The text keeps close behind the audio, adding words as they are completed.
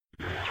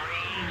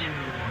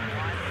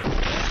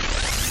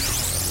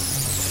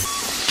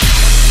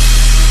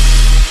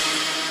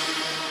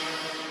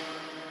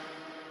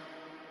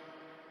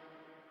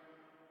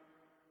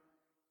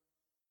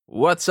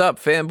What's up,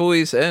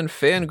 fanboys and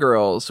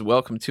fangirls?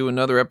 Welcome to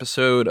another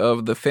episode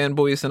of the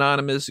Fanboys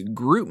Anonymous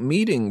Group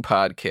Meeting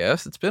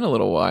Podcast. It's been a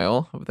little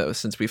while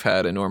since we've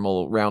had a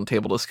normal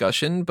roundtable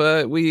discussion,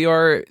 but we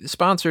are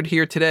sponsored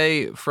here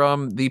today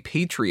from the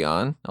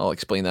Patreon. I'll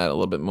explain that a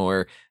little bit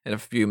more in a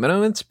few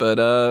moments,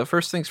 but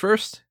first things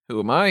first,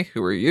 who am I?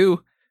 Who are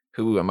you?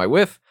 Who am I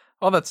with?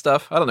 All that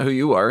stuff. I don't know who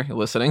you are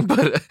listening,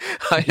 but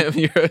I am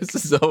your host,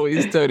 as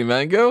always, Tony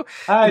Mango.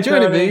 Hi, and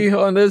joining Tony. me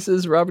on this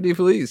is Robert D.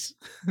 Felice.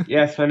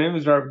 Yes, my name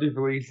is Robert D.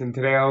 Felice, and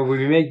today I will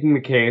be making the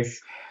case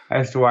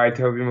as to why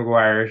Tobey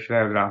Maguire should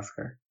have an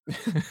Oscar.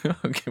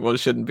 Okay, well, it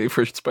shouldn't be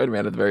for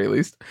Spider-Man at the very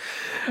least.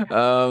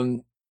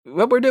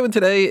 What we're doing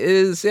today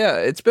is,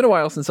 it's been a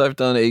while since I've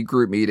done a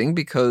group meeting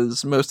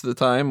because most of the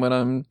time when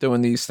I'm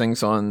doing these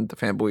things on the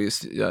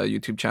Fanboys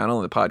YouTube channel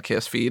and the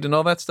podcast feed and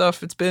all that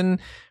stuff, it's been,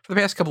 for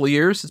the past couple of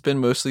years, it's been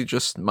mostly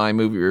just my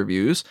movie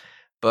reviews.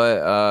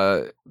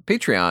 But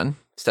Patreon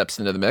steps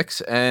into the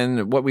mix,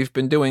 and what we've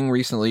been doing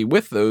recently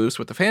with those,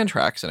 with the fan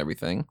tracks and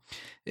everything,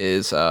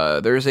 is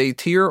there's a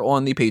tier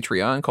on the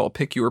Patreon called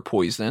Pick Your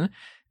Poison,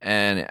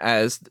 and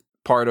as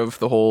part of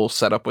the whole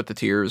setup with the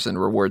tiers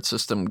and reward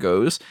system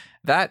goes,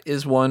 that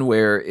is one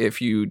where if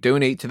you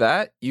donate to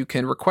that, you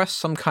can request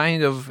some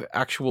kind of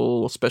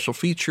actual special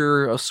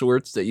feature of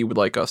sorts that you would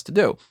like us to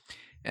do.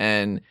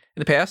 And in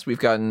the past, we've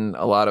gotten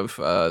a lot of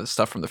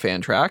stuff from the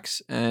fan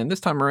tracks, and this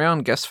time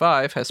around, Guest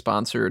 5 has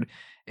sponsored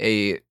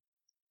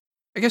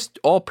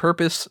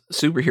all-purpose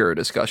superhero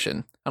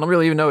discussion. I don't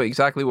really even know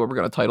exactly what we're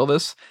going to title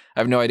this. I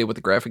have no idea what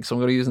the graphics I'm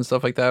going to use and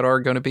stuff like that are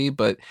going to be,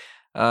 but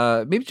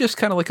maybe just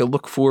kind of like a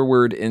look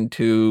forward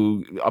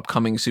into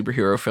upcoming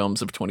superhero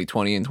films of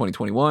 2020 and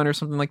 2021 or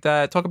something like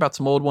that. Talk about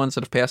some old ones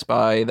that have passed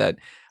by that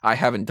I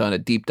haven't done a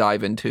deep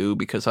dive into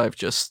because I've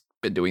just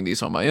been doing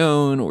these on my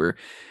own, or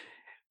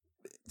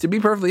to be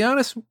perfectly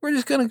honest, we're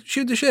just going to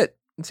shoot the shit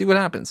and see what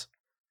happens.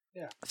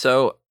 Yeah.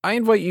 So I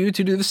invite you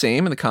to do the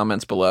same in the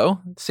comments below,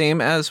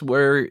 same as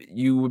where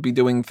you would be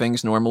doing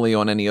things normally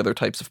on any other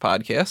types of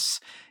podcasts.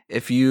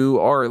 If you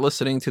are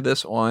listening to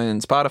this on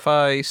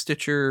Spotify,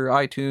 Stitcher,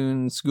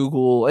 iTunes,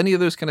 Google, any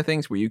of those kind of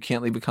things where you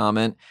can't leave a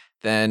comment,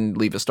 then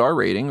leave a star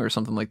rating or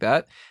something like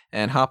that,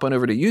 and hop on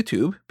over to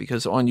YouTube,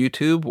 because on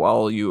YouTube,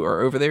 while you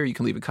are over there, you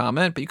can leave a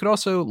comment, but you could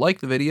also like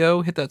the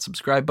video, hit that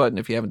subscribe button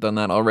if you haven't done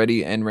that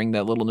already, and ring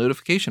that little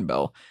notification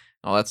bell.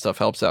 All that stuff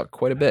helps out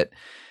quite a bit.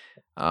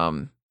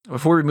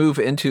 Before we move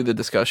into the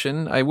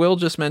discussion, I will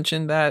just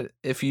mention that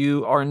if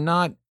you are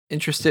not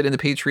interested in the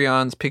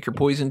Patreon's Pick Your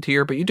Poison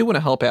tier, but you do want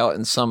to help out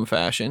in some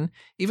fashion,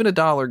 even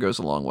 $1 goes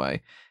a long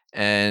way.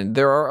 And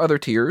there are other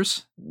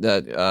tiers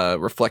that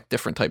reflect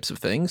different types of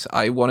things.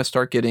 I want to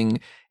start getting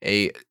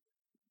a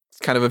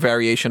kind of a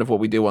variation of what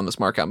we do on the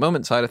Smart Out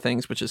Moment side of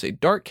things, which is a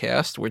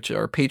Darkcast, which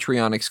are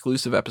Patreon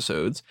exclusive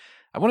episodes.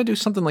 I want to do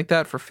something like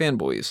that for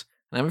fanboys.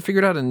 I haven't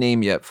figured out a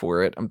name yet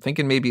for it. I'm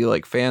thinking maybe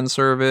like fan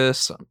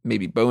service,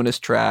 maybe bonus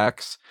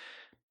tracks,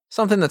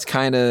 something that's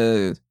kind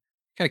of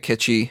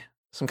kitschy,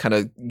 some kind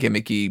of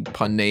gimmicky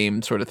pun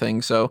name sort of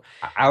thing. So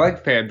I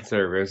like fan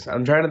service.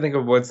 I'm trying to think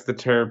of what's the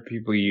term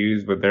people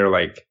use when they're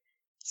like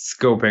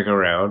scoping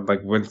around,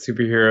 like when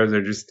superheroes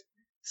are just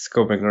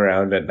scoping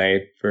around at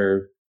night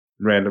for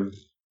random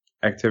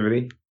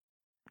activity.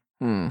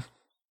 I don't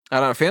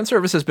know. Fan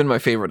service has been my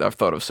favorite I've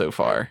thought of so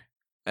far.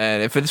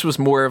 And if this was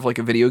more of like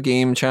a video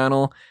game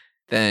channel,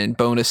 then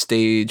bonus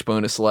stage,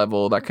 bonus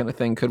level, that kind of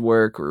thing could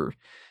work, or,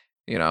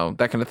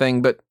 that kind of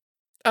thing. But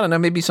I don't know,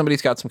 maybe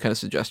somebody's got some kind of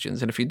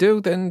suggestions. And if you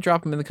do, then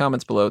drop them in the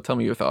comments below. Tell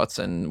me your thoughts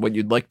and what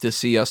you'd like to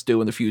see us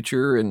do in the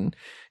future, and,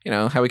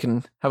 how we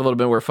can have a little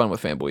bit more fun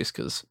with fanboys,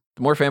 because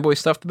the more fanboy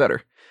stuff, the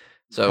better.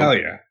 So Hell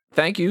yeah.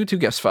 Thank you to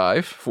Guest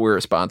 5 for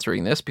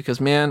sponsoring this, because,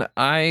 man,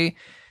 I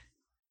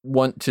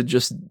want to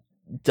just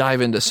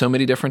dive into so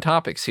many different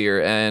topics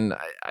here, and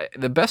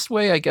the best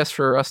way, I guess,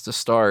 for us to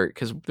start,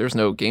 because there's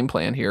no game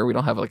plan here, we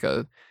don't have like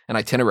an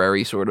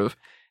itinerary sort of,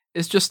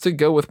 is just to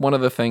go with one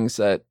of the things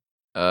that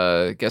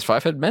Guest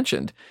 5 had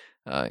mentioned.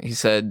 He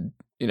said,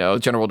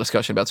 general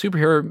discussion about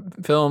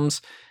superhero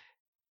films,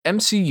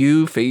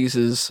 MCU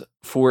phases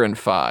 4 and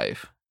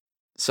 5.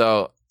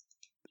 So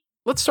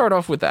let's start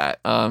off with that.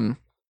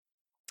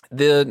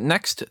 The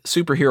next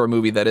superhero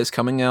movie that is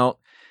coming out,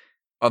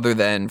 other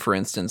than, for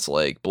instance,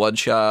 like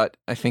Bloodshot,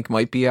 I think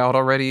might be out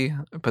already,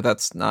 but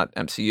that's not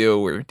MCU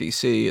or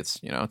DC. It's,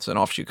 it's an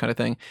offshoot kind of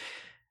thing.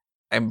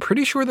 I'm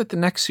pretty sure that the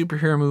next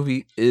superhero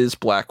movie is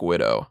Black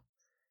Widow.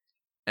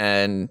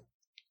 And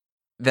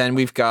then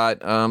we've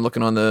got,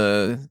 looking on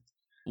the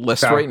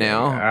list right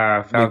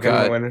now, Falcon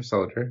and the Winter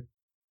Soldier.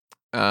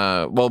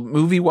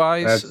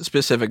 Movie-wise,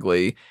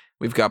 specifically,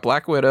 we've got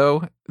Black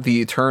Widow,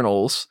 The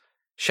Eternals,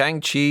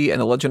 Shang-Chi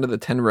and the Legend of the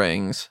Ten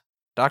Rings,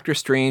 Doctor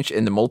Strange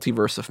in the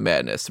Multiverse of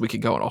Madness. We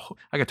could go on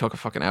I could talk a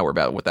fucking hour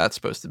about what that's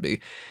supposed to be.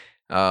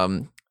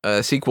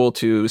 A sequel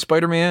to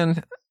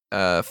Spider-Man,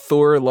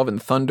 Thor, Love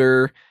and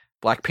Thunder,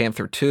 Black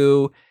Panther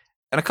 2,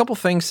 and a couple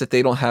things that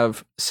they don't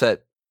have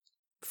set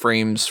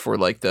frames for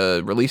like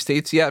the release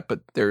dates yet, but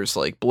there's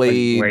like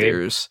Blade.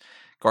 There's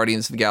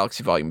Guardians of the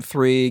Galaxy Volume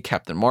 3,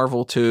 Captain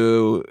Marvel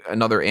 2,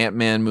 another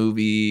Ant-Man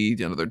movie,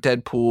 another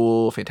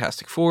Deadpool,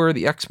 Fantastic Four,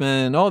 the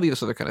X-Men, all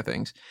these other kind of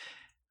things.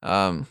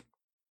 What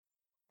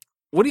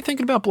are you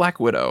thinking about Black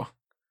Widow?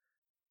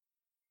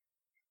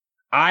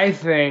 I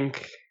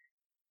think,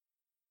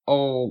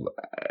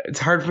 it's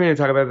hard for me to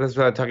talk about this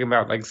without talking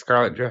about like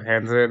Scarlett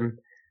Johansson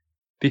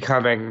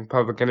becoming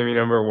public enemy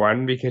number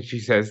one because she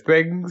says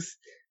things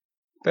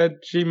that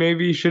she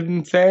maybe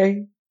shouldn't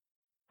say.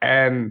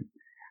 And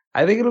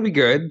I think it'll be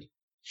good.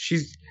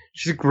 She's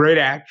a great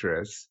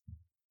actress.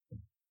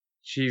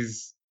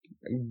 She's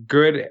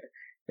good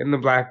in the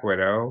Black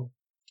Widow.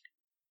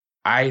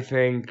 I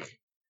think,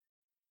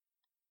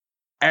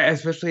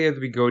 especially as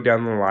we go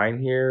down the line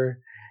here,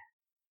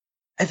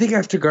 I think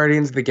after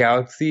Guardians of the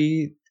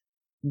Galaxy,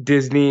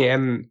 Disney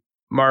and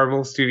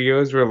Marvel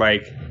Studios were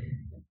like,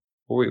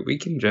 we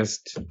can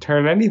just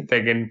turn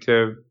anything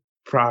into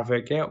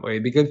profit, can't we?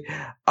 Because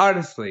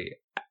honestly,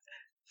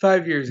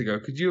 5 years ago,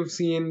 could you have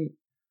seen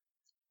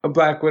a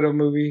Black Widow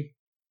movie?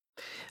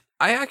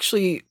 I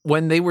actually,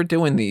 when they were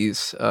doing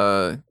these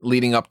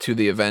leading up to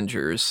the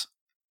Avengers,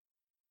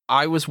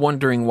 I was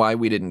wondering why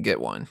we didn't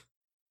get one.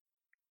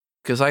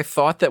 Because I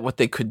thought that what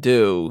they could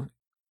do,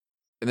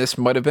 and this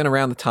might have been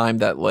around the time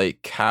that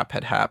like Cap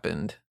had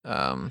happened,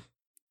 might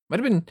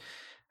have been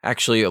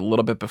actually a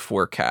little bit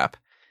before Cap.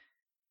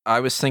 I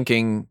was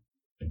thinking,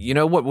 you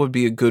know what would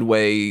be a good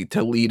way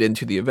to lead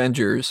into the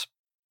Avengers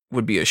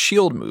would be a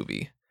S.H.I.E.L.D.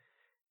 movie.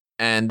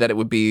 And that it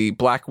would be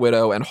Black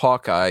Widow and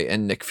Hawkeye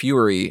and Nick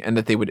Fury, and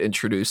that they would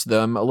introduce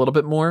them a little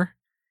bit more.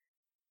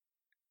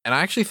 And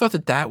I actually thought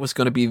that that was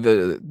going to be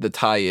the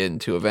tie-in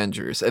to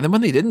Avengers. And then when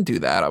they didn't do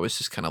that, I was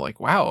just kind of like,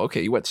 wow,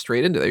 okay, you went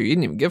straight into there. You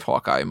didn't even give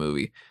Hawkeye a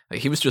movie.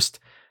 Like, he was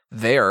just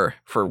there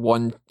for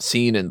one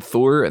scene in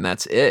Thor, and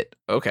that's it.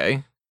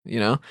 Okay, you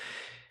know?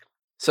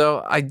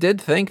 So I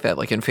did think that,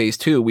 like, in Phase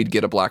 2, we'd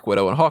get a Black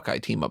Widow and Hawkeye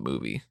team-up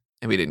movie,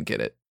 and we didn't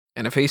get it.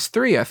 And in Phase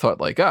 3, I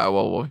thought, like, oh,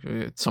 well,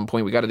 at some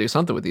point we got to do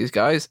something with these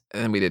guys,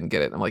 and then we didn't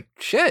get it. I'm like,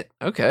 shit,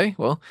 okay,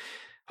 well,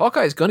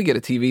 Hawkeye's going to get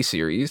a TV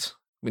series.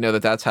 We know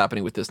that that's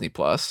happening with Disney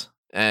Plus,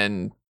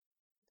 and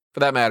for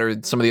that matter,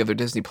 some of the other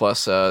Disney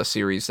Plus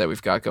series that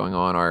we've got going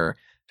on are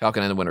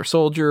Falcon and the Winter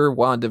Soldier,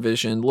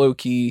 WandaVision,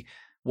 Loki,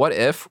 What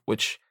If,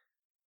 which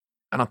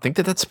I don't think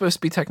that that's supposed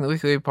to be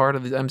technically a part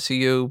of the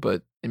MCU,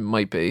 but it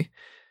might be.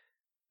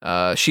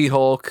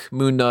 She-Hulk,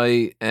 Moon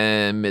Knight,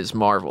 and Ms.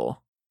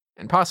 Marvel,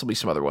 and possibly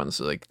some other ones.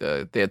 Like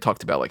they had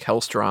talked about like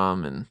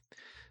Hellstrom, and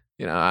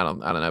you know, I don't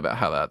know about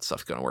how that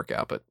stuff's going to work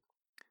out, but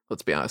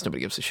let's be honest,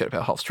 nobody gives a shit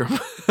about Hellstrom.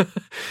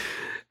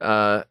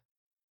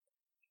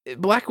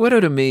 Black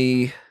Widow, to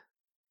me,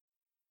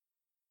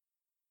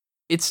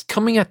 it's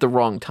coming at the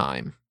wrong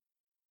time.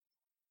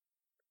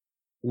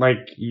 Like,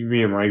 you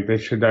mean like they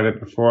should have done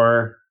it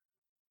before,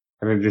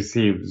 and it just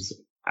seems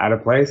out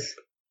of place?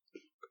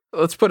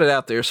 Let's put it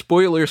out there.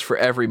 Spoilers for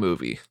every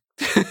movie.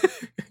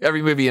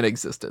 Every movie in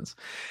existence.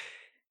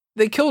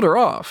 They killed her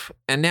off,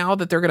 and now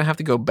that they're going to have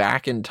to go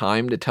back in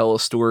time to tell a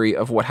story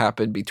of what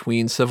happened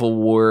between Civil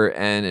War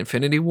and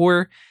Infinity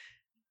War,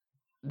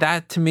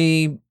 that to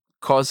me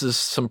causes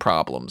some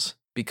problems,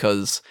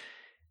 because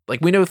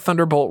like we know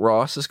Thunderbolt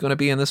Ross is going to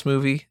be in this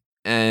movie,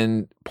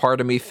 and part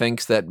of me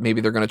thinks that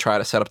maybe they're going to try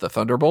to set up the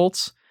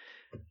Thunderbolts,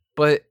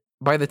 but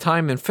by the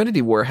time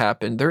Infinity War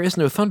happened, there is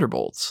no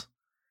Thunderbolts.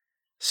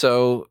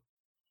 So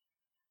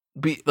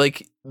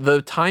like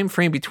the time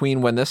frame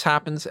between when this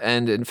happens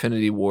and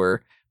Infinity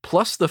War,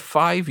 plus the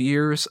 5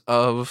 years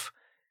of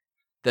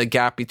the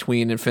gap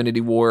between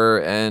Infinity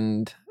War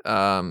and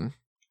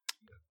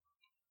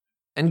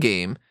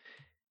Endgame,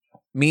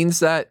 means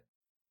that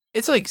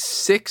it's like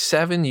 6,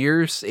 7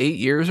 years, 8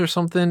 years or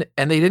something,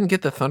 and they didn't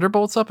get the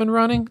Thunderbolts up and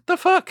running. The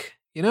fuck,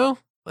 you know?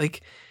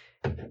 Like,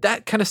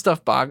 that kind of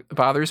stuff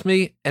bothers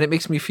me, and it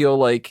makes me feel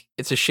like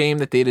it's a shame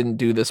that they didn't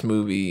do this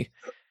movie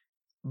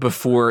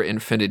before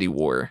Infinity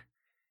War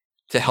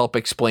to help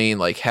explain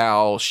like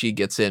how she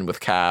gets in with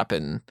Cap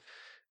and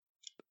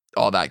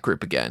all that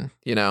group again,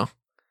 you know?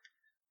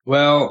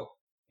 Well,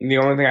 the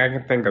only thing I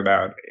can think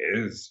about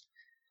is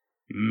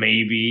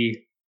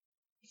maybe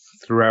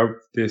throughout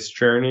this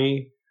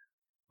journey,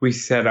 we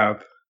set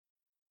up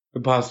the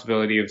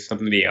possibility of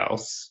somebody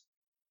else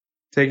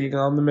taking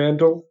on the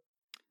mantle.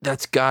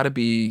 That's got to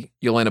be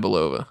Yelena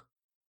Belova.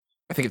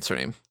 I think it's her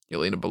name.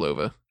 Yelena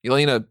Belova.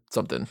 Yelena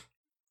something.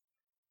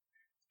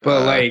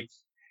 But like,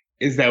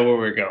 is that where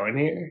we're going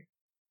here?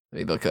 Let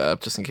me look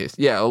up just in case.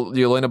 Yeah,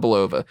 Yelena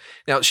Belova.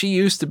 Now, she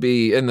used to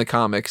be in the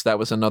comics. That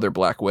was another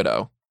Black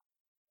Widow.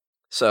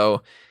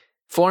 So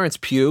Florence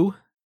Pugh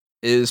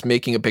is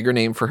making a bigger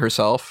name for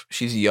herself.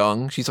 She's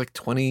young. She's like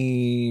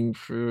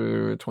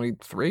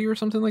 23 or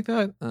something like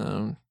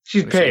that.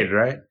 She's paid,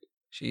 right?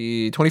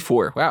 She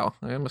 24. Wow,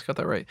 I almost got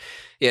that right.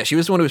 Yeah, she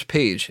was the one who was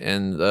Paige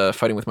in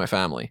Fighting with My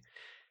Family.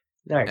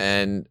 Nice.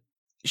 And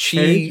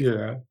she,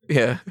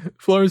 yeah,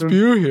 Florence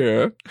Pugh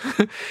here.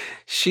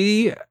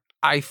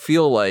 I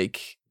feel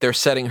like they're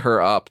setting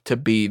her up to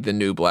be the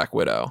new Black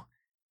Widow.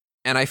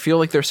 And I feel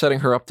like they're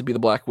setting her up to be the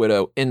Black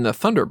Widow in the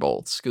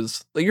Thunderbolts,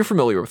 because like, you're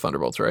familiar with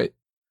Thunderbolts, right?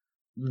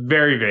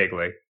 Very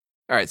vaguely.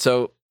 All right,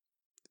 so,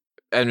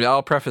 and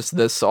I'll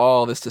preface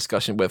all this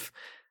discussion with,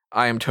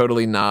 I am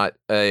totally not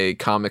a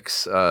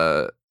comics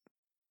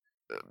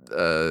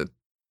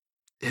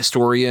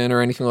historian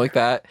or anything like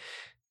that.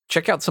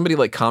 Check out somebody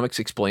like Comics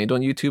Explained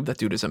on YouTube. That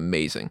dude is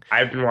amazing.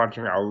 I've been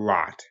watching a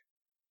lot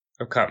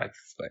of Comics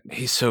Explained.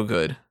 He's so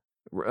good.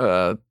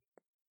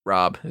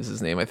 Rob is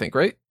his name, I think,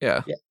 right?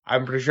 Yeah.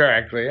 I'm pretty sure,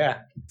 actually, yeah.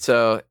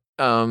 So,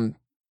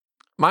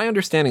 my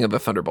understanding of the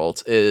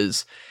Thunderbolts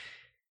is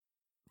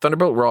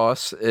Thunderbolt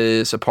Ross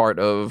is a part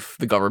of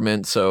the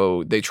government,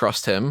 so they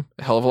trust him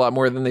a hell of a lot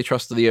more than they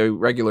trust the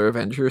regular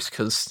Avengers,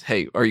 because,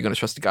 hey, are you going to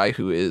trust a guy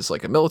who is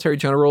like a military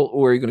general,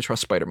 or are you going to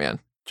trust Spider-Man?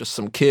 Just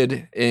some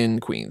kid in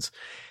Queens.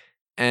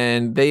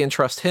 And they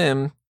entrust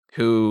him,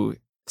 who,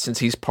 since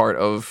he's part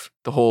of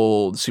the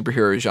whole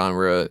superhero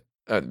genre,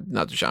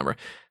 not the genre,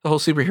 the whole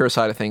superhero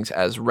side of things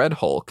as Red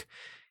Hulk,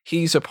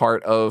 he's a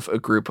part of a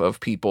group of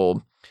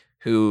people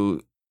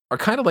who are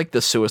kind of like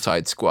the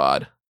Suicide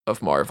Squad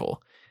of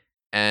Marvel.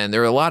 And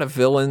there are a lot of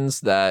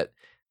villains that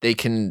they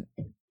can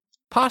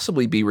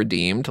possibly be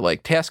redeemed,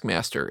 like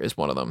Taskmaster is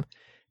one of them.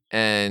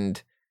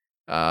 And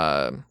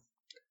I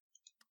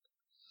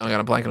got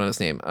a blank on his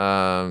name,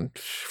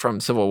 from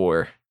Civil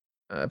War,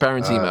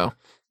 Baron Zemo.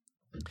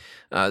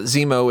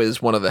 Zemo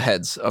is one of the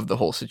heads of the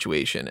whole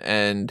situation.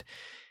 And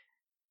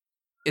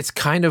it's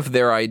kind of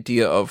their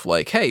idea of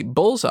like, hey,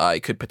 Bullseye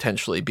could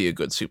potentially be a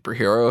good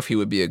superhero if he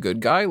would be a good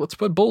guy. Let's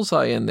put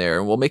Bullseye in there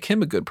and we'll make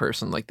him a good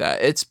person like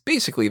that. It's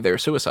basically their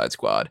Suicide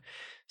Squad.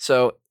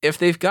 So if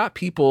they've got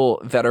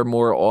people that are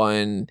more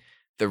on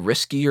the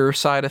riskier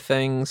side of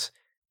things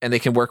and they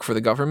can work for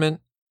the government,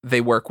 they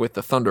work with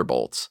the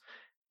Thunderbolts.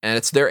 And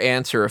it's their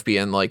answer of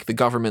being like the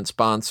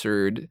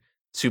government-sponsored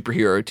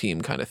superhero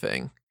team kind of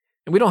thing.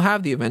 And we don't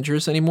have the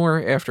Avengers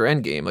anymore after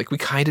Endgame. Like, we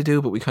kind of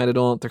do, but we kind of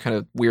don't. They're kind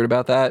of weird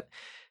about that.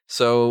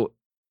 So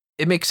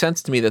it makes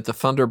sense to me that the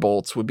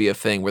Thunderbolts would be a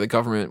thing where the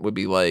government would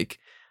be like,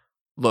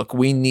 look,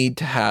 we need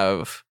to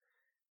have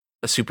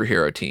a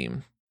superhero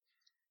team.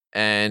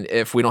 And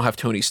if we don't have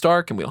Tony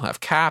Stark and we don't have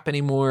Cap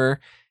anymore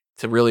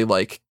to really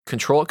like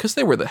control it, because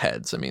they were the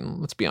heads. I mean,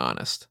 let's be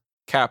honest.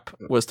 Cap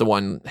was the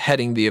one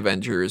heading the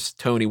Avengers.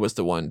 Tony was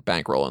the one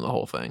bankrolling the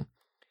whole thing.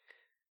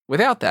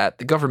 Without that,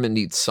 the government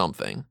needs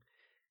something.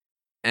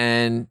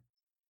 And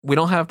we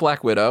don't have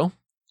Black Widow,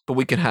 but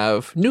we can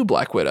have new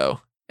Black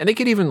Widow. And they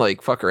could even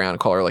like fuck around and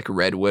call her like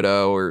Red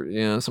Widow or,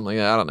 you know, something like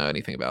that. I don't know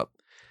anything about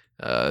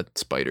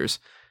spiders,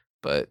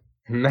 but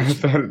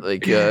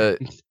like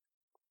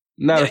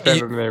not a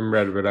fan of the name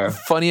Red Widow.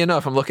 Funny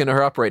enough, I'm looking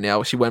her up right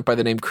now. She went by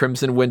the name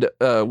Crimson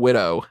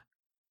Widow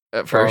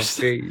at first.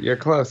 Oh, see, you're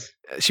close.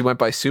 She went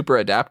by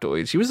Super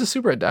Adaptoid. She was a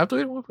Super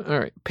Adaptoid? All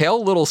right.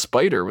 Pale Little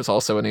Spider was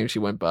also a name she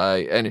went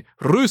by. And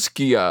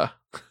Ruskia.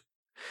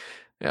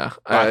 Yeah.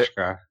 At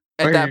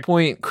that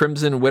point,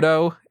 Crimson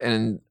Widow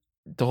and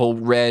the whole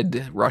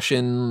Red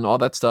Russian, all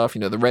that stuff,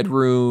 you know, the Red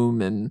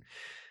Room. And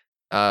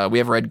we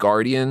have Red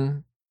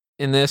Guardian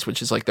in this,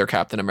 which is like their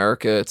Captain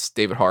America. It's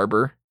David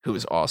Harbour, who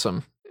is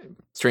awesome.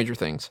 Stranger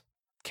Things.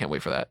 Can't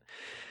wait for that.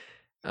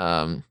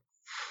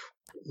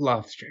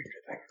 Love Stranger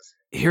Things.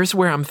 Here's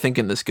where I'm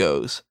thinking this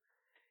goes.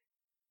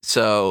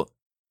 So,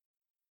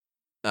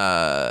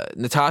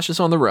 Natasha's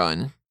on the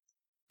run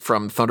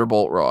from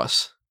Thunderbolt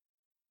Ross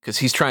because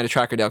he's trying to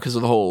track her down because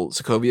of the whole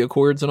Sokovia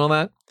Accords and all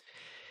that.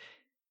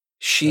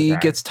 She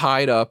gets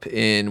tied up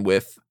in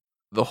with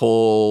the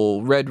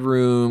whole Red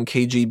Room,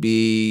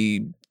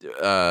 KGB,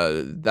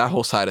 that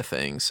whole side of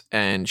things.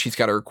 And she's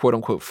got her quote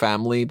unquote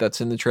family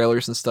that's in the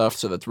trailers and stuff.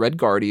 So that's Red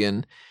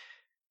Guardian,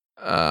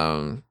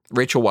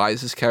 Rachel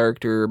Weisz's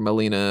character,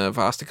 Melina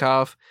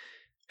Vostokov,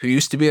 who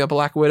used to be a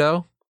Black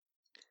Widow,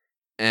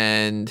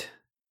 and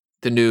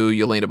the new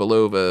Yelena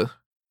Belova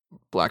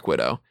Black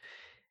Widow.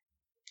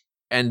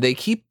 And they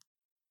keep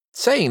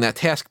saying that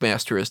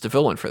Taskmaster is the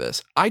villain for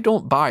this. I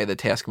don't buy that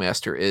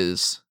Taskmaster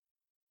is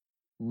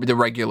the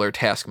regular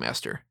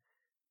Taskmaster.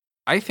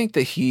 I think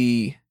that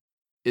he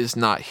is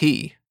not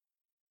he.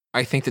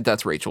 I think that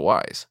that's Rachel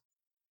Weisz.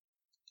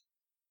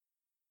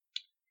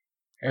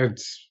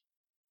 It's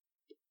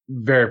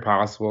very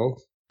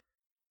possible.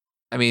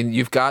 I mean,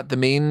 you've got the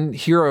main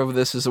hero of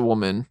this is a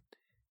woman,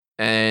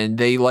 and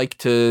they like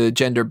to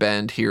gender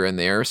bend here and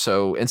there.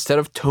 So instead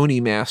of Tony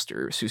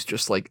Masters, who's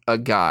just like a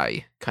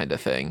guy kind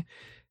of thing,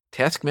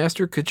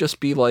 Taskmaster could just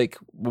be like,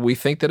 we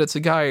think that it's a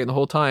guy, and the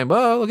whole time,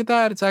 oh, look at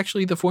that, it's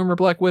actually the former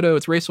Black Widow.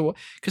 It's Rachel,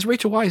 because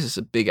Rachel Weisz is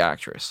a big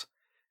actress.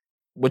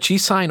 Would she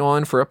sign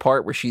on for a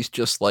part where she's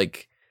just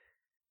like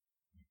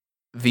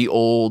the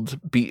old,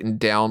 beaten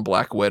down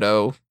Black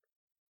Widow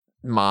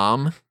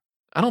mom?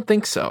 I don't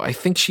think so. I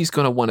think she's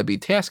going to want to be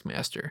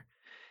Taskmaster.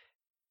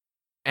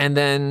 And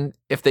then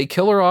if they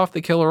kill her off,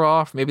 they kill her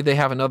off. Maybe they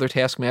have another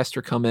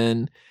Taskmaster come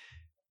in.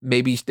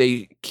 Maybe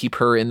they keep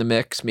her in the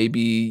mix.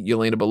 Maybe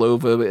Yelena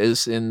Belova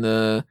is in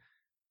the...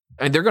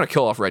 And they're going to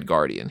kill off Red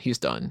Guardian. He's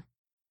done.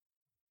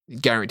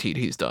 Guaranteed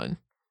he's done.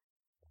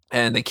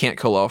 And they can't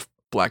kill off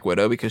Black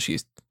Widow because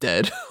she's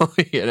dead.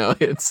 You know,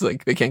 it's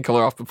like they can't kill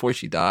her off before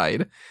she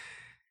died.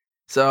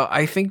 So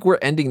I think we're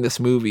ending this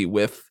movie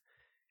with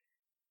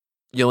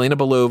Yelena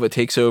Belova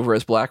takes over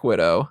as Black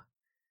Widow,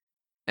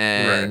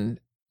 and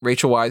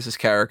Rachel Weisz's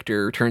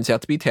character turns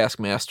out to be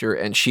Taskmaster,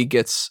 and she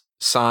gets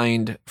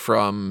signed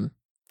from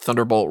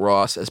Thunderbolt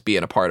Ross as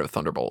being a part of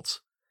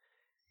Thunderbolts.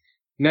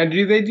 Now,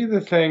 do they do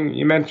the thing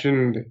you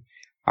mentioned?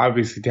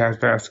 Obviously,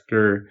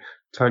 Taskmaster,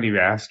 Tony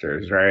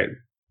Masters, right?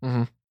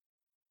 Mm-hmm.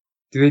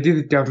 Do they do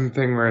the dumb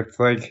thing where it's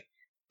like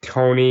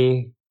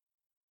Tony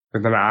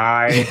with an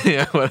I?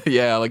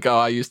 Yeah, like, oh,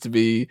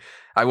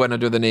 I went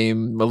under the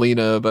name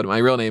Melina, but my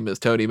real name is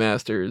Tony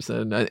Masters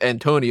and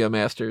Antonia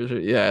Masters.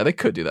 Yeah, they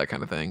could do that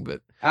kind of thing,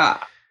 but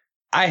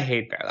I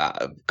hate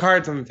that.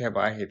 Cards on the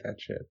table, I hate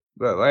that shit.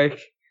 But, like,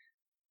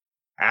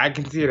 I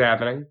can see it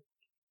happening.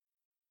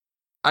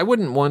 I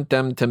wouldn't want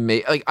them to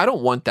make, like, I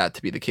don't want that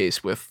to be the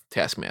case with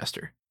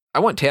Taskmaster. I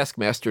want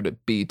Taskmaster to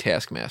be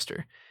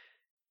Taskmaster.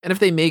 And if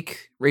they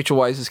make Rachel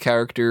Weisz's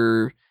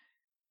character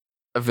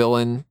a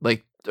villain,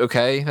 like,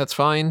 okay, that's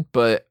fine,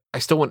 but I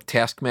still want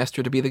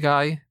Taskmaster to be the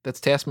guy that's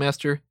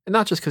Taskmaster. And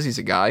not just because he's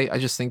a guy. I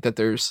just think that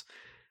there's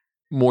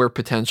more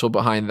potential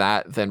behind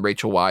that than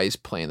Rachel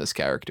Weisz playing this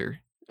character.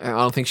 I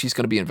don't think she's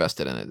going to be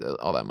invested in it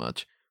all that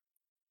much.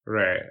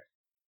 Right.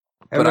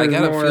 But I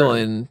got a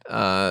feeling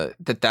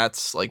that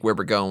that's like where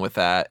we're going with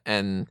that.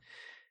 And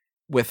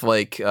with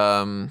like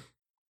Falcon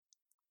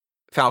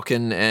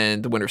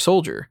and the Winter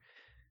Soldier,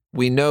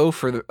 we know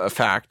for a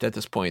fact at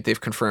this point,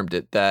 they've confirmed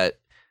it, that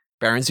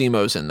Baron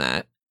Zemo's in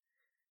that.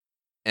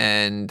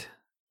 And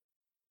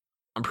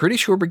I'm pretty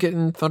sure we're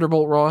getting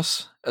Thunderbolt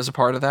Ross as a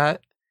part of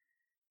that.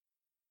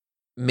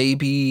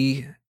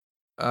 Maybe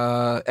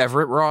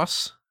Everett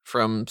Ross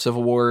from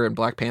Civil War and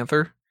Black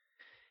Panther.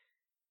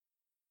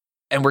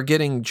 And we're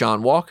getting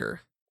John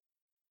Walker.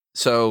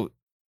 So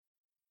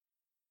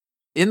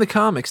in the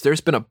comics,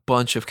 there's been a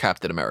bunch of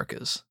Captain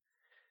Americas.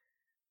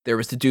 There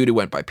was the dude who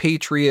went by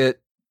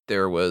Patriot.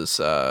 There was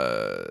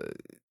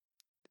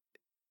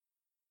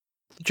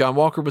John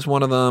Walker was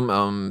one of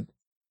them.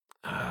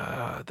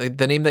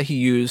 The name that he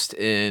used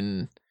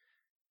in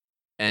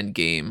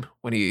Endgame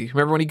when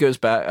he goes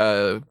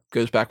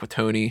back with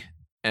Tony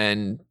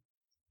and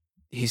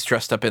he's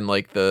dressed up in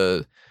like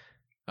the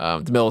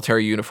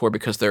military uniform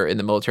because they're in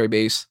the military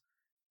base,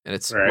 and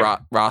it's right.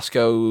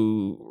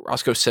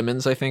 Roscoe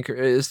Simmons, I think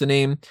is the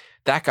name.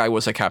 That guy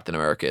was a Captain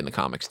America in the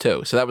comics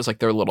too, so that was like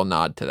their little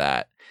nod to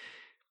that.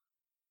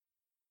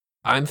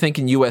 I'm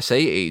thinking USA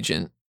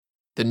Agent,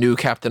 the new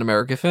Captain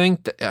America thing.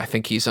 I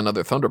think he's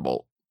another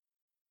Thunderbolt.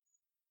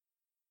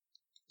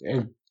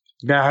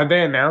 Now, have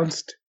they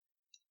announced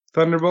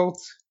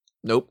Thunderbolts?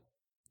 Nope.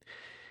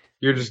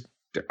 You're just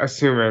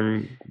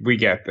assuming we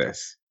get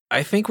this.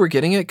 I think we're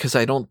getting it because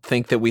I don't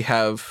think that we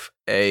have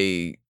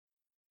a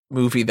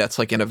movie that's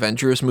like an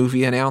Avengers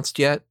movie announced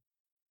yet.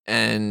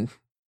 And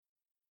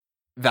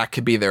that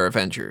could be their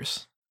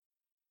Avengers.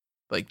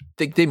 Like,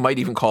 they might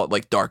even call it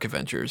like Dark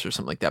Avengers or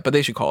something like that, but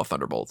they should call it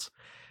Thunderbolts.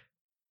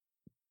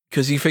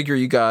 Because you figure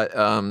you got,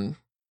 I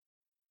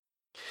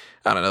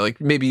don't know, like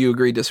maybe you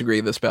agree,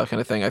 disagree, this about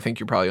kind of thing. I think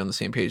you're probably on the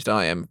same page that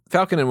I am.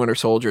 Falcon and Winter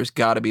Soldier's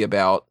got to be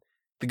about,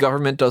 the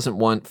government doesn't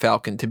want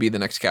Falcon to be the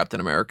next Captain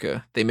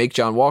America. They make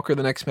John Walker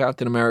the next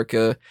Captain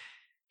America.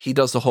 He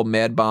does the whole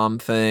Mad Bomb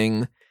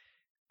thing,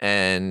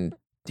 and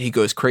he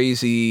goes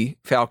crazy.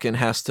 Falcon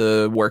has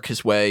to work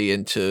his way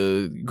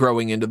into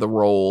growing into the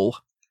role.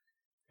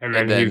 And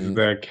then he's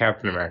the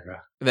Captain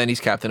America. Then he's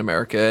Captain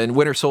America. And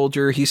Winter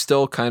Soldier, he's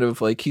still kind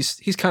of like,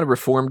 he's kind of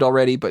reformed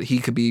already, but he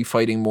could be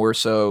fighting more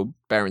so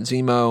Baron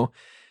Zemo.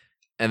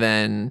 And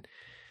then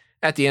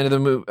at the end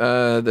of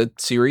the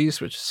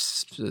series, which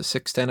is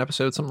 6-10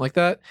 episodes, something like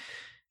that,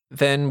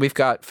 then we've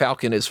got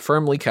Falcon is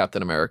firmly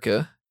Captain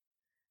America.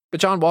 But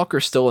John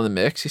Walker's still in the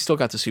mix. He's still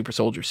got the super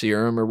soldier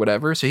serum or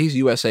whatever. So he's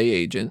USA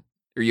Agent.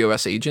 Or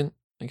US Agent.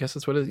 I guess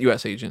that's what it is.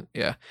 US Agent,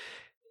 yeah.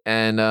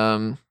 And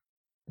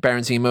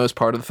Baron Zemo is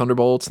part of the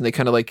Thunderbolts, and they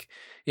kind of like,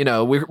 you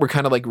know, we're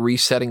kind of like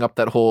resetting up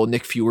that whole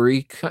Nick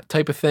Fury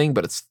type of thing,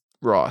 but it's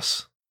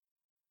Ross.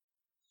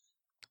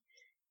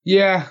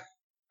 Yeah,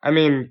 I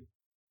mean,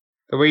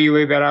 the way you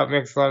laid that out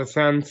makes a lot of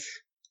sense.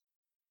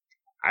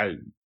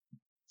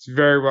 It's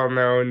very well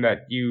known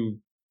that you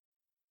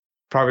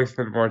probably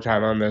spent more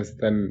time on this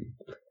than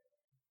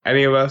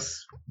any of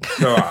us.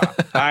 So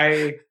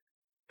I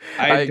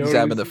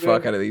examine the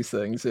fuck out of these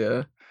things,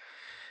 yeah.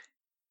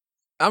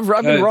 I've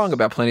been wrong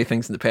about plenty of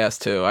things in the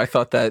past too. I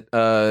thought that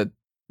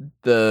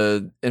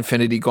the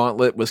Infinity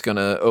Gauntlet was going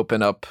to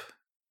open up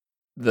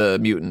the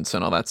mutants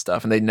and all that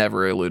stuff, and they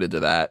never alluded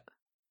to that.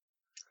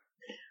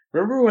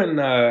 Remember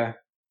when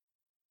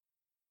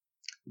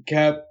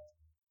Cap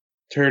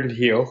turned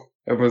heel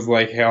and was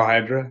like, Hail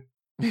Hydra?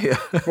 Yeah.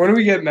 When are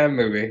we getting that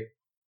movie?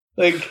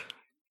 Like,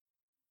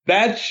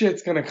 that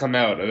shit's going to come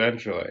out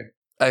eventually.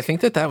 I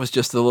think that was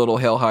just the little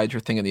Hail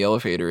Hydra thing in the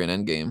elevator in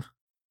Endgame.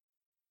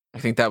 I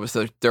think that was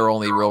their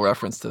only real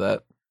reference to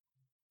that.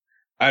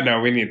 I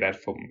know, we need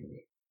that full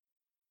movie.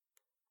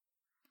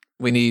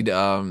 We need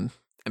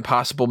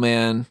Impossible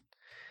Man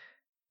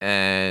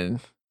and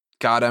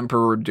God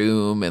Emperor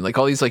Doom and like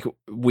all these like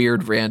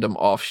weird random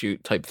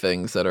offshoot type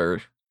things that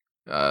are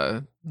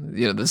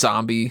the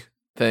zombie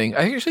thing.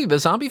 Actually, the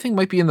zombie thing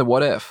might be in the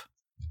What If.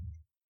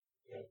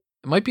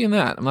 It might be in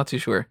that. I'm not too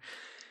sure.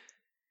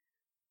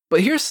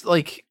 But here's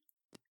like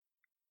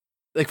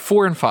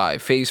 4 and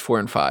 5, phase 4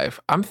 and 5.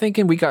 I'm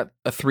thinking we got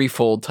a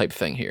threefold type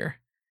thing here.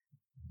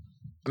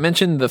 I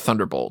mentioned the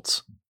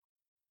Thunderbolts.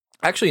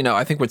 Actually, no,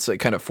 I think it's like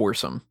kind of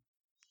foursome.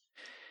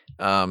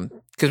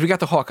 Because we got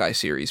the Hawkeye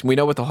series. We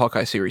know what the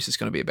Hawkeye series is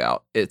going to be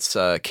about. It's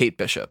Kate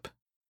Bishop.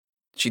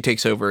 She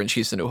takes over and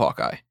she's the new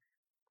Hawkeye.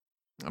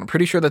 I'm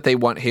pretty sure that they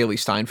want Haley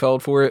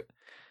Steinfeld for it.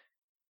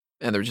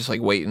 And they're just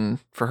like waiting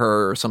for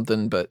her or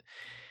something. But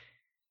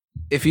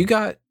if you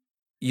got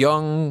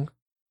young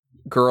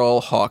girl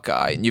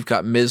Hawkeye and you've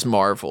got Ms.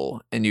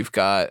 Marvel and you've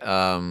got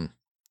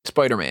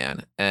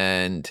Spider-Man,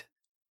 and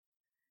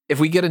if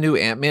we get a new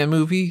Ant-Man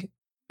movie,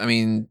 I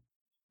mean,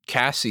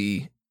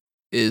 Cassie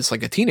is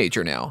like a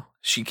teenager now.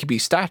 She could be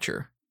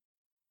Stature.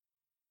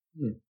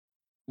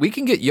 We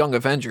can get young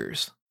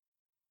Avengers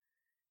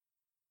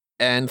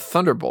and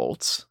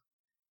Thunderbolts.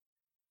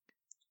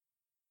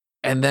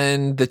 And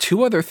then the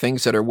two other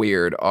things that are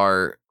weird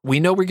are, we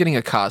know we're getting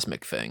a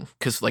cosmic thing,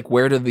 because like,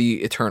 where do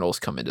the Eternals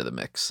come into the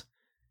mix?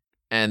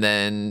 And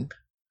then,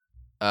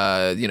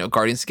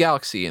 Guardians of the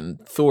Galaxy and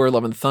Thor: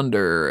 Love and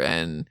Thunder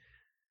and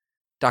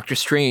Doctor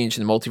Strange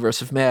and the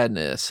Multiverse of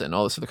Madness and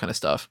all this other kind of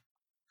stuff.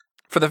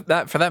 For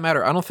that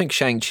matter, I don't think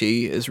Shang-Chi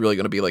is really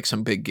going to be like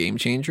some big game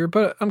changer,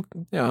 but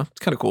it's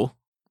kind of cool.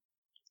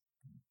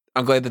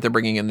 I'm glad that they're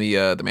bringing in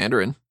the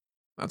Mandarin.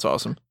 That's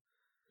awesome.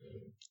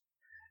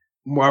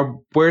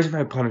 Well, where's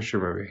my Punisher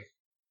movie?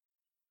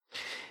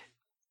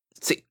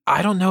 See,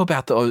 I don't know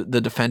about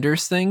the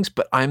Defenders things,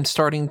 but I'm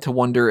starting to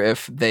wonder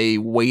if they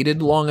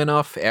waited long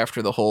enough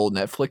after the whole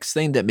Netflix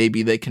thing that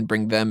maybe they can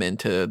bring them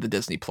into the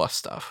Disney Plus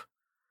stuff.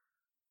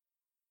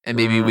 And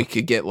maybe we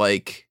could get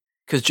like,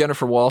 because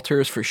Jennifer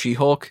Walters for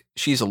She-Hulk,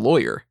 she's a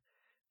lawyer.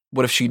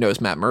 What if she knows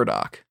Matt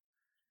Murdock?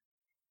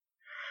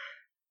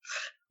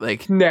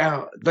 Like,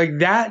 now, like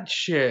that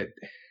shit,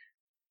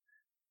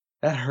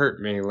 that hurt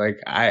me. Like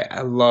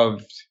I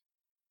loved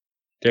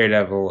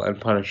Daredevil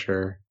and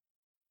Punisher.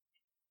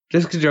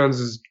 Jessica Jones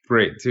is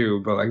great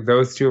too, but like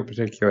those two in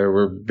particular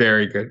were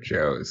very good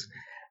shows.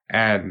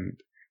 And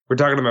we're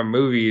talking about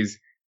movies.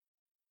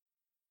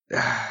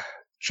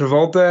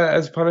 Travolta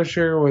as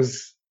Punisher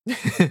was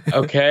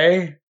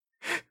okay.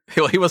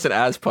 Well, he wasn't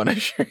as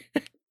Punisher.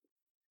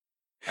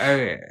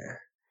 I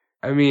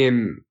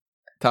mean,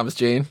 Thomas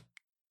Jane.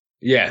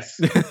 Yes,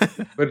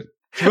 but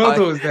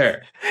Travolta was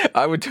there.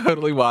 I would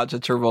totally watch a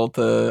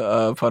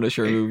Travolta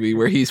Punisher movie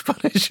where he's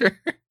Punisher.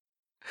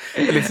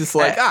 And it's just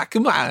like,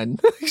 come on.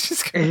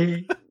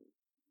 Sandy,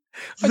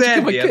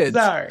 I'm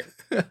sorry.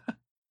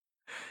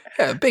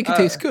 Yeah, bacon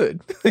tastes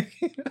good.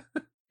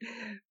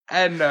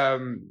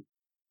 And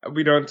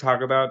we don't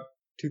talk about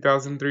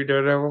 2003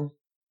 Daredevil.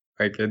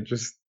 Like, it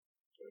just...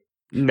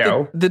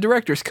 No. The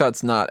director's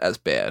cut's not as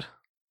bad.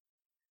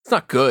 It's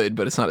not good,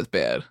 but it's not as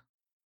bad.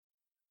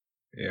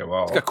 Yeah,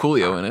 well... It's got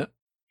Coolio in it.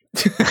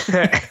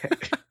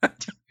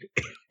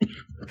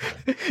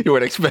 You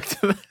weren't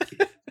expecting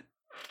that.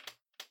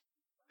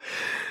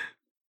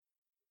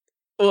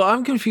 Well,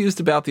 I'm confused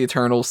about the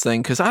Eternals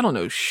thing because I don't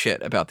know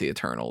shit about the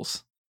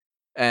Eternals.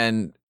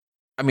 And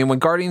I mean, when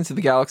Guardians of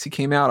the Galaxy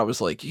came out, I was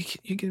like,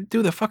 you can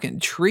do the fucking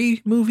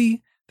tree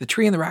movie, the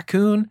tree and the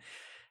raccoon.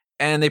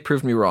 And they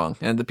proved me wrong.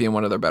 Ended up being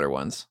one of their better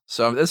ones.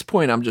 So at this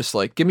point, I'm just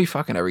like, give me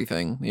fucking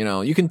everything. You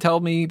know, you can tell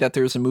me that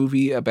there's a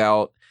movie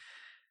about,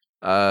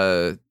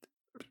 trying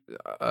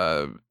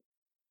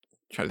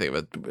to think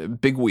of a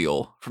Big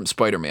Wheel from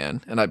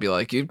Spider-Man. And I'd be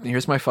like,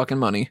 here's my fucking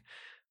money,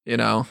 you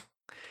know?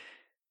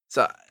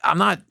 So I'm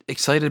not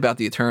excited about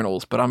the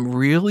Eternals, but I'm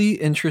really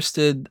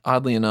interested,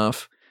 oddly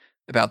enough,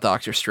 about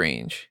Doctor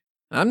Strange.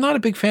 I'm not a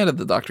big fan of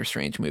the Doctor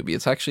Strange movie.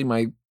 It's actually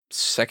my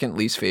second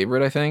least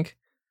favorite, I think.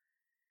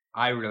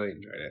 I really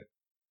enjoyed it.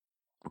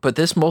 But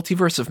this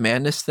Multiverse of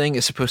Madness thing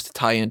is supposed to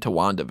tie into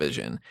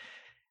WandaVision.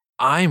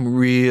 I'm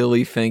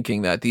really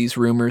thinking that these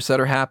rumors that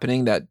are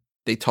happening, that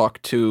they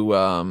talk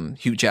to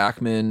Hugh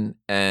Jackman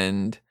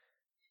and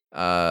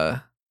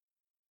Patrick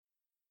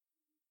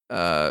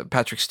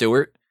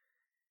Stewart,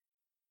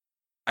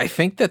 I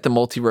think that the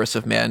Multiverse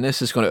of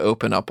Madness is going to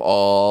open up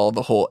all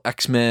the whole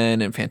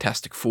X-Men and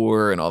Fantastic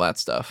Four and all that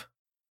stuff.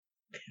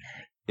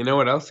 You know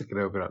what else it could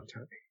open up,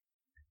 Tony?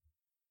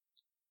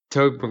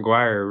 Tobey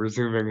Maguire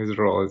resuming his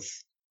role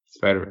as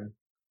Spider-Man.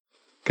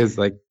 Because,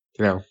 like,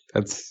 you know,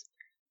 that's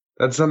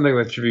something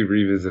that should be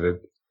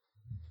revisited.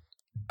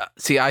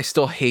 See, I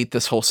still hate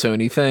this whole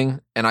Sony thing,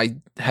 and I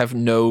have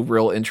no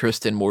real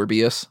interest in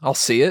Morbius. I'll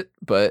see it,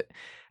 but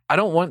I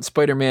don't want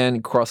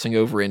Spider-Man crossing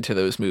over into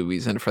those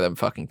movies and for them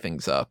fucking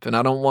things up. And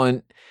I don't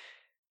want,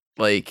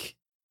 like,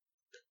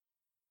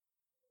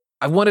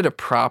 I wanted a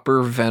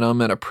proper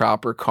Venom and a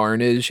proper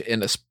Carnage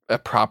in a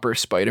proper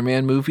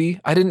Spider-Man movie.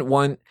 I didn't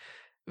want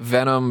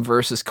Venom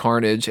versus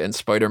Carnage and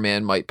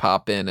Spider-Man might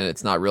pop in and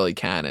it's not really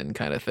canon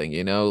kind of thing,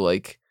 you know?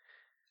 Like,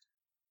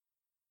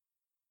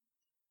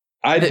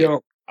 I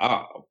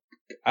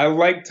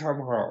like Tom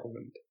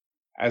Holland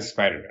as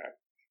Spider-Man.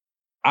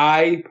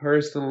 I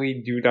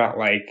personally do not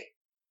like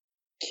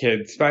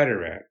kid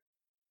Spider-Man.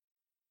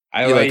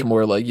 I You like like,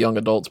 more like young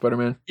adult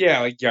Spider-Man? yeah,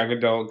 like young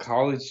adult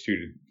college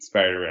student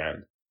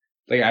Spider-Man.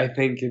 Like, I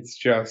think it's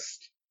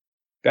just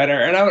better.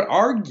 And I would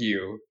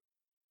argue,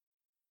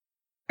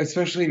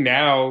 especially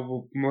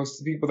now, most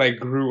of the people that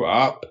grew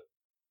up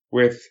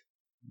with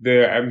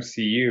the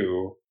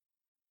MCU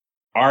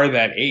are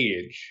that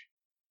age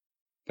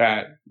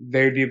that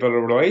they'd be able to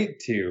relate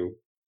to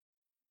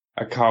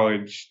a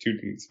college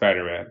student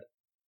Spider-Man.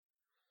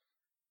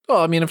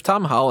 Well, I mean, if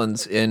Tom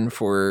Holland's in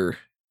for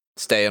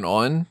staying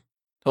on,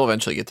 he'll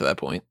eventually get to that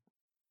point.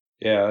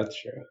 Yeah,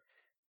 that's true.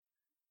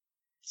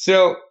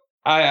 So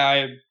I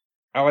I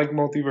I like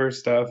multiverse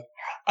stuff.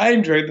 I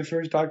enjoyed the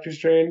first Doctor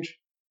Strange.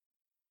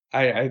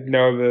 I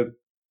know that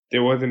it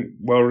wasn't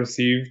well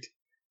received,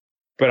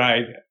 but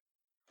I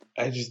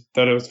just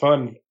thought it was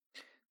fun.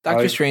 I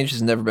Doctor like Strange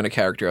has never been a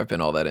character I've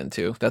been all that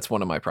into. That's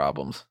one of my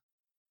problems.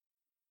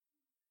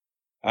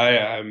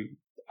 I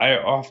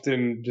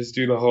often just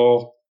do the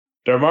whole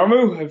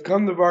Dormammu, I've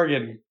come to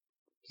bargain,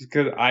 just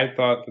because I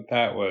thought that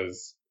that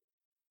was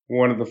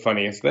one of the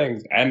funniest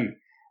things, and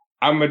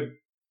I'm a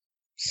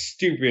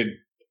stupid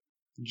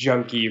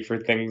junkie for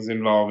things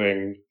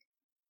involving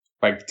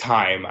like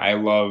time. I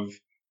love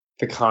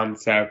the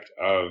concept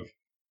of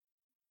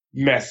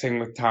messing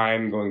with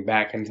time, going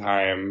back in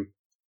time,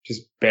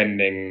 just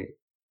bending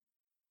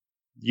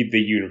the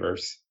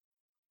universe.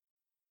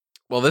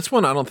 Well, this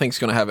one I don't think is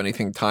going to have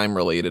anything time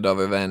related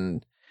other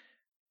than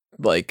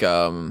like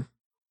kind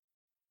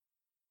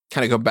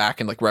of go back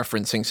and like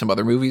referencing some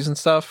other movies and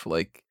stuff.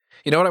 Like,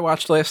 you know what I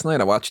watched last night?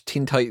 I watched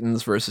Teen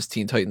Titans versus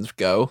Teen Titans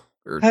Go.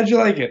 Or How'd you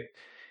like it?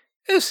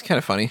 it's kind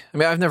of funny. I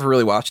mean, I've never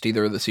really watched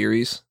either of the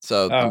series,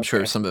 so Oh, I'm sure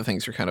okay. some of the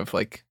things are kind of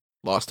like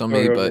lost on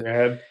Going me. over your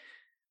head.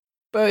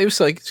 But it was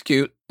like it's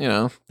cute. You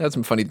know, had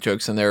some funny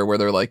jokes in there where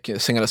they're like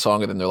singing a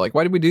song and then they're like,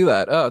 "Why did we do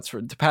that? Oh, it's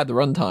to pad the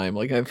runtime."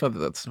 Like I thought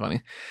that's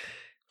funny.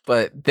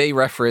 But they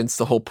reference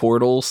the whole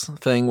portals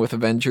thing with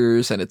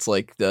Avengers, and it's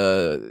like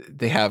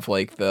they have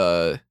like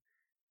the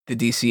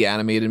DC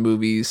animated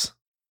movies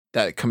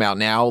that come out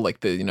now,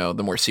 like the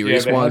more Yeah,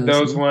 serious they had ones.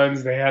 those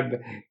ones.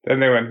 Then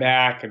they went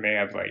back and they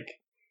had like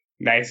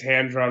nice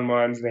hand drawn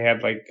ones. They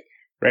had like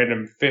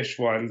random fish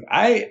ones.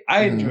 I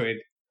Mhm. enjoyed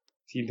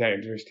Teen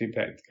Titans versus Teen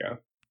Titans Go.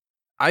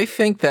 I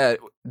think that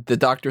the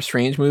Doctor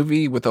Strange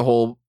movie with the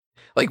whole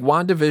like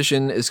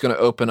WandaVision is going to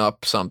open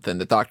up something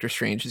that Doctor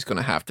Strange is going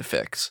to have to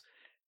fix.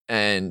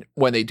 And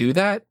when they do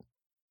that,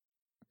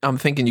 I'm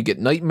thinking you get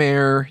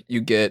Nightmare,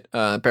 you get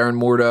Baron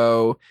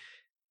Mordo,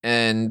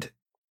 and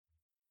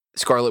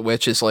Scarlet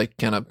Witch is like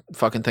kind of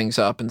fucking things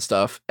up and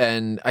stuff.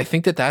 And I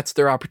think that that's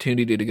their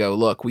opportunity to go,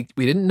 look, we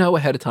didn't know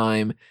ahead of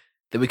time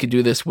that we could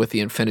do this with the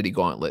Infinity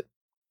Gauntlet,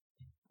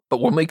 but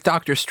we'll make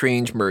Doctor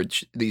Strange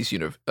merge these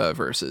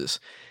universes.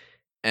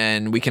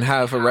 And we can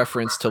have a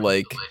reference to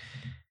like,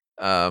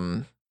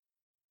 um,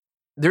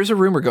 there's a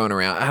rumor going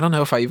around. I don't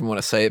know if I even want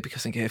to say it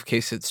because in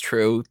case it's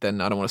true,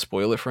 then I don't want to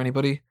spoil it for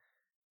anybody.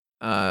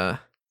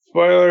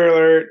 Spoiler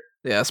alert.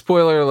 Yeah,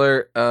 spoiler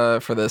alert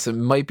for this. It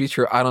might be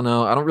true. I don't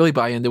know. I don't really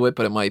buy into it,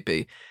 but it might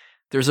be.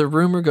 There's a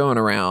rumor going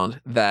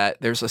around that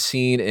there's a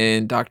scene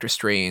in Doctor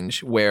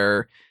Strange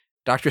where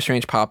Doctor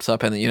Strange pops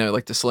up and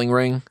like the sling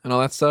ring and all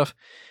that stuff.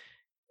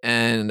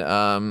 And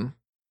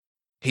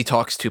he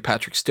talks to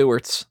Patrick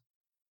Stewart's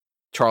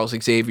Charles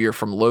Xavier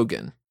from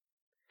Logan.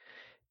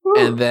 Woo.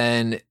 And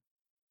then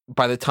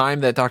by the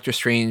time that Doctor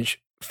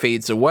Strange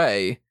fades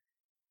away,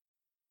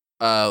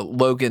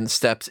 Logan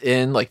steps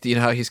in, like, you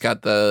know how he's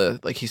got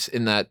he's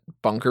in that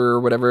bunker or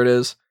whatever it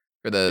is,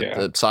 or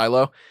the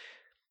silo,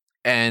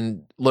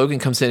 and Logan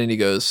comes in and he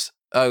goes,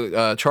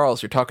 "Oh,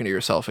 Charles, you're talking to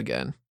yourself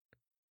again,"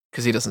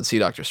 because he doesn't see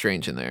Doctor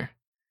Strange in there,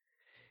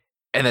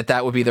 and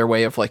that would be their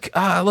way of like,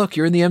 look,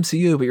 you're in the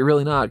MCU, but you're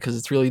really not, because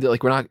it's really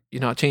like you're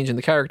not changing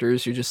the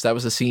characters, that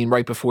was a scene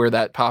right before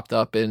that popped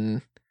up,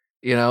 and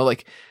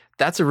like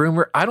that's a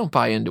rumor. I don't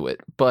buy into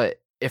it, but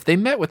if they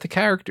met with the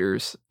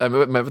characters,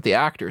 met with the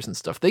actors and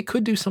stuff, they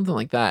could do something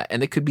like that.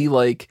 And it could be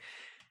like,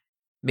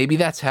 maybe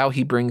that's how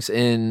he brings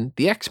in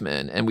the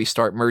X-Men and we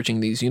start merging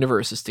these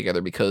universes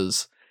together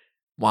because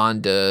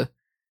Wanda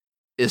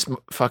is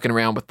fucking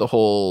around with the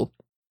whole,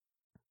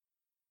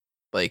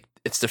 like,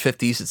 it's the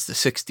 50s, it's the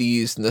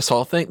 60s, and this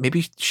whole thing.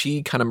 Maybe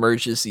she kind of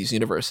merges these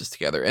universes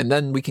together. And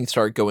then we can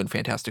start going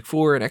Fantastic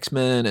Four and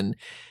X-Men, and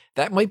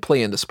that might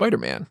play into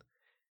Spider-Man.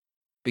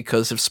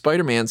 Because if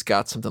Spider-Man's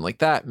got something like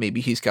that,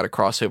 maybe he's got a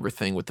crossover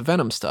thing with the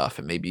Venom stuff,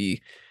 and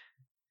maybe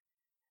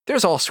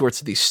there's all sorts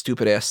of these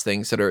stupid ass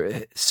things that are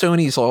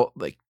Sony's all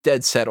like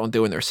dead set on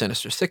doing their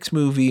Sinister Six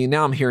movie.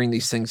 Now I'm hearing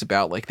these things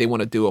about like they want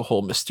to do a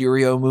whole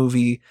Mysterio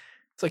movie.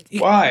 It's like,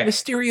 why?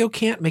 Mysterio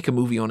can't make a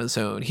movie on his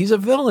own. He's a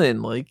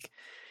villain. Like,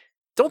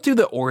 don't do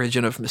the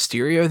origin of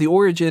Mysterio. The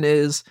origin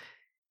is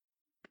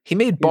he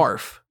made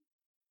barf.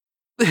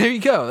 There you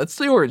go. That's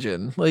the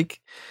origin. Like,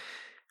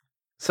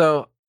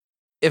 so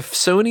if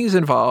Sony's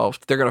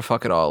involved, they're going to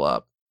fuck it all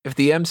up. If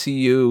the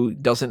MCU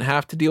doesn't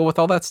have to deal with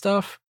all that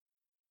stuff,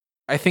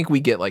 I think we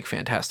get like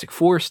Fantastic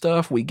Four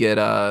stuff. We get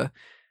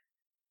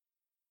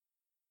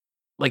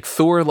like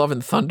Thor Love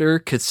and Thunder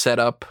could set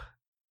up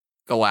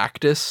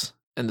Galactus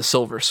and the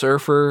Silver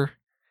Surfer.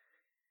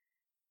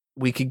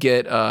 We could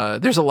get,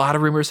 there's a lot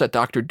of rumors that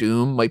Doctor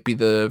Doom might be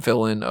the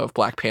villain of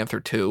Black Panther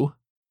 2.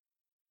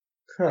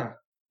 Huh.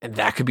 And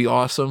that could be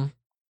awesome.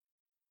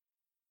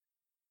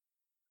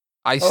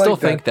 I still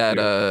think that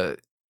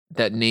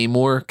that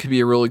Namor could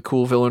be a really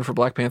cool villain for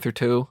Black Panther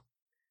 2.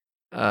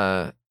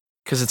 Because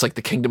it's like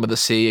the Kingdom of the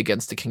Sea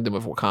against the Kingdom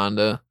of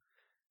Wakanda.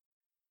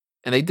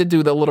 And they did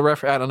do the little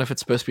reference, I don't know if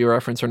it's supposed to be a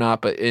reference or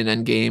not, but in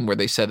Endgame where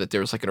they said that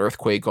there was like an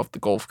earthquake off the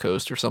Gulf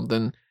Coast or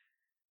something.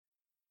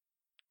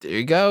 There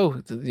you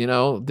go. You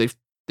know,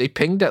 they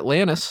pinged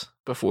Atlantis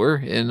before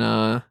in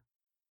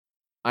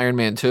Iron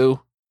Man 2.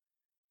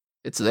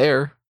 It's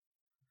there.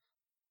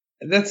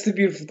 That's the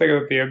beautiful thing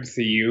about the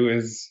MCU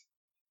is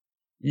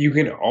you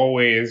can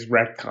always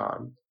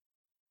retcon.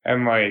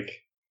 And like,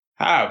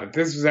 but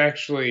this was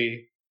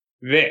actually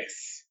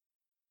this.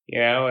 You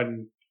know,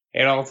 and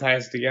it all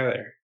ties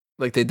together.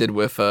 Like they did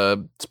with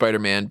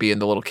Spider-Man being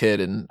the little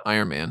kid in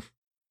Iron Man.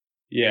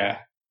 Yeah.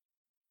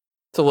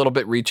 It's a little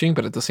bit reaching,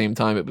 but at the same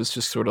time, it was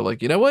just sort of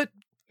like, you know what?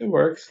 It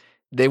works.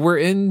 They were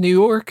in New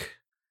York.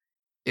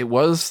 It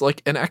was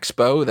like an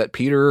expo that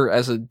Peter,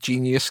 as a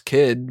genius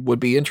kid,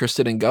 would be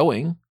interested in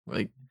going.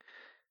 Like,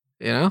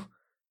 you know?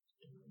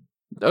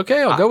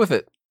 Okay, I'll go with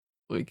it.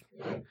 Like,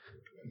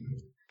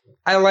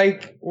 I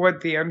like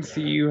what the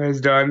MCU has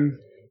done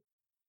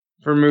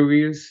for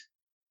movies.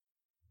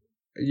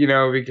 You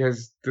know,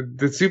 because the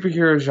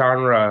superhero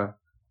genre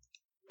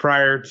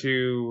prior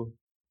to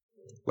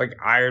like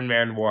Iron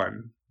Man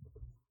 1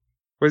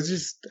 was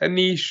just a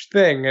niche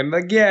thing. And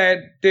like, yeah, it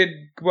did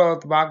well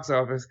at the box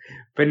office,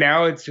 but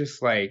now it's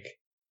just like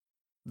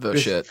the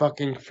this shit.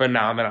 fucking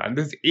phenomenon.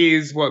 This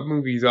is what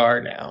movies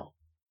are now.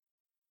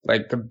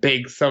 Like the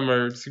big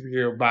summer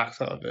superhero box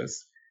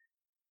office.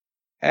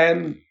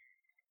 And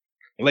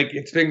like,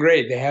 it's been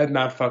great. They have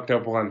not fucked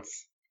up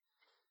once.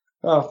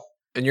 Oh.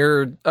 And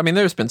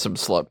there's been some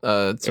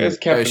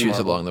issues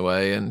along the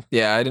way, and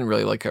yeah, I didn't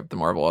really like Captain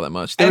Marvel all that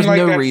much. There's like,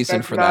 no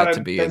reason for that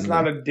to be. That's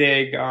not a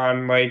dig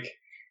on like.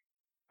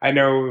 I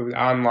know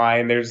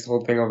online there's this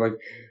whole thing of like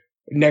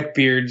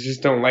neckbeards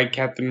just don't like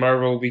Captain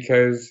Marvel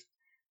because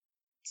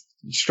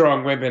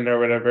strong women or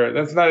whatever.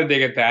 That's not a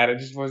dig at that. It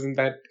just wasn't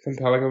that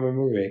compelling of a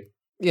movie.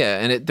 Yeah,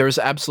 and there's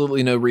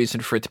absolutely no reason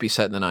for it to be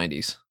set in the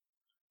 90s.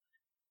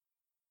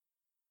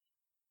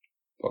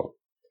 Well,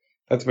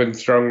 that's when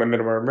strong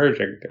women were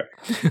emerging.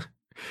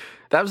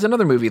 That was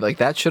another movie. Like,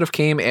 that should have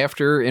came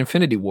after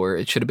Infinity War.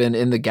 It should have been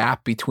in the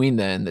gap between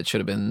then. That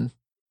should have been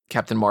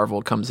Captain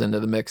Marvel comes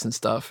into the mix and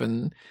stuff.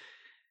 And,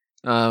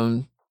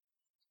 well,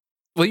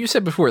 you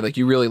said before, like,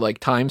 you really like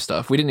time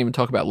stuff. We didn't even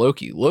talk about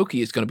Loki.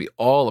 Loki is going to be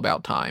all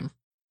about time.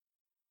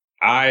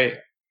 I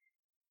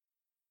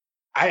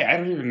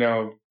don't even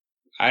know.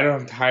 I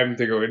don't have time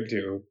to go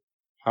into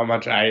how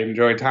much I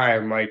enjoy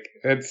time. Like,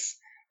 it's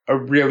a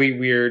really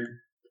weird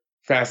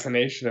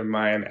fascination of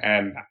mine,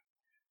 and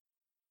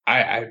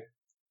I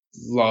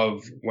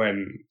love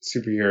when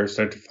superheroes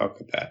start to fuck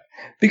with that.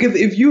 Because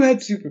if you had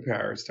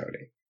superpowers,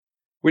 Tony,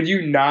 would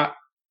you not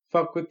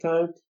fuck with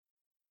time?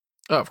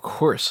 Oh, of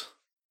course.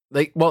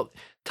 Like, well,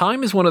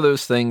 time is one of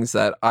those things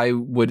that I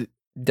would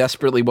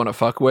desperately want to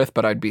fuck with,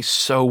 but I'd be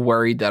so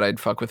worried that I'd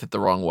fuck with it the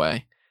wrong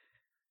way.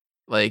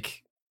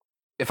 Like,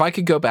 if I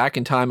could go back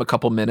in time a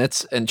couple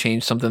minutes and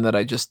change something that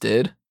I just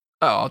did,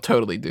 oh, I'll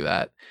totally do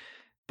that.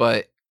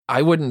 But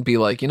I wouldn't be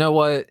like, you know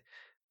what?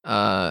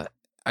 I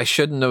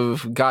shouldn't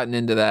have gotten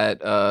into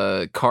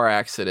that car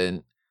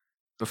accident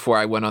before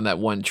I went on that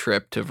one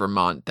trip to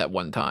Vermont that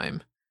one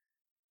time.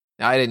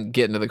 I didn't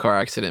get into the car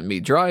accident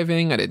me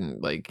driving. I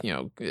didn't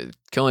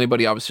kill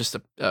anybody. I was just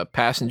a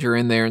passenger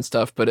in there and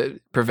stuff, but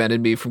it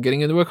prevented me from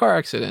getting into a car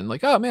accident.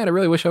 Like, oh man, I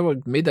really wish I would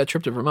have made that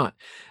trip to Vermont.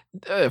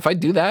 If I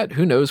do that,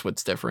 who knows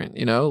what's different,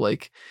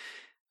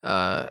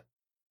 I'd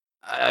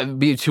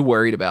be too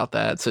worried about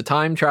that. So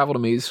time travel to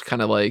me is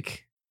kind of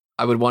like,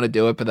 I would want to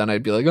do it, but then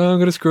I'd be like, oh, I'm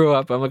going to screw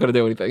up. I'm not going to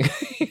do anything.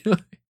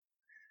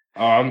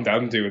 Oh, I'm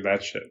doing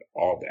that shit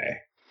all day.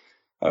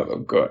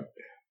 I'm good.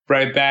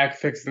 Right back,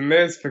 fixing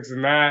this,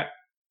 fixing that.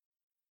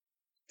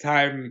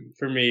 Time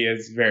for me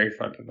is very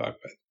fun to fuck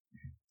with.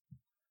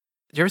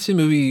 Did you ever see a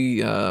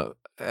movie, I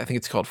think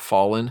it's called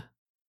Fallen?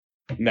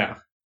 No.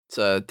 It's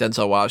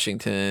Denzel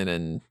Washington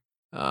and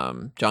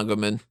John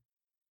Goodman.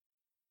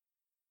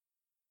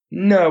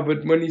 No,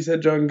 but when you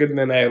said John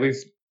Goodman, I at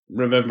least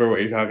remember what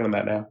you're talking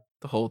about now.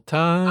 The whole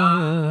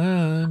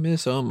time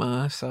is on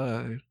my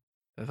side.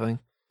 That thing?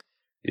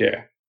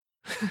 Yeah.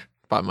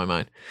 Bottom of my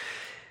mind.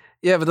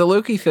 Yeah, but the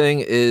Loki thing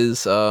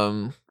is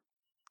supposed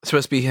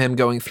to be him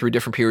going through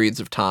different periods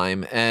of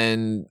time.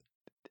 And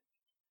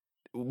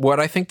what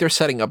I think they're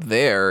setting up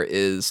there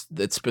is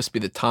it's supposed to be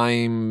the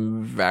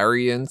time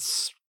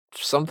variance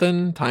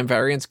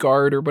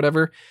guard or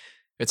whatever.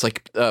 It's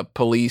like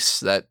police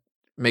that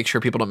make sure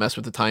people don't mess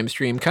with the time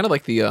stream. Kind of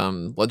like the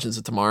Legends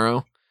of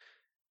Tomorrow.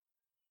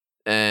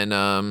 And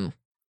I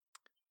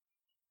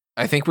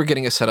think we're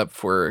getting a setup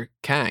for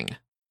Kang.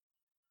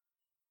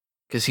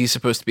 Because he's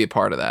supposed to be a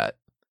part of that.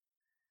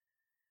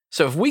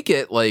 So if we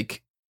get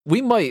like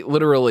we might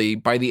literally,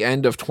 by the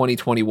end of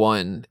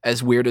 2021,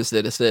 as weird as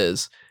this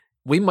is,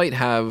 we might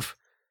have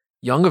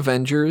Young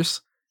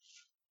Avengers,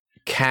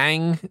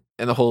 Kang,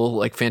 and the whole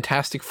like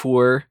Fantastic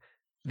Four,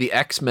 the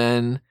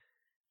X-Men,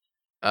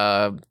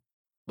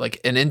 like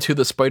an Into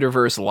the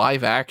Spider-Verse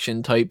live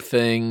action type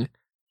thing,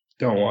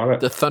 Don't want it.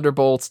 the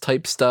Thunderbolts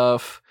type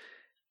stuff,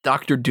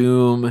 Doctor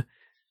Doom,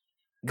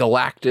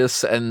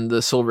 Galactus and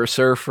the Silver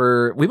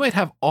Surfer. We might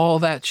have all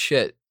that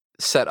shit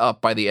set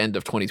up by the end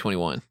of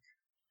 2021.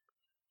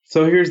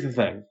 So here's the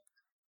thing.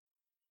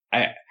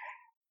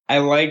 I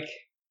like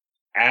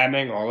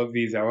adding all of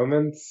these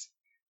elements,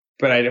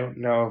 but I don't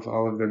know if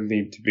all of them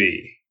need to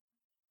be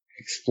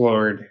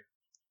explored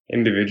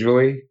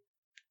individually.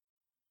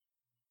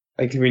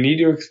 Like, do we need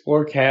to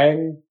explore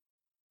Kang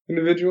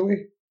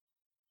individually?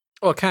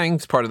 Well,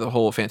 Kang's part of the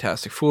whole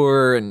Fantastic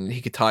Four, and he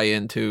could tie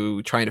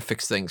into trying to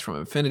fix things from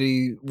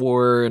Infinity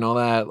War and all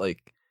that.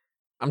 Like,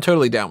 I'm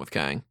totally down with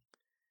Kang.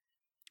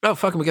 Oh,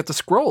 fucking, we got the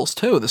Skrulls,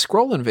 too. The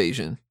Skrull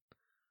invasion.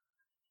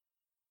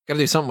 Gotta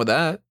do something with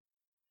that.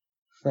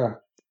 Huh.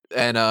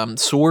 And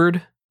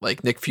Sword,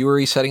 like Nick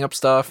Fury setting up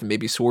stuff, and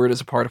maybe Sword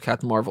is a part of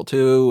Captain Marvel,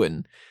 too.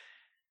 And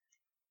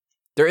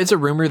there is a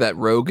rumor that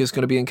Rogue is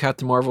going to be in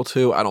Captain Marvel,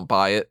 too. I don't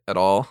buy it at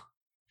all.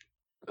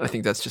 I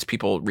think that's just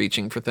people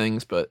reaching for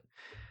things, but...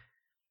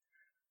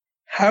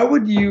 How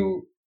would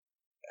you...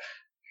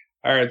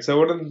 Alright, so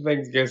one of the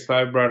things Guest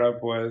 5 brought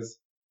up was,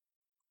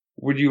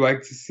 would you like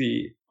to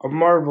see a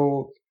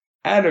Marvel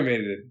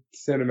animated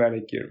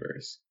cinematic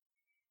universe?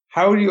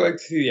 How would you like to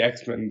see the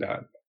X-Men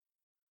done?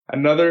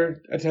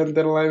 Another attempt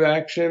at a live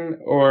action?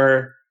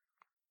 Or,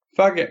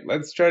 fuck it,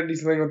 let's try to do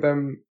something with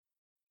them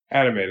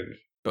animated.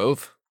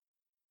 Both.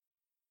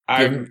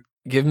 I'm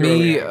Give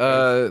me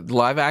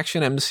live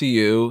action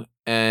MCU,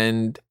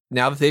 and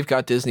now that they've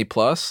got Disney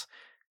Plus,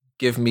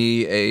 give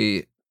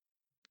me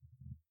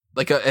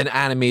an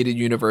animated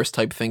universe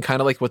type thing, kind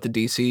of like what the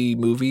DC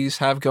movies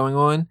have going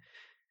on,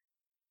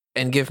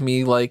 and give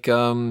me like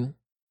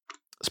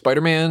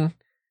Spider-Man,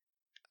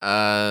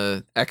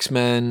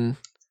 X-Men,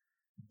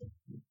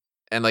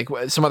 and like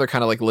some other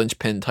kind of like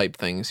linchpin type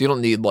things. You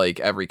don't need like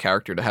every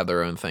character to have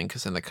their own thing,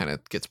 because then that kind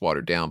of gets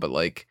watered down. But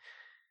like,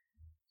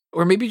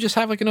 or maybe just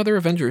have like another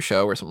Avengers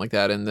show or something like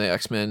that, and the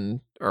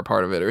X-Men are a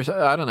part of it, or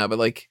I don't know. But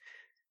like,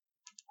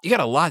 you got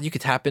a lot you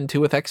could tap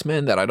into with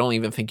X-Men that I don't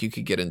even think you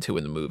could get into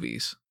in the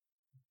movies.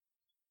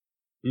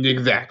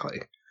 Exactly.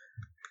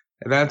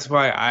 And that's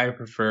why I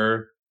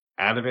prefer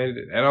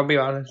animated. And I'll be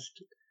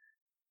honest,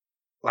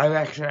 live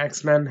action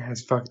X-Men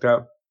has fucked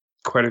up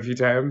quite a few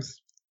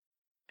times.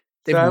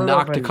 They've So I don't know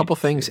if knocked I a couple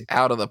need to things see.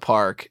 out of the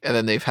park, and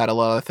then they've had a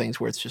lot of things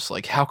where it's just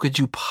like, how could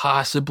you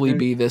possibly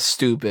be this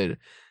stupid?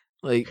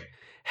 Like,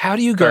 how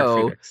do you Dark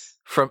go Phoenix.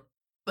 from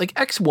like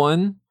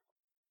X1?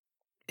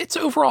 It's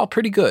overall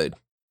pretty good.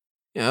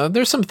 You know,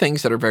 there's some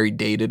things that are very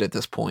dated at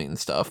this point and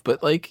stuff,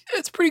 but like,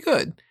 it's pretty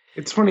good.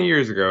 It's 20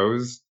 years ago. It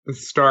was the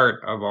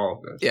start of all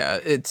of this. Yeah,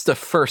 it's the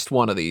first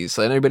one of these.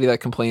 And anybody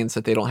that complains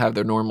that they don't have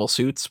their normal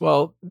suits,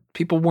 well,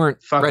 people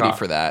weren't Fuck ready off.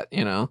 for that,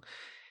 you know?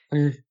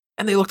 Mm.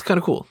 And they looked kind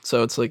of cool.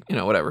 So it's like, you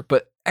know, whatever.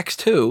 But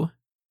X2, a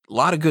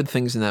lot of good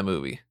things in that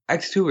movie.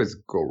 X2 is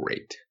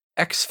great.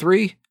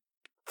 X3,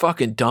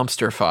 fucking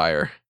dumpster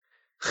fire.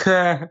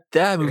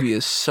 That movie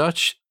is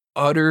such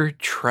utter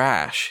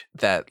trash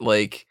that,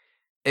 like,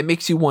 it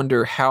makes you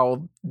wonder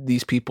how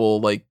these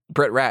people, like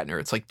Brett Ratner,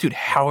 it's like, dude,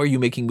 how are you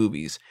making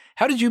movies?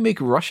 How did you make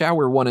Rush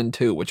Hour 1 and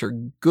 2, which are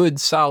good,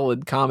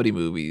 solid comedy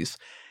movies,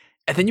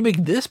 and then you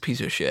make this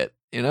piece of shit,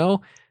 you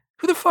know?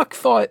 Who the fuck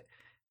thought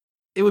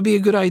it would be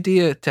a good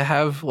idea to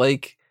have,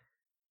 like...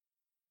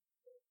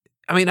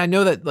 I mean, I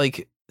know that,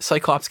 like,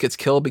 Cyclops gets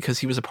killed because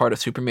he was a part of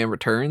Superman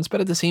Returns, but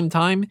at the same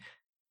time,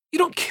 you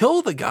don't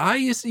kill the guy.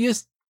 You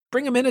just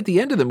bring him in at the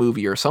end of the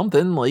movie or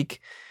something. Like,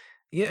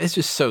 yeah, it's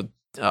just so...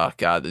 Oh,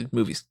 God, the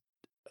movie's...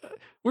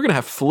 We're going to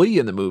have Flea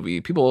in the movie.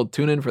 People will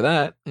tune in for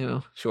that. You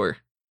know, sure.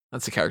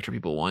 That's the character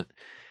people want.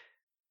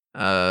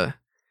 And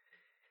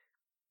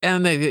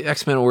the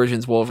X-Men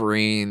Origins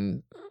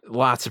Wolverine,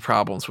 lots of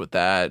problems with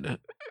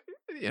that.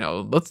 You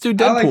know, let's do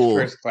Deadpool. I like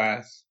First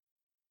Class.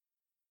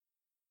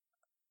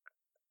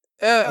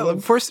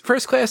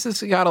 First Class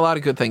has got a lot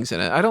of good things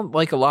in it. I don't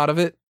like a lot of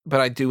it, but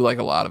I do like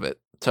a lot of it.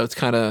 So it's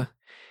kind of...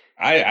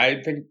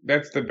 I think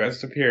that's the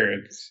best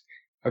appearance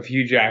of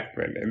Hugh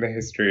Jackman in the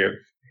history of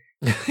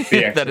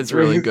that is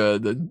really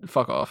good. Then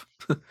fuck off.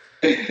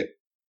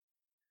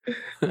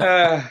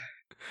 But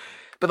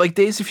like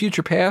Days of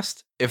Future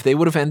Past, if they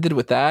would have ended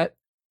with that,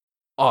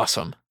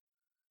 awesome.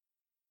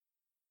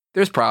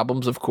 There's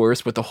problems, of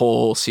course, with the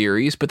whole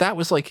series, but that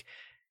was like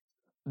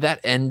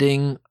that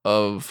ending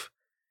of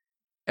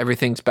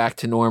everything's back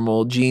to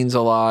normal, Jean's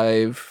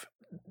alive,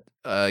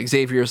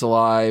 Xavier's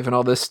alive, and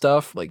all this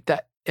stuff. Like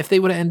that, if they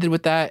would have ended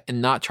with that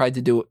and not tried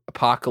to do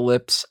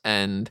Apocalypse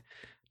and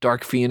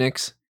Dark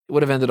Phoenix, it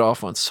would have ended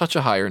off on such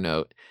a higher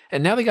note.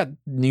 And now they got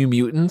New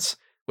Mutants,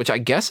 which I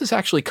guess is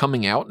actually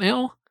coming out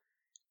now.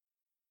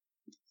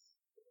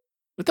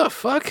 What the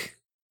fuck?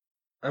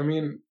 I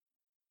mean,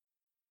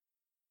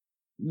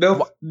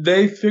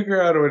 they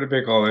figure out a way to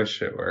make all this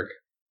shit work.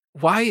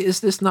 Why is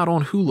this not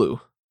on Hulu?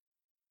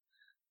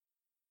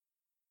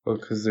 Well,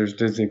 because there's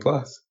Disney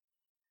Plus.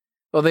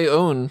 Well, they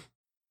own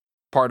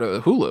part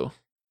of Hulu.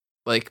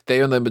 Like,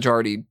 they own the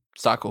majority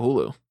stock of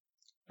Hulu.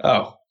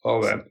 Oh,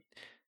 well then.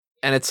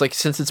 And it's like,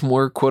 since it's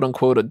more quote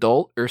unquote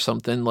adult or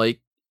something, like,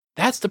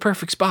 that's the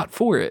perfect spot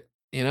for it.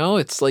 You know,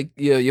 it's like,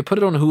 you put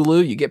it on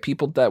Hulu, you get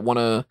people that want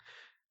to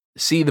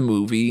see the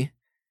movie,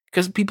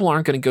 because people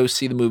aren't going to go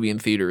see the movie in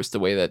theaters the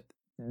way that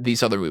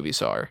these other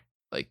movies are.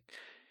 Like,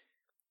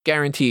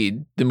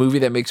 guaranteed, the movie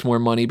that makes more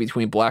money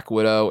between Black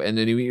Widow and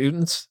the New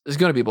Mutants is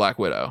going to be Black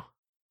Widow.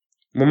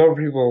 Well, more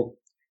people.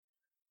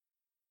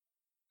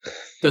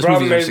 Those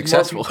movies are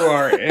successful. More people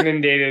are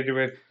inundated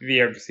with the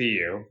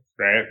MCU,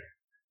 right?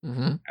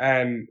 Mm-hmm.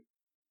 And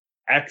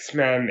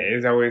X-Men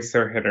is always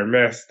so hit or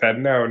miss that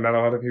no, not a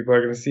lot of people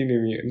are going to see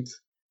New Mutants.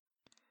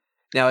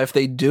 Now, if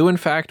they do, in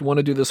fact, want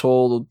to do this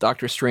whole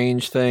Doctor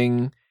Strange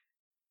thing,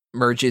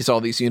 merges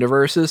all these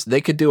universes,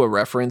 they could do a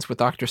reference with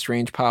Doctor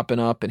Strange popping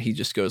up, and he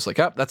just goes like,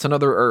 oh, that's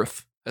another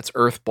Earth. That's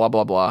Earth, blah,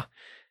 blah, blah.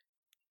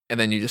 And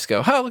then you just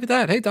go, oh, look at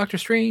that. Hey, Doctor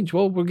Strange.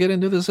 Well, we'll get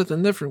into this in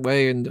a different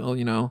way. And,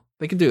 you know,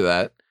 they can do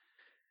that.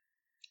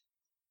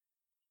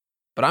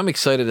 But I'm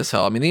excited as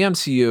hell. I mean, the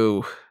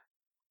MCU,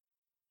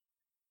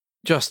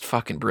 just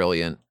fucking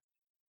brilliant.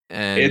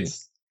 And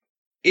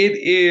it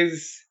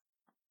is,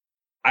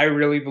 I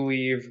really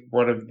believe,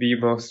 one of the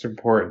most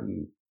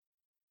important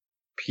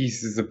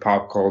pieces of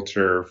pop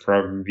culture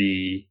from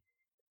the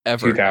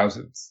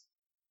 2000s.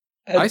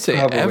 I say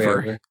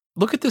ever.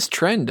 Look at this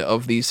trend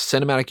of these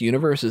cinematic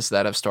universes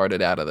that have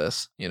started out of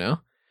this, you know?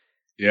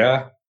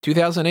 Yeah.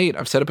 2008,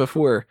 I've said it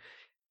before.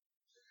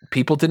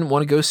 People didn't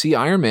want to go see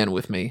Iron Man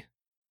with me.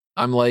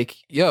 I'm like,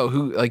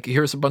 yo,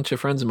 here's a bunch of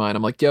friends of mine.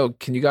 I'm like, yo,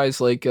 can you guys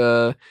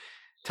tell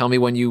me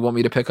when you want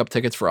me to pick up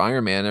tickets for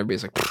Iron Man? And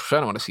everybody's like, I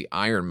don't want to see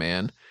Iron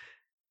Man.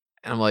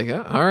 And I'm like,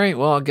 oh, all right,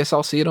 well, I guess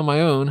I'll see it on my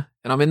own.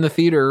 And I'm in the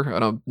theater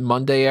on a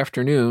Monday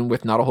afternoon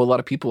with not a whole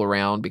lot of people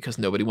around because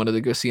nobody wanted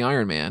to go see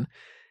Iron Man.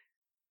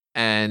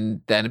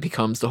 And then it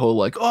becomes the whole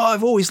like, oh,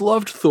 I've always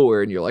loved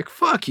Thor. And you're like,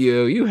 fuck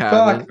you, you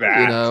haven't. Fuck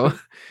that. You know?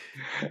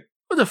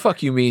 What the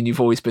fuck you mean you've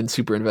always been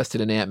super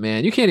invested in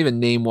Ant-Man? You can't even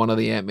name one of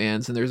the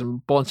Ant-Mans, and there's a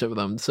bunch of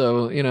them.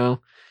 So, you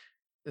know,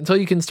 until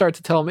you can start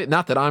to tell me,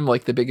 not that I'm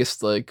like the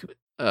biggest, like,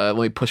 let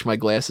me push my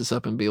glasses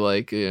up and be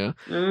like, you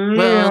know,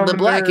 well, the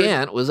Black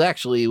Ant was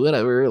actually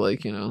whatever,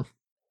 like, you know,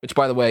 which,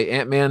 by the way,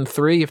 Ant-Man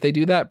 3, if they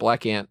do that,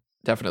 Black Ant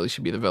definitely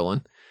should be the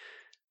villain.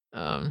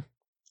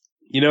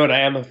 You know what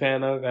I am a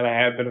fan of, and I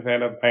have been a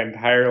fan of my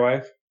entire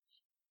life?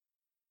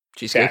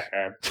 Cheesecake?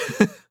 Batman.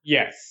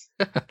 Yes.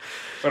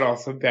 But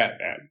also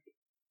Batman.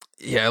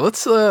 Yeah, let's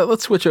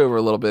switch over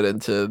a little bit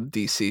into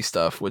DC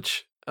stuff,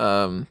 which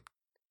well,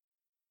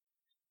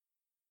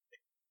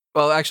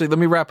 actually, let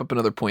me wrap up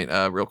another point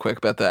real quick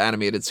about the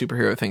animated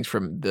superhero things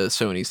from the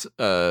Sony's.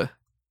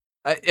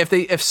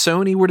 If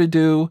Sony were to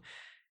do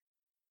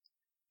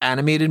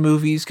animated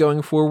movies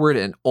going forward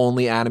and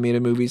only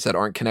animated movies that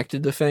aren't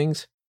connected to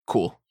things,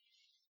 cool.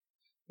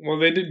 Well,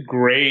 they did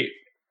great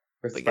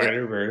with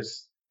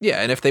Spider-Verse.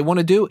 Yeah, and if they want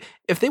to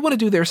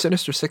do their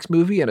Sinister Six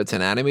movie and it's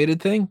an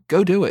animated thing,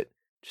 go do it.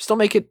 Just don't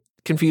make it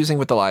confusing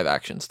with the live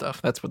action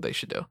stuff. That's what they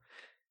should do.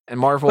 And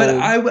Marvel. But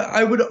I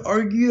would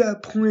argue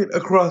that point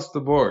across the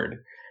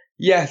board.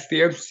 Yes,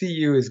 the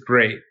MCU is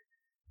great.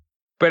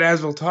 But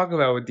as we'll talk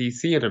about with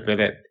DC in a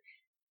minute,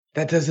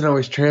 that doesn't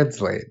always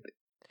translate.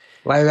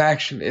 Live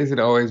action isn't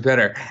always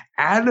better.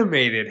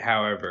 Animated,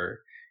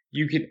 however,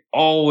 you can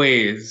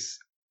always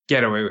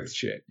get away with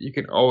shit. You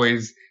can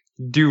always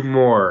do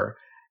more,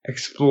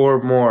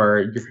 explore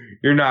more.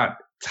 You're not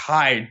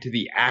tied to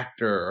the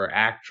actor or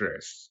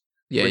actress.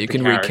 Yeah, you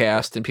can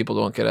recast and people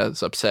don't get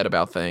as upset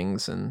about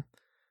things, and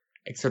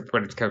except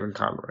when it's Kevin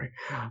Conroy.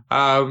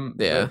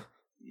 Yeah.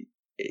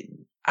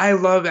 I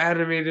love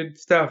animated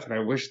stuff, and I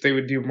wish they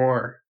would do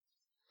more.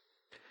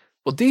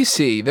 Well,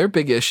 DC, their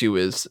big issue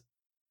is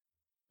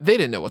they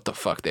didn't know what the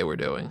fuck they were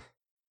doing.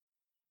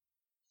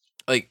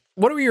 Like,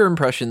 what are your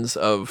impressions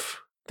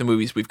of the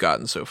movies we've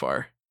gotten so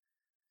far?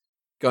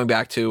 Going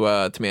back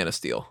to Man of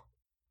Steel.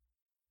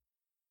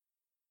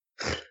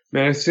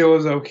 Man of Steel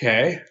was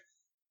okay.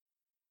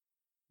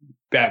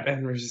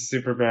 Batman vs.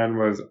 Superman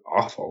was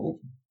awful.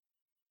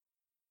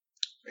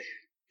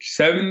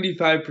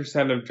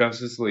 75% of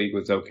Justice League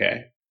was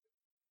okay.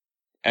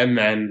 And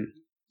then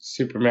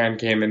Superman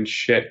came and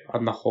shit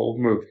on the whole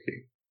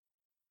movie.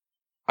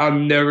 I'll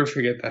never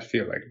forget that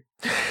feeling.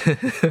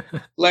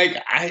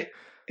 I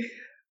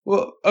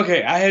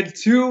had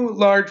two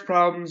large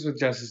problems with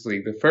Justice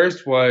League. The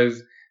first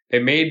was they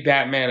made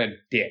Batman a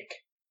dick.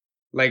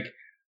 Like,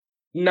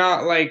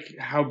 not like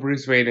how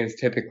Bruce Wayne is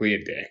typically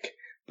a dick,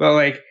 but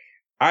like,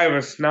 I'm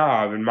a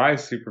snob and my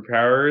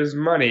superpower is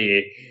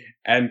money.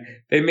 And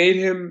they made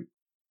him,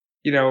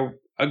 you know,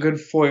 a good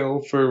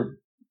foil for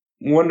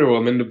Wonder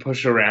Woman to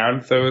push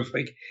around. So it's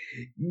like,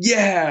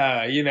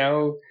 yeah, you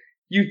know,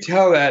 you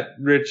tell that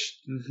rich,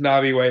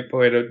 snobby white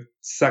boy to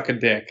suck a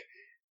dick.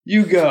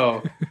 You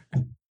go.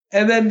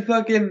 And then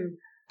fucking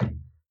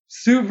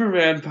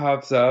Superman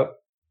pops up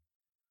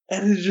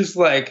and it's just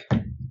like,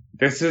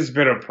 this has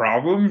been a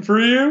problem for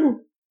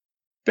you?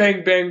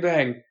 Bang, bang,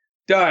 bang.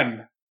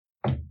 Done.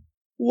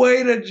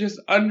 Way to just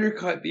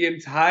undercut the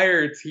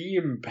entire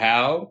team,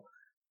 pal.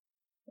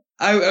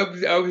 I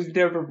was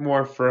never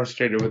more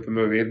frustrated with the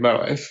movie in my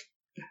life.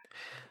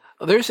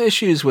 There's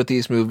issues with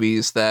these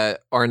movies that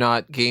are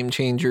not game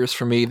changers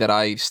for me that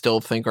I still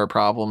think are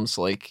problems.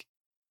 Like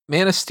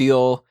Man of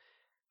Steel,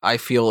 I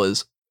feel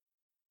is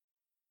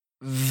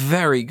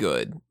very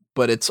good,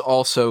 but it's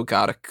also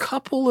got a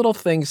couple little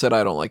things that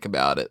I don't like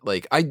about it.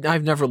 Like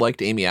I've never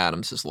liked Amy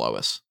Adams as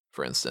Lois,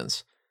 for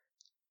instance.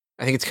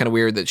 I think it's kind of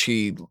weird that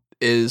she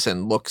is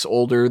and looks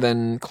older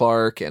than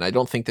Clark, and I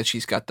don't think that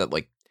she's got that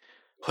like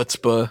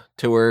chutzpah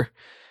to her.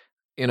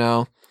 You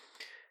know,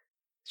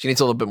 she needs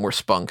a little bit more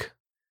spunk.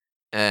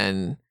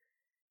 And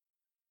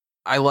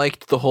I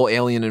liked the whole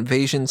alien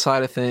invasion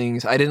side of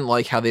things. I didn't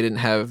like how they didn't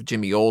have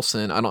Jimmy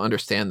Olsen. I don't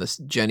understand this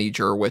Jenny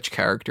Jerwich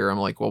character. I'm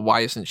like, well,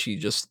 why isn't she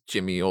just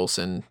Jimmy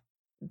Olsen?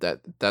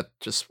 That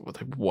just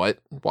what?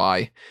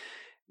 Why?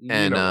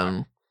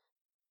 And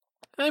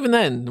even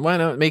then, why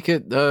not make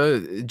it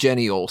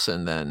Jenny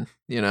Olsen then?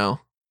 You know,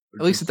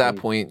 at least at that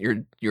point,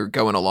 you're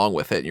going along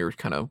with it. And you're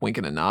kind of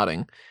winking and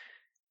nodding,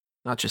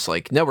 not just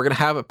like, no, we're gonna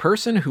have a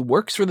person who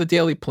works for the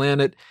Daily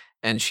Planet,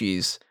 and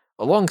she's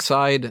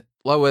alongside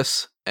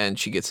Lois, and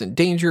she gets in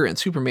danger, and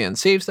Superman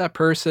saves that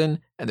person,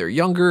 and they're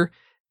younger,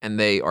 and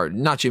they are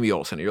not Jimmy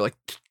Olsen. And you're like,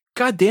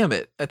 God damn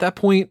it! At that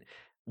point,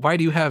 why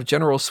do you have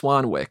General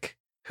Swanwick,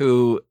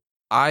 who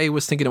I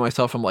was thinking to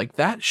myself, I'm like,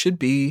 that should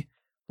be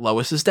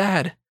Lois's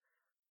dad.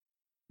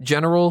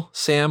 General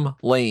Sam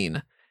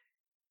Lane.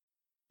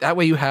 That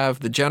way you have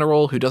the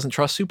general who doesn't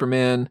trust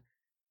Superman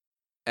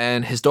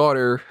and his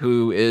daughter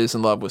who is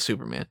in love with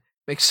Superman.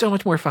 Makes so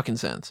much more fucking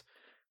sense.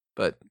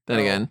 But then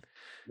again,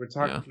 we're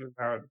talking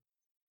about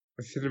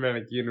a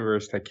cinematic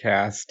universe that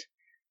cast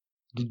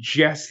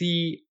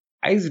Jesse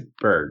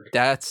Eisenberg.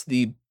 That's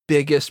the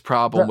biggest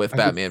problem with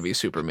Batman v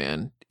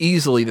Superman.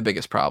 Easily the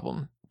biggest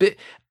problem.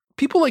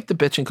 People like to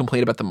bitch and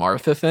complain about the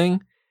Martha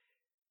thing.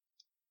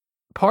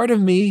 Part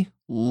of me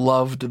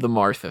loved the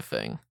Martha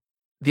thing.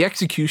 The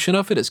execution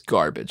of it is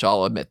garbage.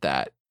 I'll admit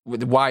that.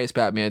 Why is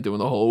Batman doing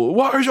the whole,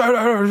 why is that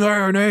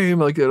her name?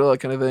 Like that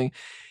kind of thing.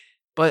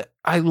 But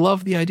I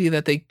love the idea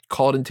that they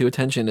called into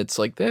attention. It's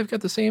like they've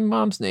got the same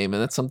mom's name,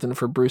 and that's something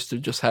for Bruce to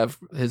just have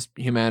his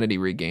humanity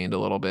regained a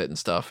little bit and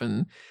stuff.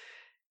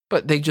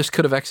 But they just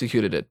could have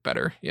executed it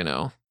better, you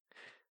know.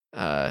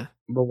 But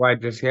why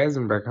Jesse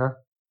Eisenberg, huh?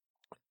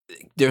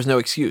 There's no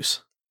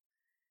excuse.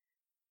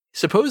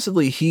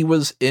 Supposedly he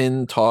was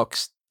in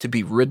talks to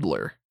be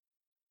Riddler.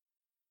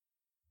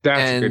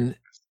 And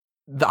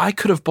I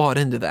could have bought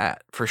into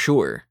that for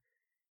sure.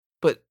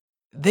 But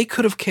they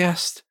could have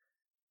cast,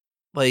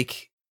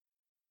 like,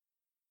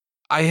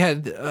 I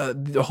had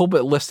a whole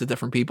bit list of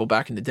different people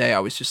back in the day. I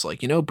was just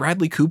like,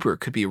 Bradley Cooper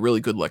could be a really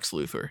good Lex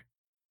Luthor.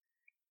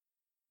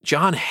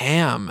 John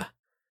Hamm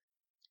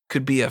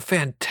could be a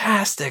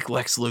fantastic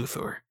Lex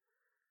Luthor.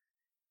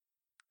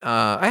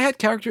 I had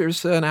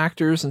characters and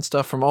actors and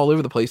stuff from all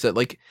over the place that,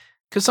 like,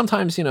 because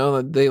sometimes,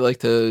 they like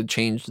to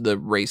change the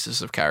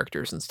races of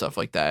characters and stuff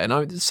like that.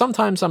 And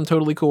sometimes I'm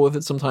totally cool with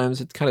it.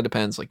 Sometimes it kind of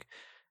depends. Like,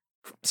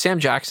 Sam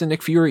Jackson,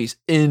 Nick Fury is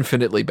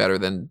infinitely better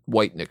than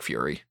white Nick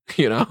Fury,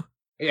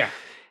 Yeah.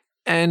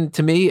 And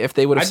to me, if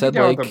they would have said,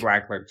 like, the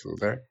black Lex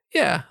Luthor.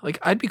 Yeah, like,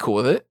 I'd be cool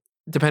with it,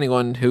 depending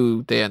on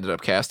who they ended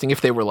up casting.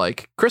 If they were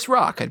like Chris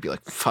Rock, I'd be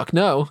like, fuck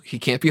no, he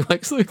can't be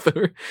Lex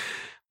Luthor.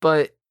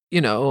 But,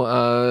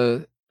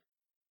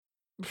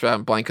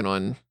 I'm blanking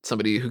on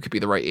somebody who could be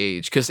the right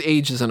age, because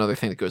age is another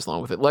thing that goes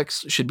along with it.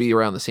 Lex should be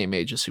around the same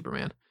age as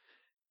Superman.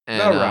 And,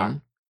 no, Rock.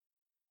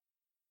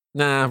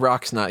 Nah,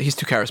 Rock's not. He's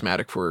too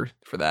charismatic for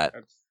that.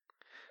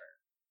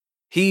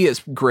 He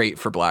is great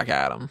for Black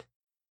Adam.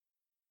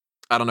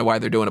 I don't know why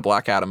they're doing a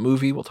Black Adam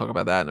movie. We'll talk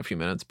about that in a few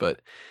minutes. But,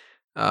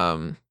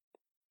 like,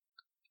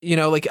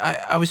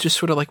 I was just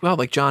sort of like, well,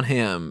 like John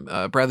Hamm,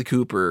 Bradley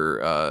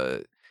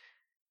Cooper,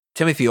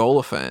 Timothy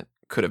Olyphant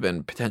could have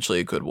been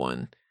potentially a good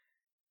one.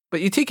 But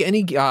you take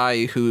any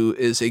guy who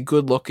is a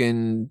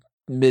good-looking,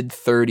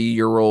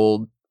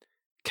 mid-30-year-old,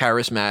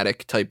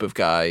 charismatic type of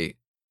guy,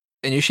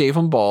 and you shave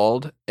him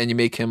bald, and you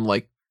make him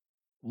like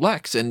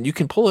Lex, and you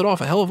can pull it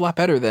off a hell of a lot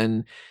better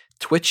than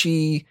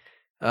twitchy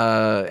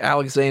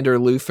Alexander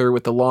Luthor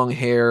with the long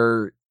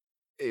hair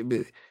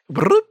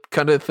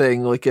kind of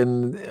thing, like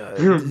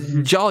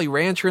in Jolly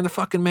Rancher in the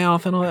fucking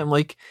mouth and all that. I'm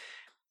like,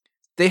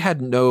 they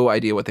had no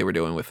idea what they were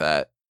doing with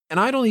that. And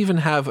I don't even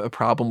have a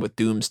problem with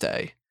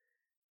Doomsday.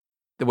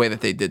 The way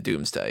that they did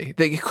Doomsday.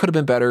 It could have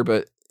been better,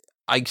 but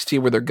I see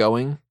where they're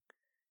going.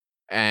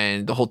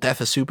 And the whole death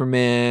of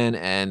Superman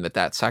and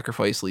that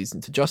sacrifice leads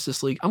into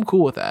Justice League. I'm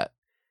cool with that.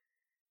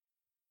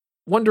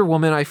 Wonder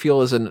Woman, I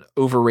feel, is an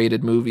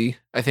overrated movie.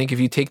 I think if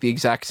you take the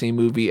exact same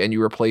movie and you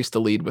replace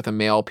the lead with a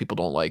male, people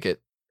don't like it.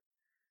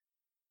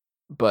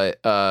 But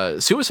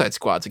Suicide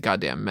Squad's a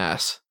goddamn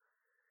mess.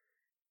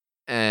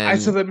 And I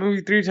saw that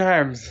movie 3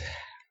 times.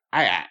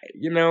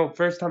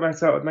 First time I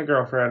saw it with my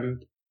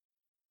girlfriend.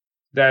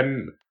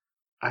 Then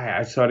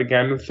I saw it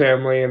again with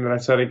family, and then I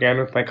saw it again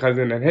with my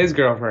cousin and his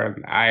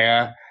girlfriend.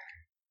 I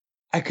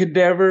could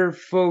never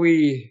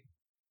fully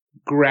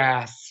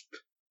grasp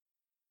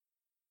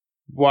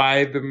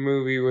why the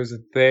movie was a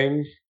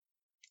thing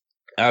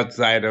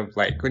outside of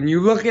like when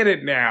you look at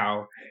it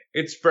now,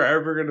 it's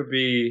forever going to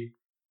be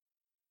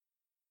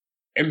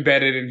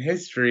embedded in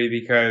history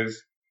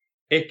because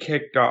it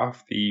kicked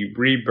off the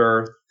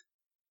rebirth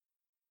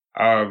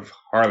of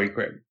Harley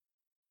Quinn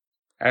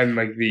and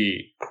like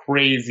the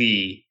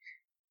crazy,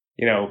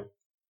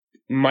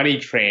 money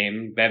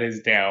train that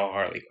is now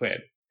Harley Quinn.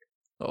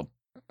 Well,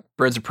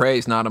 Birds of Prey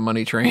is not a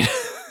money train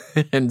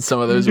in some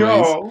of those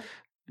ways.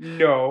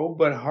 No,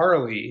 but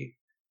Harley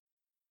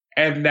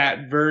and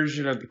that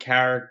version of the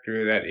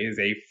character that is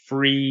a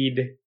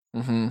freed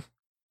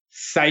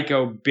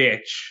psycho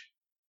bitch.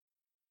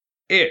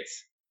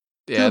 It's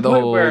the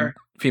whole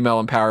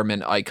female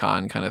empowerment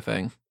icon kind of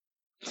thing.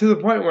 To the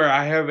point where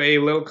I have a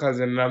little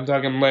cousin, and I'm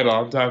talking little,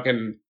 I'm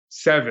talking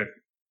 7,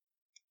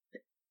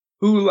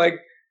 who like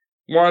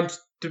wants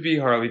to be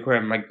Harley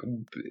Quinn. Like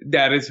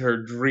that is her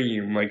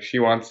dream. Like she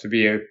wants to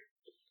be a,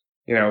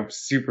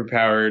 super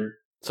powered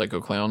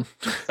psycho clown,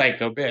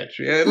 psycho bitch.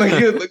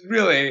 Like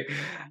really,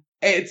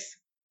 it's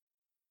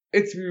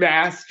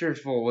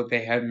masterful what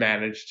they have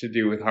managed to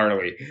do with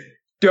Harley.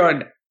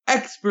 Done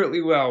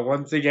expertly well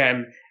once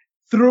again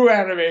through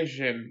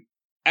animation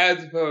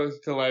as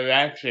opposed to live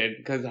action,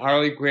 because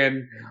Harley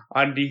Quinn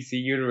on DC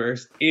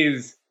Universe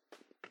is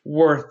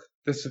worth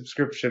the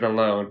subscription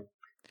alone.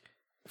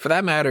 For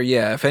that matter,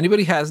 yeah. If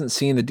anybody hasn't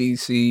seen the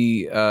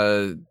DC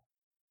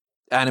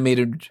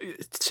animated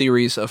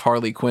series of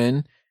Harley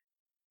Quinn,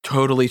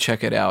 totally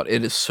check it out.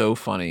 It is so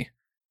funny.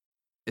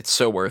 It's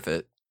so worth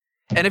it.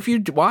 And if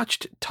you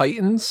watched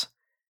Titans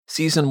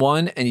season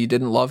 1 and you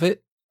didn't love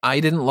it, I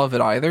didn't love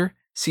it either.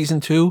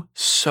 Season 2,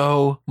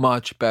 so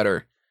much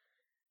better.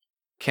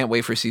 Can't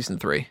wait for season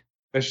 3.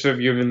 I should have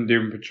given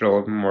Doom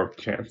Patrol more of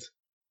a chance.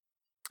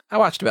 I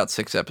watched about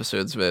 6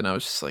 episodes of it, and I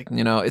was just like,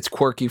 it's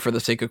quirky for the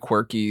sake of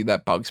quirky.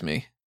 That bugs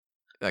me.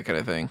 That kind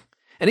of thing.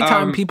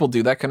 Anytime people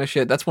do that kind of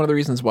shit, that's one of the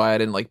reasons why I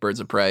didn't like Birds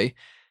of Prey.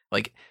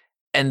 Like,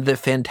 and the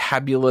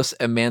fantabulous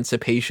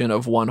emancipation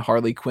of one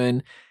Harley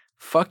Quinn.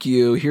 Fuck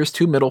you. Here's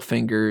 2 middle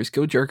fingers.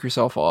 Go jerk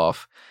yourself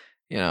off.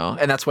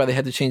 And that's why they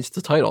had to change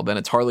the title. Then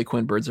it's Harley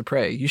Quinn Birds of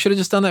Prey. You should have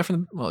just done that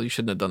you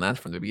shouldn't have done that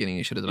from the beginning.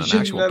 You should have done an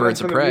actual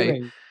Birds of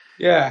Prey.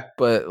 Yeah.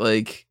 But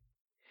like,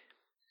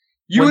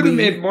 you would have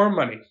made more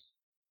money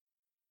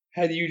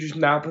had you just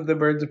not put the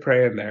Birds of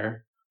Prey in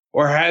there,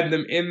 or had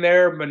them in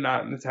there but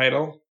not in the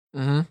title.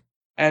 Mm-hmm.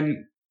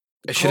 And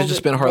it should have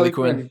just been Harley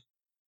Quinn.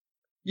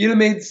 You'd have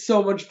made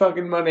so much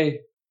fucking money.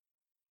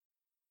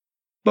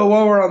 But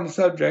while we're on the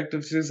subject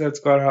of Suicide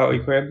Squad Harley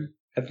Quinn,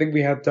 I think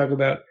we have to talk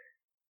about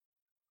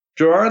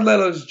Jared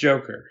Leto's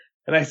Joker.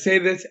 And I say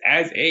this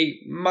as a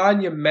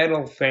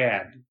monumental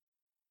fan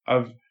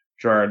of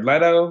Jared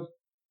Leto,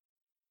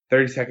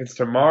 30 Seconds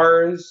to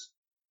Mars,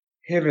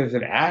 him as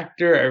an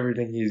actor,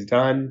 everything he's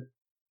done,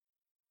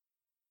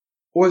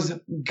 was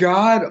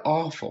god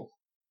awful.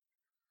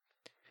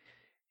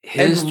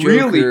 His and Joker,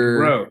 really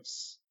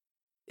gross.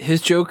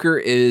 His Joker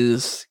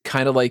is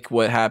kind of like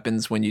what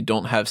happens when you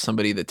don't have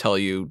somebody to tell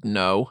you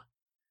no,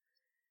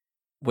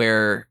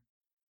 where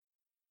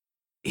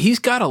he's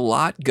got a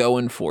lot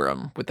going for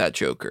him with that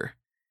Joker,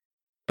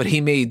 but he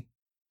made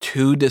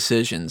 2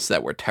 decisions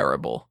that were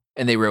terrible,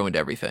 and they ruined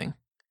everything.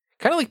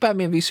 Kind of like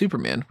Batman v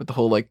Superman with the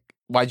whole, like,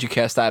 why'd you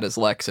cast that as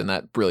Lex? And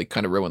that really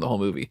kind of ruined the whole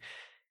movie.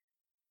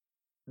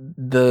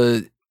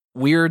 The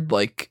weird,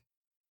 like,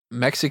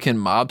 Mexican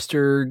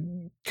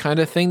mobster kind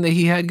of thing that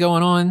he had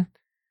going on.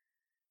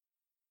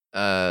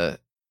 Not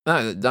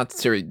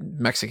necessarily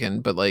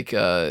Mexican, but like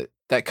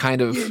that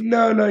kind of.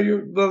 No,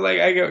 you like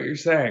I get what you're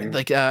saying.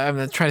 Like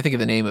I'm trying to think of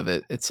the name of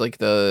it. It's like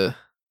the.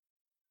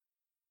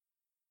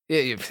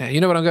 Yeah,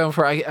 you know what I'm going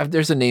for.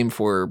 There's a name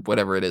for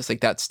whatever it is,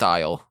 like that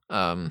style.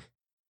 Yeah,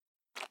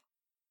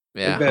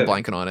 I'm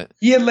blanking on it.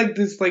 He had like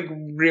this like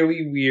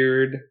really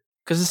weird.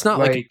 Because it's not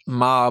like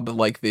mob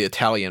like the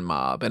Italian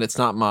mob, and it's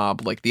not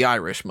mob like the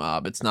Irish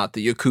mob. It's not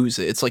the Yakuza.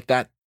 It's like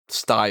that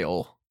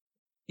style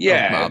of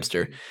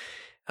mobster.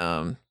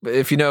 But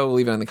if you know,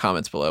 leave it in the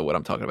comments below what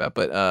I'm talking about.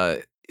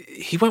 But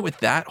he went with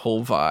that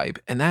whole vibe,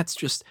 and that's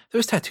just,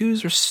 those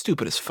tattoos are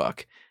stupid as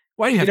fuck.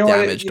 Why do you have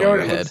damage on your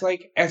head? Looks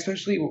like,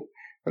 especially when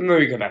the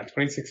movie came out,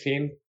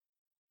 2016?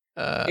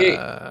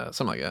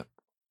 Something like that.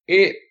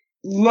 It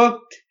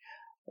looked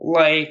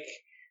like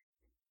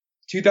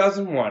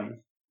 2001.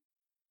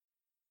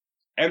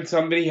 And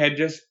somebody had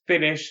just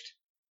finished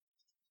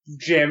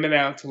jamming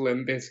out to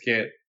Limp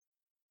Bizkit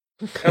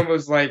and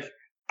was like,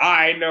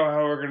 I know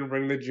how we're going to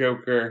bring the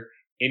Joker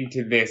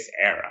into this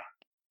era.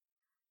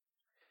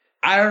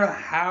 I don't know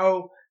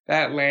how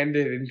that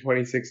landed in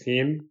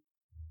 2016.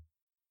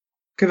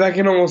 Because I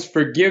can almost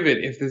forgive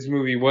it if this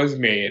movie was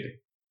made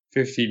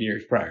 15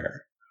 years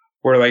prior.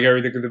 Where like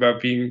everything was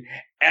about being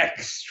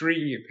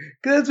extreme.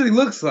 Because that's what he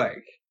looks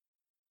like.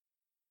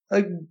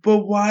 Like,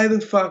 but why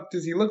the fuck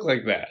does he look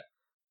like that?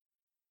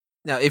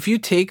 Now, if you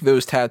take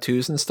those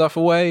tattoos and stuff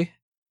away,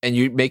 and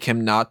you make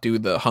him not do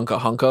the hunka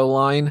hunka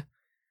line,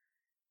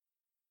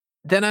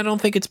 then I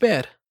don't think it's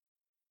bad.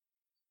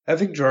 I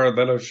think Jared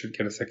Leto should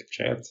get a second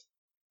chance.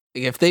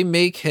 If they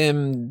make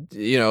him,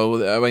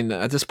 I mean,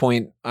 at this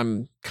point,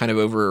 I'm kind of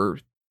over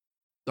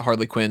the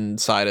Harley Quinn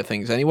side of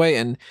things anyway,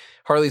 and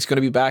Harley's going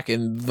to be back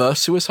in The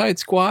Suicide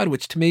Squad,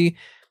 which to me,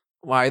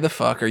 why the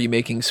fuck are you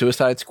making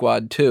Suicide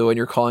Squad 2 and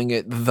you're calling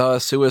it The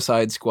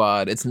Suicide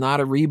Squad? It's not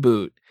a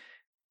reboot.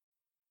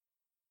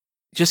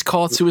 Just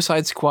call it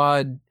Suicide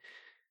Squad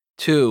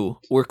 2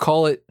 or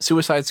call it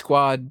Suicide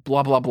Squad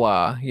blah blah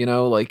blah,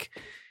 like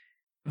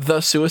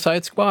The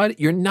Suicide Squad.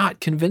 You're not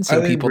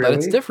convincing people that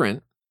it's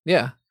different.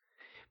 Yeah.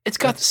 It's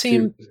got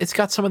it's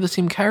got some of the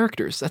same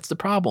characters. That's the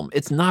problem.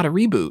 It's not a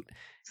reboot.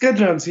 It's got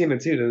John Cena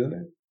too, doesn't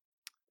it?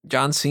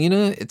 John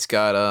Cena, it's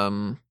got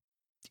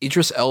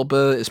Idris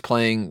Elba is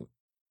playing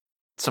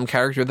some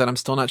character that I'm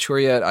still not sure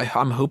yet.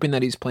 I'm hoping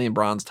that he's playing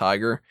Bronze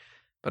Tiger,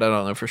 but I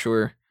don't know for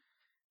sure.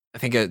 I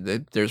think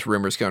there's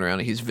rumors going around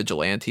that he's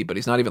Vigilante, but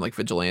he's not even like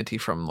Vigilante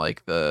from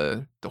like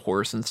the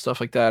horse and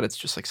stuff like that. It's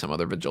just like some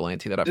other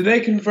Vigilante that Did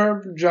they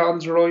confirm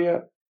John's role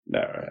yet? No,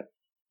 right?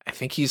 I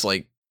think he's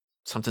like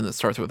something that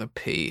starts with a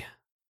P.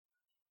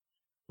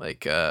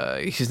 Like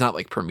he's not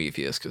like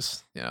Prometheus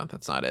because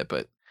that's not it,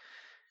 but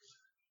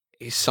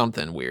he's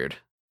something weird.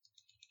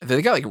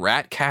 They got like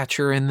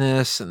Ratcatcher in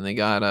this, and they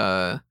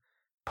got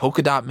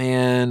Polka Dot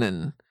Man,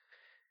 and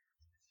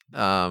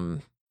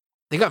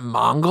they got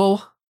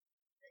Mongol,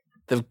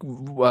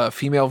 the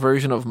female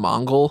version of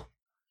Mongol.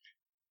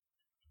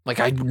 Like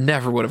I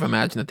never would have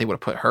imagined that they would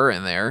have put her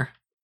in there.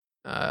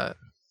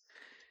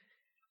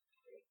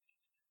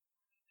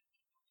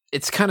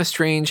 It's kind of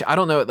strange. I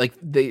don't know. Like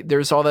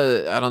there's all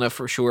I don't know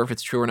for sure if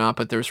it's true or not,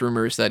 but there's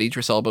rumors that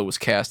Idris Elba was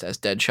cast as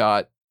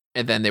Deadshot.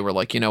 And then they were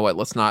like, you know what,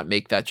 let's not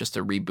make that just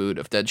a reboot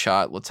of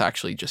Deadshot. Let's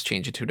actually just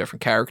change it to a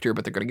different character,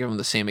 but they're going to give him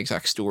the same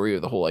exact story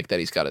of the whole, like, that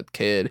he's got a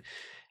kid.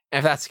 And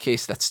if that's the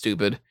case, that's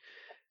stupid.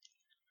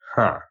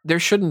 Huh. There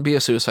shouldn't be a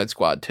Suicide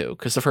Squad 2,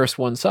 because the first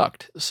one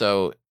sucked.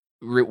 So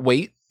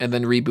wait and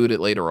then reboot it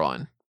later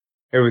on.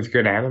 It was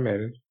good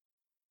animated.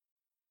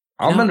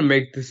 I'm going to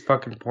make this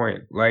fucking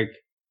point. Like,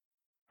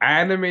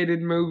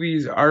 animated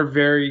movies are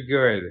very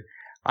good.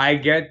 I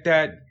get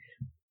that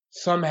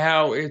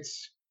somehow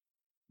it's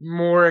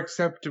more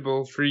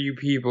acceptable for you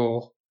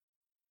people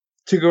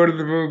to go to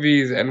the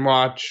movies and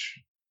watch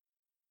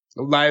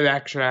live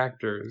action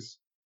actors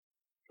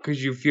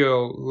because you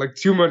feel like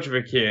too much of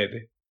a kid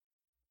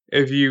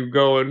if you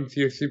go and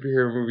see a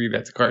superhero movie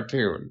that's a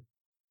cartoon.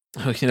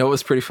 You know what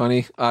was pretty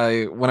funny?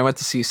 When I went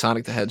to see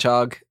Sonic the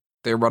Hedgehog,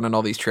 they're running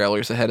all these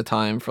trailers ahead of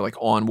time for like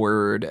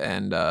Onward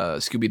and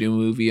Scooby-Doo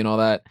movie and all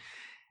that.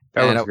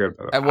 That was good.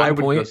 At one I would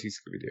point, go see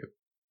Scooby-Doo.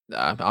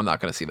 I'm not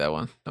going to see that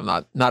one. I'm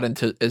not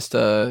into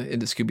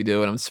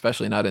Scooby-Doo, and I'm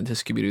especially not into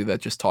Scooby-Doo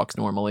that just talks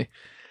normally.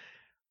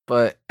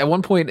 But at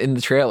one point in the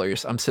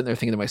trailers, I'm sitting there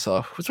thinking to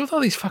myself, what's with all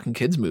these fucking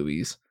kids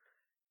movies?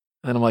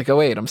 And then I'm like, oh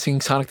wait, I'm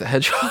seeing Sonic the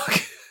Hedgehog.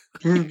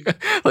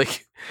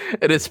 Like,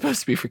 it is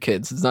supposed to be for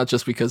kids. It's not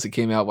just because it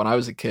came out when I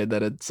was a kid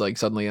that it's like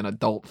suddenly an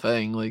adult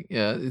thing. Like,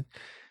 yeah,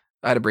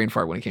 I had a brain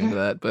fart when it came to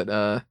that.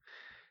 But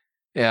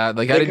yeah,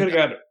 like they could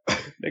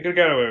have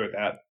got away with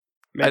that.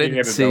 I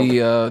didn't see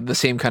the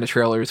same kind of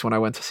trailers when I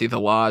went to see The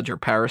Lodge or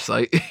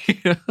Parasite.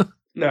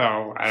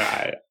 No,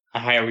 I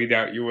highly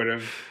doubt you would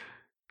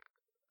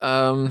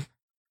have.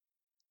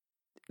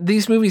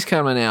 These movies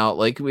coming out,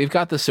 like we've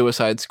got the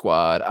Suicide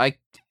Squad.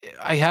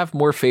 I have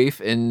more faith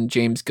in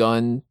James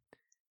Gunn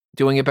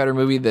doing a better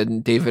movie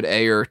than David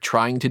Ayer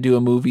trying to do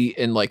a movie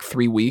in like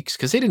 3 weeks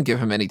because they didn't give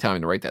him any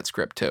time to write that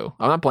script too.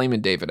 I'm not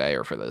blaming David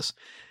Ayer for this.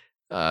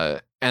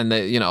 And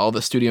all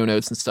the studio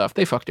notes and stuff,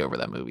 they fucked over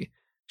that movie.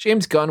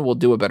 James Gunn will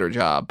do a better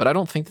job, but I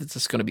don't think that this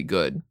is going to be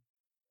good.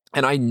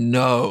 And I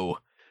know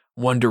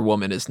Wonder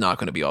Woman is not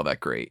going to be all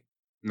that great.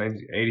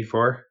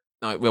 1984?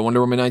 Wonder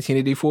Woman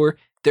 1984?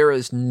 There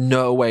is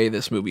no way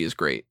this movie is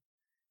great.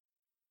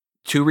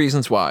 2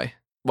 reasons why.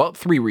 Well,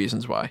 3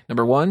 reasons why.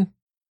 Number 1,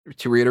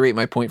 to reiterate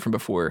my point from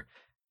before,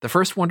 the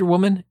first Wonder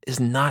Woman is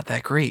not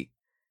that great.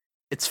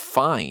 It's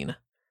fine.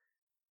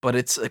 But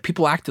it's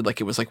people acted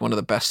like it was like one of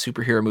the best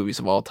superhero movies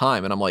of all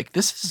time. And I'm like,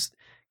 this is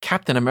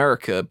Captain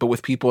America, but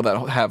with people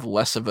that have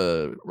less of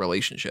a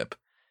relationship.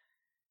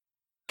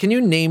 Can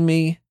you name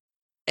me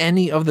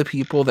any of the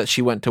people that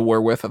she went to war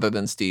with other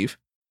than Steve?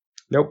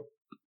 Nope.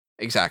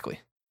 Exactly.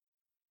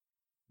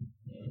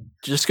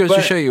 Just goes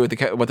to show you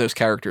what those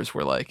characters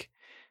were like.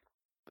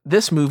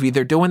 This movie,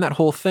 they're doing that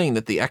whole thing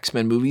that the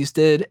X-Men movies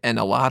did and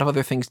a lot of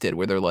other things did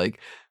where they're like,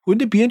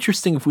 wouldn't it be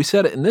interesting if we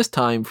set it in this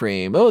time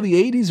frame? Oh,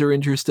 the 80s are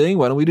interesting.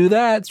 Why don't we do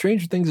that?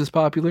 Stranger Things is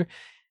popular.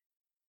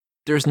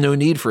 There's no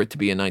need for it to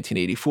be in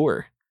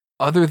 1984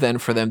 other than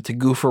for them to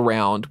goof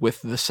around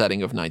with the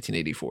setting of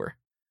 1984.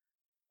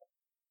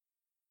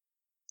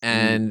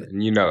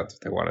 And you know that's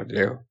what they want to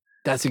do.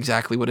 That's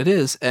exactly what it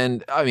is.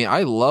 And I mean,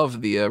 I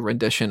love the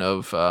rendition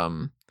of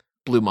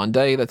Blue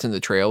Monday that's in the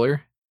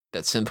trailer,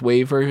 that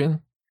synthwave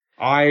version.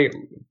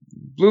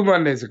 Blue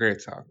Monday is a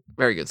great song.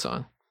 Very good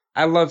song.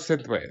 I love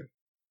synthwave.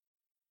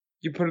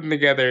 You put them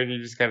together and you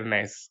just got a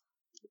nice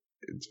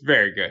It's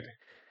very good.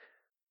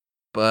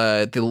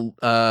 But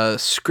the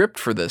script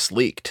for this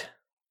leaked.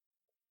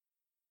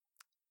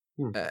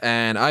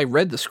 And I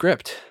read the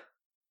script.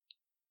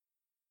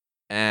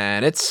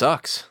 And it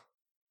sucks.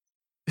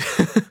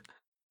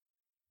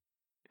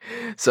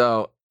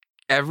 So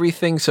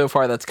everything so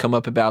far that's come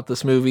up about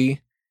this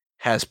movie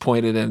has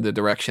pointed in the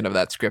direction of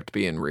that script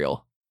being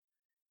real.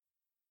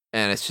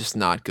 And it's just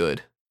not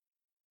good.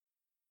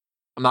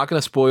 I'm not going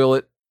to spoil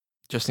it,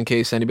 just in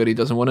case anybody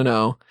doesn't want to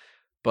know,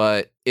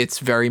 but it's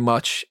very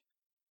much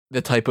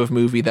the type of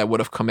movie that would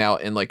have come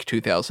out in like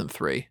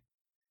 2003,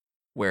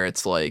 where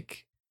it's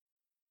like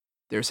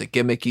there's a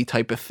gimmicky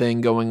type of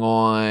thing going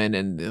on,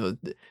 and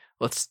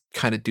let's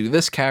kind of do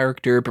this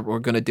character, but we're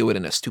going to do it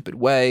in a stupid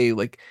way.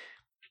 Like,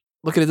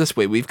 look at it this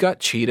way. We've got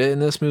Cheetah in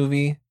this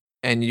movie,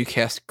 and you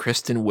cast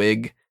Kristen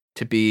Wiig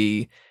to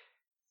be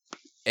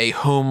a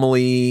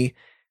homely,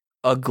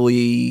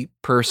 ugly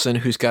person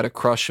who's got a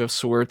crush of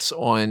sorts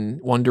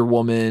on Wonder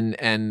Woman,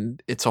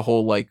 and it's a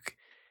whole like,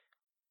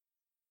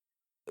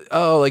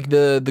 oh, like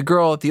the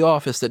girl at the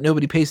office that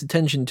nobody pays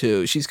attention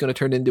to, she's going to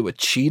turn into a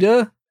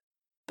cheetah?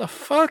 The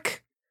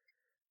fuck?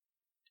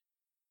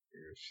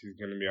 She's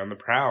going to be on the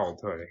prowl,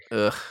 Tony.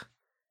 Ugh.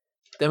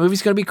 That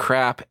movie's going to be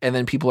crap, and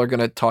then people are going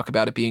to talk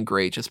about it being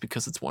great just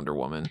because it's Wonder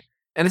Woman.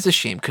 And it's a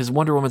shame, because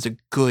Wonder Woman's a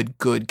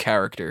good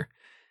character.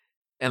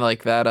 And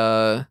like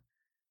that,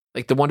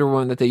 like the Wonder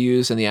Woman that they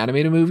use in the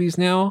animated movies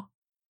now,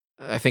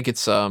 I think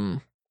it's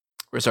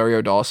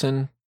Rosario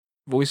Dawson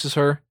voices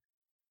her.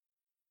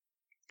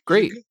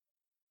 Great.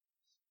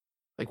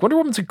 Like, Wonder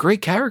Woman's a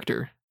great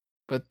character,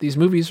 but these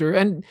movies are,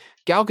 and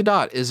Gal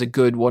Gadot is a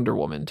good Wonder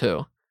Woman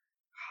too.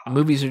 The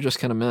movies are just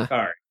kind of meh. All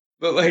right,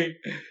 but like,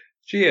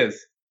 she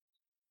is.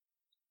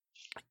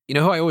 You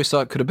know who I always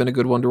thought could have been a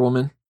good Wonder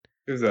Woman?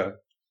 Who's that?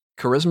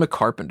 Charisma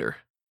Carpenter.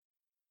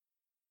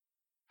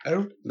 I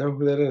don't know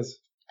who that is.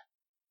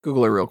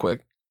 Google her real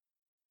quick.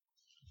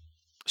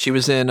 She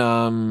was in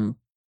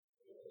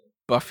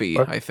Buffy,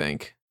 What? I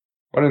think.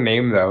 What a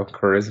name, though.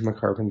 Charisma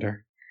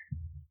Carpenter.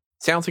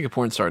 Sounds like a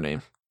porn star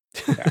name.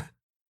 Yeah.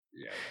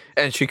 Yeah.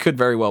 And she could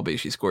very well be.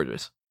 She's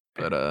gorgeous.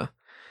 But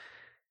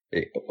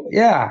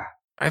yeah,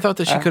 I thought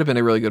that she could have been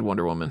a really good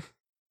Wonder Woman.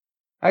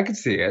 I could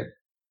see it.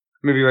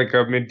 Maybe like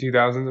a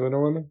mid-2000s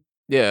Wonder Woman?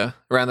 Yeah,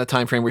 around that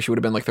time frame where she would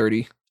have been like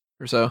 30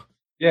 or so.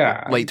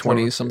 Yeah. Late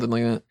 20s, something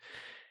like that.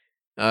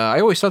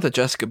 I always thought that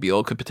Jessica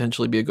Biel could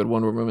potentially be a good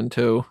Wonder Woman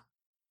too.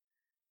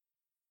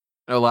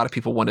 I know a lot of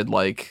people wanted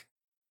like,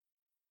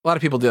 a lot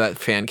of people do that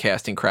fan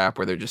casting crap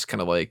where they're just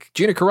kind of like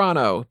Gina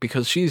Carano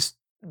because she's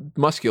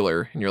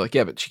muscular, and you're like,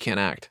 yeah, but she can't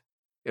act.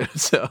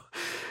 So,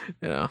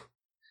 you know.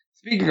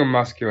 Speaking of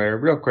muscular,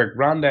 real quick,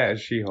 Rhonda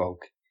as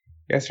She-Hulk.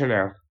 Yes or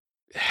no?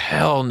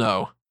 Hell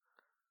no.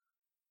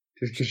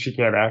 Just because she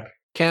can't act?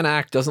 Can't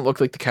act, doesn't look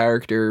like the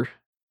character.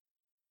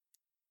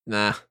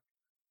 Nah.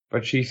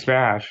 But she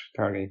smashed,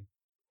 Tony.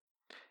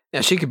 Yeah,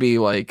 she could be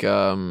like, I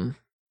don't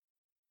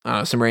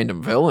know, some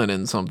random villain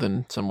in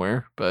something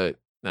somewhere, but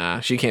nah,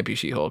 she can't be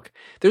She-Hulk.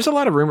 There's a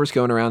lot of rumors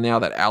going around now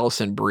that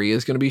Alison Brie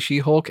is going to be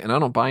She-Hulk, and I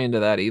don't buy into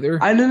that either.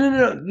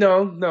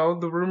 No.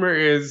 The rumor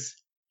is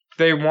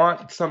they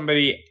want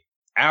somebody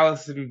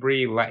Alison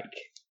Brie like.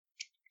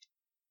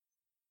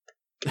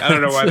 I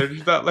don't know why they're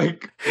just not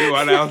like, they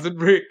want Alison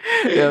Brie.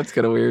 Yeah, that's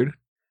kind of weird.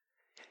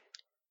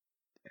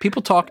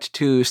 People talked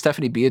to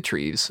Stephanie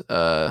Beatriz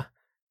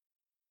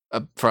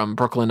from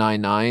Brooklyn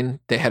Nine-Nine.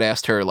 They had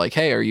asked her, like,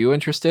 hey, are you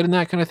interested in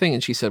that kind of thing?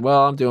 And she said,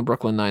 well, I'm doing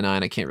Brooklyn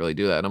Nine-Nine. I can't really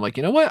do that. And I'm like,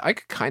 you know what? I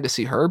could kind of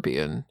see her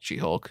being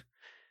She-Hulk.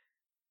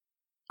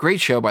 Great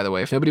show, by the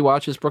way. If nobody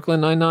watches Brooklyn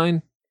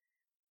Nine-Nine,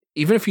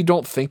 even if you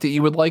don't think that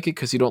you would like it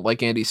because you don't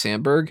like Andy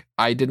Samberg,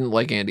 I didn't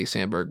like Andy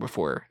Samberg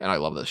before, and I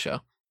love this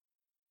show.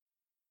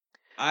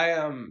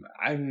 I'm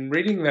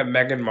reading that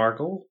Meghan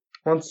Markle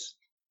wants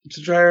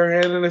to try her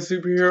hand in a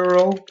superhero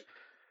role.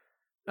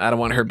 I don't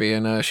want her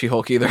being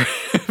She-Hulk either.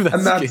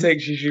 I'm not saying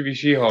she should be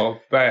She-Hulk,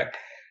 but,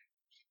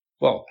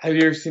 well, have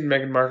you ever seen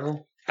Meghan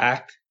Markle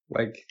act?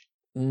 Like,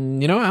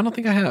 you know, I don't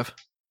think I have.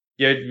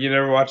 You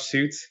never watched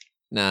Suits?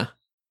 Nah.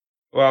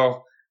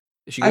 Well,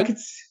 is she good?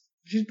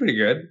 She's pretty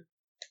good.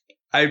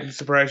 I'm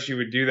surprised she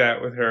would do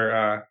that with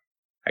her.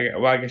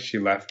 I guess she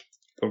left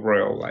the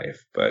royal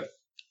life, but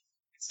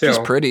still,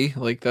 she's pretty.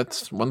 Like,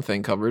 that's one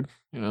thing covered,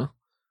 you know.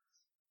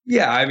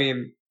 Yeah, I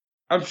mean,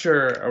 I'm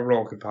sure a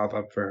role could pop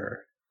up for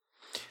her.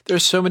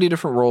 There's so many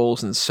different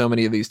roles and so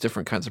many of these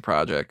different kinds of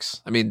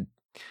projects. I mean,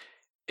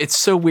 it's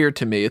so weird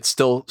to me. It's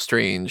still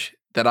strange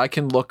that I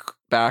can look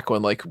back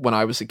on like when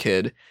I was a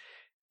kid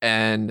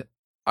and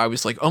I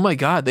was like, oh my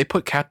God, they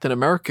put Captain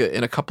America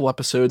in a couple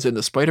episodes in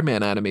the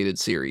Spider-Man animated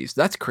series.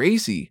 That's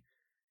crazy.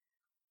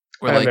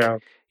 Or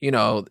like, you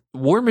know,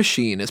 War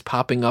Machine is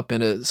popping up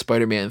in a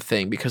Spider-Man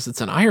thing because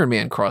it's an Iron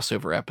Man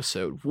crossover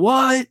episode.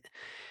 What?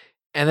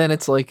 And then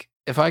it's like,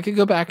 if I could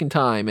go back in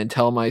time and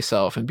tell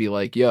myself and be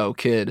like, yo,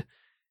 kid,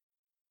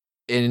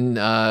 in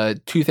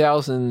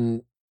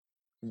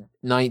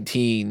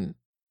 2019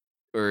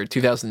 or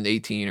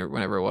 2018 or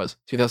whenever it was,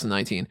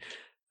 2019,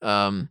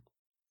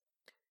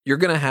 you're you're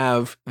going to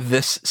have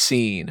this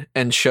scene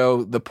and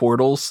show the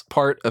portals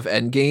part of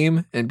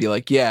Endgame and be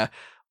like, yeah,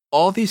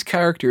 all these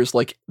characters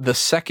like the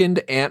second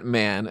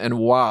Ant-Man and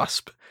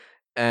Wasp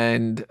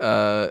and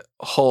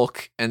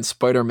Hulk and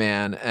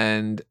Spider-Man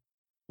and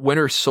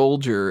Winter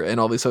Soldier and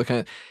all these other kind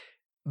of,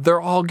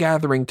 they're all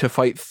gathering to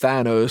fight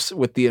Thanos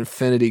with the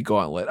Infinity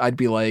Gauntlet. I'd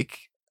be like,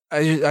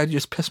 I'd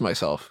just piss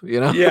myself,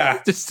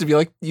 Yeah. just to be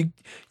like, you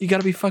got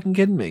to be fucking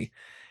kidding me.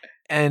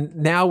 And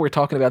now we're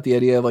talking about the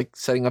idea of like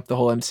setting up the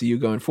whole MCU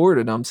going forward,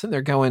 and I'm sitting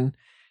there going,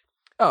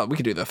 oh, we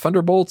could do the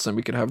Thunderbolts, and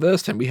we could have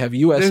this, and we have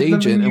U.S. There's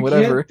Agent and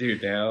whatever. Can't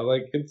do now,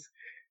 like it's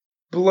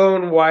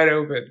blown wide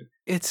open.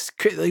 It's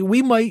like,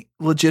 we might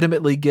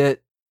legitimately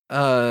get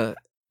the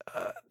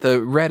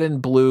red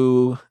and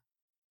blue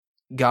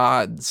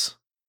gods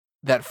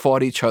that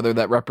fought each other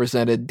that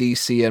represented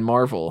DC and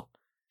Marvel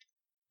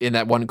in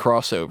that one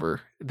crossover.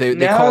 They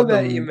called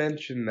them, you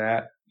mentioned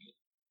that.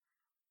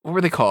 What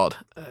were they called?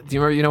 Do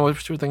you remember? You know what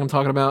thing I'm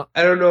talking about?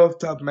 I don't know off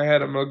the top of my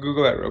head. I'm gonna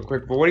Google that real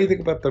quick. But what do you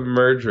think about the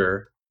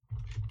merger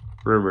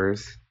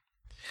rumors?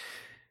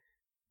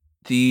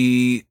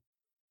 The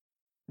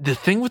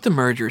thing with the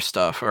merger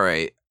stuff. All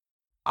right,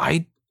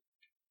 I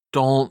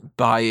don't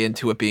buy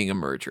into it being a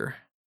merger,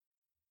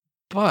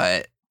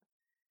 but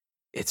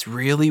it's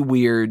really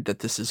weird that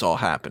this is all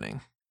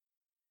happening.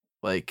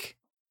 Like,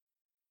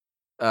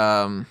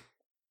 I'm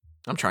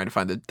trying to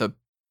find the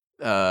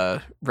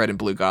red and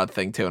blue god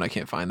thing too, and I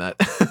can't find that.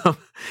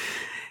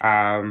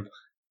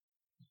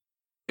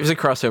 It was a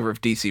crossover of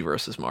DC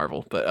versus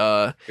Marvel,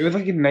 but it was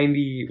like in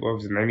 90, what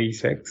was it,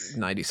 96?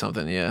 90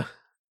 something, yeah.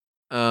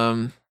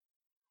 From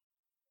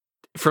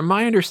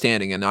my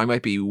understanding, and I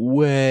might be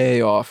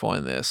way off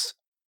on this,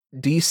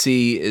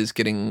 DC is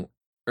getting,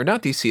 or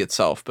not DC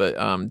itself, but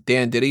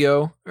Dan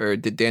Didio, or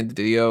Dan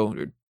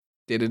Didio,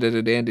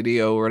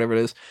 or whatever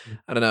it is.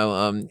 I don't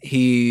know.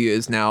 He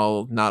is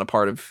now not a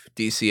part of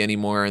DC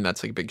anymore, and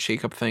that's like a big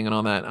shakeup thing and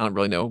all that. I don't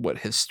really know what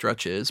his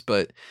stretch is,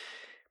 but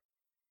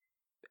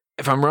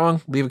if I'm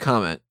wrong, leave a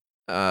comment.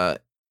 My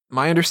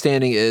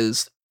understanding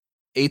is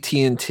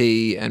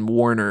AT&T and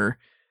Warner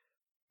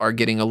are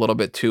getting a little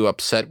bit too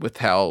upset with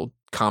how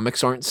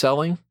comics aren't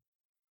selling.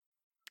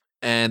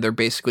 And they're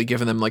basically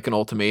giving them like an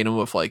ultimatum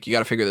of like, you got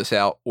to figure this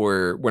out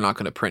or we're not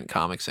going to print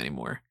comics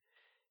anymore.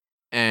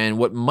 And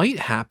what might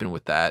happen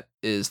with that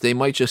is they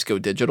might just go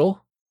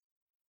digital.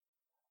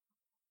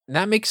 And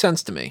that makes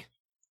sense to me.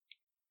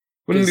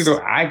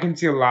 I can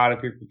see a lot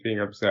of people being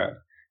upset.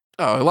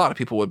 Oh, a lot of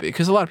people would be,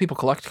 because a lot of people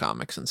collect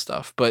comics and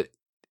stuff, but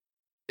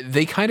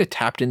they kind of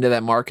tapped into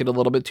that market a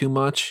little bit too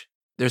much.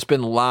 There's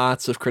been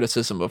lots of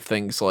criticism of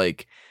things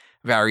like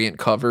variant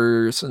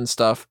covers and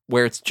stuff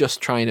where it's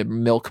just trying to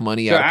milk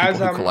money out of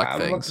people who collect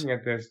things. I'm looking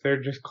at this.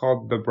 They're just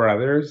called the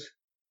Brothers.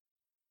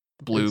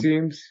 Blue it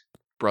seems.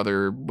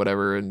 Brother,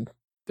 whatever, and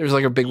there's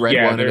like a big red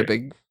one and a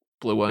big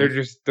blue one. They're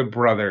just the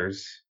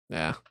Brothers.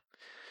 Yeah.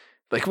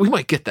 Like, we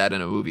might get that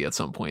in a movie at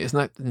some point. Isn't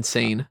that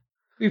insane?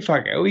 We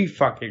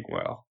fucking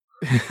will.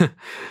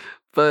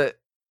 But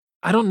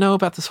I don't know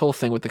about this whole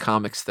thing with the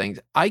comics thing.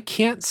 I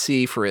can't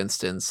see, for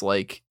instance,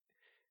 like,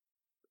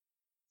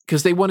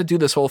 because they want to do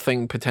this whole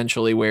thing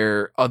potentially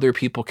where other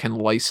people can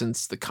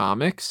license the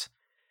comics.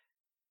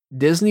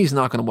 Disney's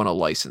not going to want to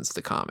license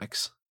the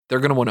comics. They're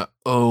going to want to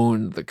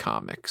own the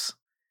comics.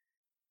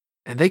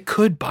 And they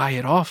could buy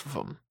it off of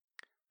them.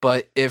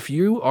 But if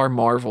you are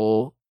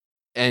Marvel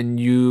and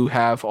you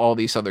have all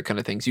these other kind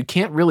of things, you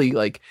can't really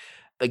like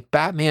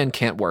Batman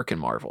can't work in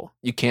Marvel.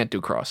 You can't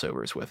do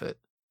crossovers with it.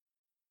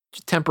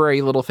 Just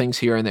temporary little things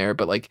here and there,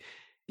 but like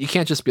you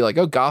can't just be like,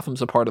 oh,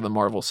 Gotham's a part of the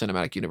Marvel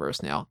Cinematic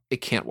Universe now.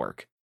 It can't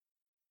work.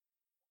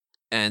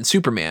 And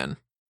Superman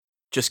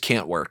just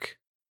can't work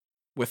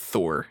with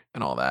Thor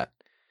and all that.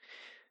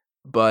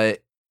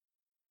 But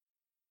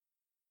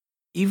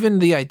even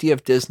the idea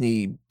of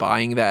Disney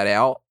buying that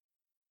out,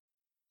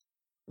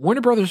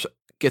 Warner Brothers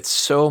gets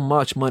so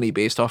much money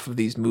based off of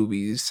these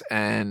movies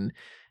and,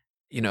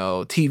 you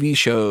know, TV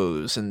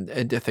shows and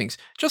things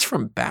just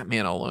from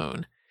Batman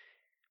alone.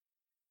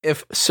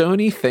 If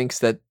Sony thinks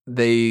that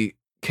they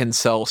can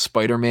sell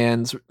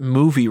Spider-Man's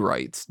movie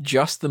rights,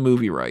 just the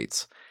movie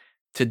rights,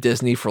 to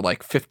Disney for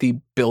like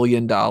 $50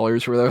 billion or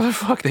whatever the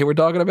fuck they were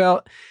talking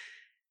about,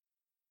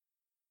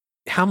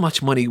 how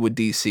much money would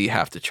DC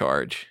have to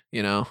charge,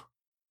 you know?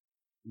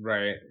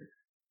 Right.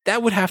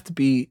 That would have to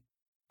be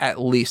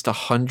at least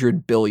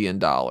 $100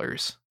 billion.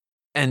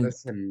 And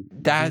listen,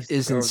 that DC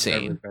is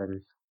insane.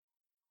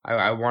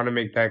 I want to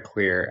make that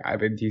clear.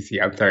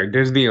 I'm sorry,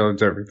 Disney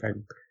owns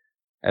everything.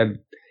 And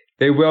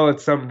they will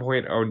at some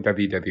point own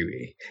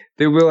WWE.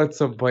 They will at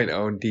some point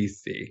own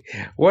DC.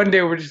 One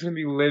day we're just going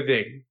to be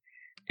living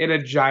in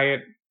a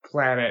giant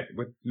planet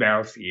with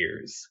mouse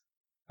ears.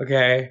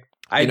 Okay?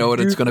 You know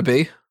what it's going to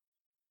be?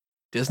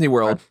 Disney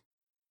World.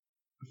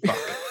 Fuck.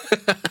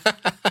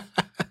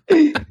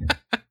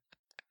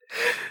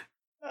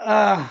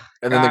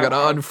 And then they're going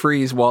to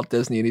unfreeze Walt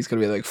Disney and he's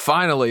going to be like,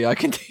 finally, I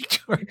can take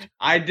charge.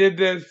 I did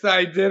this.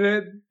 I did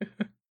it.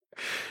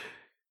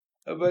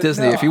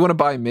 Disney, if you want to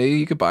buy me,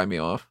 you could buy me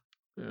off.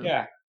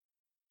 Yeah.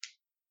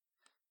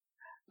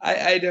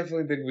 I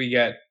definitely think we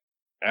get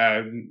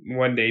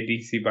one day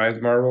DC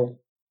buys Marvel.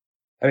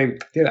 I mean,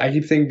 dude, I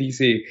keep saying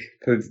DC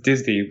because it's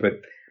Disney,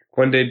 but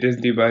one day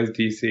Disney buys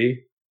DC,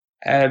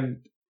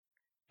 and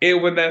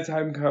when that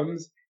time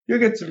comes, you'll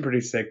get some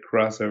pretty sick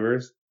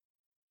crossovers.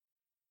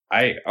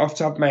 Off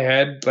the top of my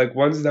head, like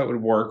ones that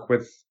would work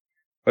with,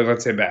 like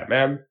let's say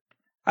Batman,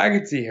 I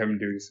could see him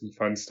doing some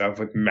fun stuff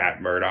with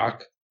Matt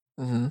Murdock.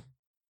 Mm-hmm.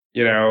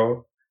 You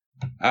know,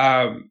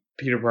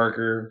 Peter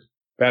Parker,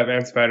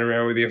 Batman,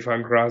 Spider-Man would be a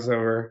fun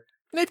crossover.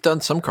 They've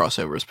done some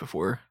crossovers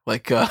before.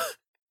 Like,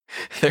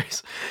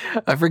 there's,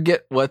 I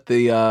forget what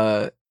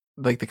the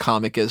like the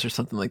comic is or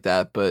something like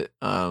that, but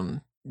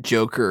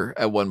Joker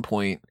at one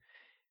point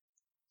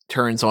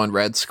turns on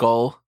Red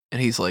Skull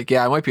and he's like,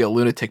 yeah, I might be a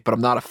lunatic, but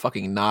I'm not a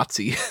fucking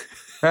Nazi.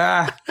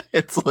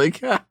 It's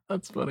like,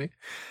 that's funny.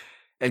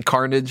 And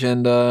Carnage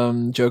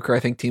and Joker, I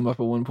think, team up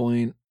at one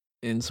point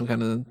in some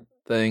kind of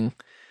thing.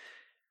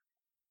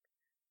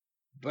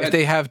 But if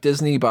they have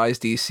Disney buys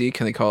DC,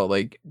 can they call it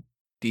like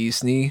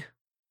Disney?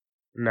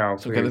 No,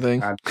 some kind of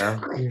thing.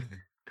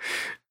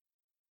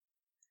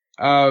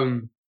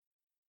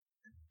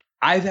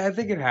 I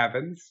think it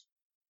happens,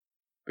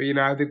 but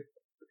I think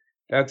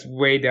that's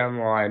way down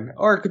the line,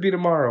 or it could be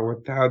tomorrow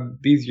with how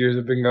these years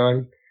have been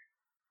going.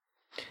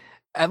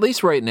 At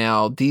least right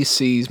now,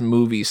 DC's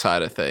movie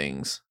side of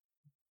things,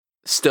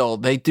 still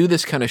they do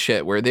this kind of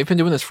shit where they've been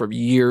doing this for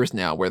years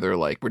now. Where they're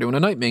like, we're doing a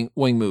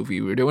Nightwing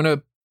movie, we're doing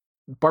a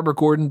Barbara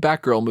Gordon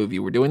Batgirl movie,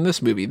 we're doing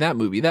this movie, that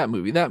movie, that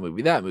movie, that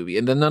movie, that movie,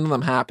 and then none of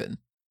them happen.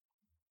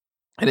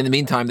 And in the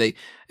meantime,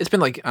 it's been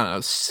like, I don't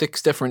know,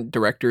 6 different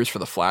directors for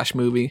the Flash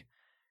movie.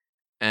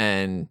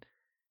 And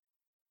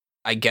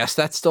I guess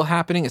that's still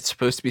happening. It's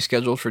supposed to be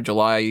scheduled for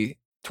July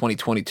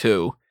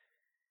 2022.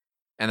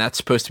 And that's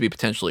supposed to be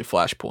potentially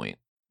Flashpoint.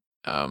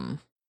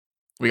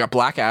 We got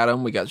Black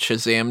Adam, we got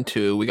Shazam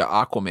 2, we got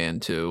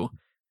Aquaman 2,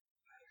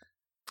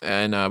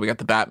 and we got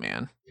the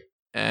Batman.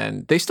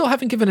 And they still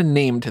haven't given a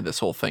name to this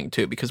whole thing,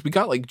 too, because we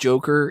got like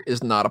Joker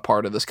is not a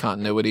part of this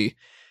continuity.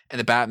 And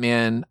the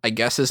Batman, I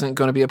guess, isn't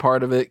going to be a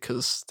part of it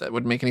because that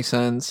wouldn't make any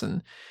sense.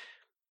 And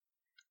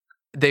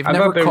they've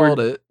never called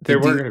it. They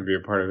were going to be a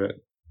part of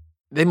it.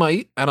 They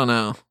might. I don't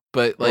know.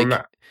 But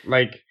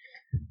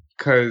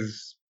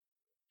because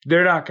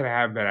they're not going to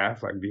have Ben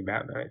Affleck be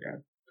Batman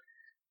again.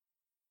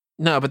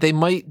 No, but they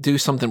might do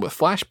something with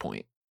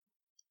Flashpoint.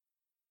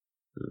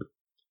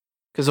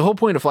 Because the whole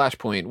point of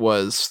Flashpoint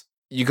was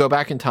you go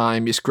back in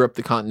time, you screw up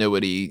the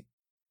continuity,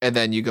 and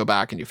then you go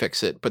back and you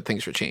fix it, but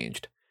things are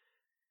changed.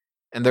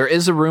 And there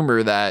is a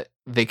rumor that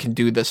they can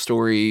do the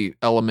story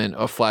element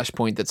of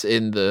Flashpoint that's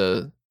in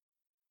the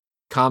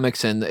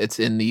comics and it's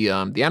in the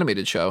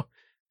animated show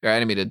or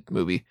animated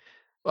movie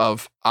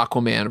of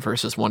Aquaman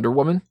versus Wonder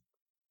Woman.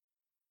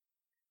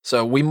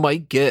 So we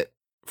might get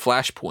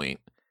Flashpoint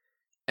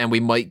and we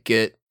might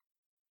get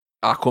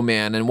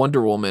Aquaman and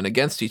Wonder Woman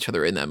against each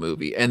other in that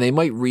movie. And they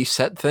might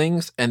reset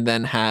things and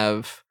then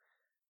have,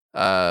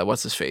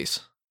 what's his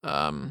face?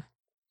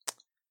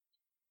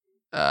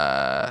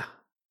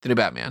 The new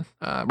Batman,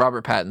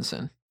 Robert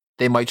Pattinson.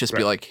 They might just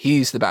be like,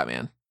 he's the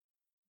Batman,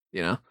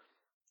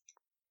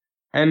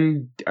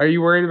 And are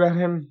you worried about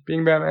him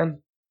being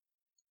Batman?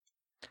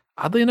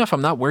 Oddly enough,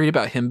 I'm not worried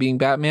about him being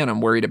Batman. I'm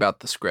worried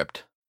about the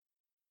script.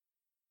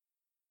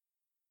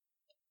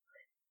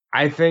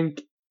 I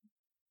think,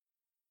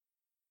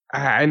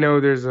 I know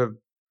there's a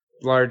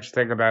large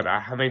thing about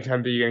how many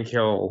times are you going to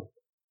kill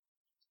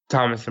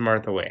Thomas and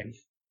Martha Wayne?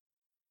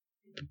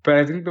 But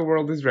I think the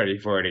world is ready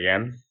for it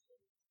again.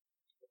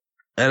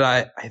 And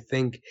I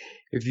think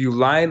if you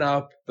line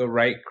up the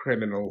right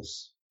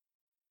criminals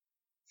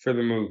for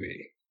the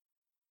movie,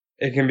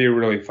 it can be a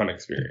really fun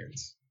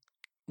experience.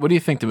 What do you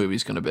think the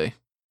movie's going to be?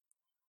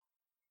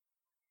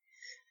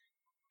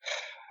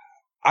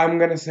 I'm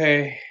going to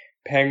say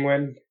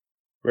Penguin,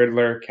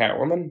 Riddler,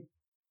 Catwoman.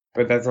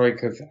 But that's only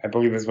because I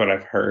believe that's what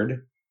I've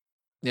heard.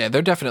 Yeah,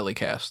 they're definitely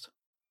cast.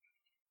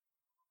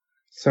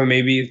 So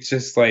maybe it's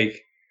just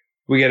like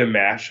we get a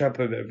mashup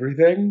of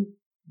everything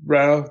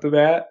right off the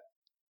bat.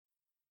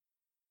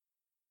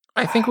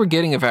 I think we're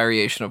getting a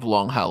variation of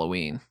Long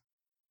Halloween.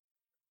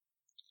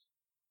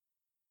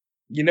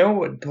 You know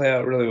what would play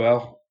out really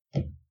well?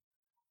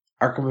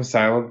 Arkham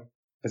Asylum,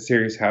 A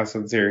Serious House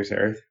on Serious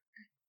Earth.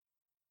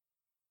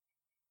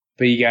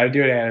 But you gotta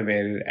do it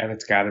animated, and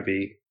it's gotta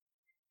be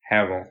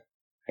Hamill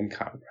and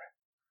Conrad.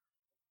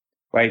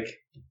 Like,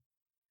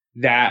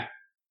 that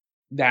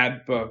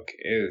book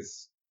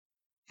is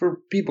for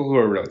people who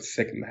are really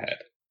sick in the head.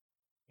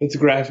 It's a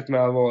graphic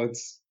novel,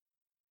 it's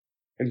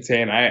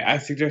insane. I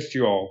suggest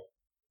you all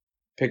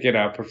pick it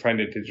up or find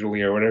it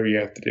digitally or whatever you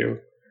have to do.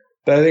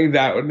 But I think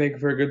that would make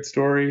for a good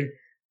story.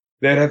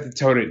 They'd have to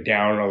tone it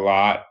down a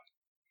lot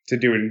to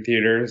do it in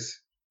theaters.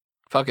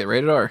 Fuck it,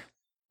 rated R.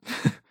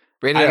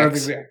 Rated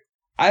X.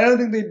 I don't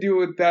think they do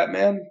it with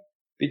Batman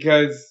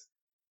because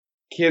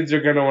kids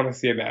are going to want to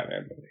see a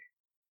Batman movie.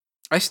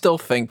 I still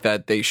think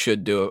that they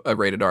should do a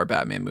rated R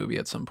Batman movie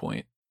at some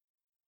point.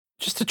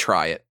 Just to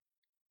try it,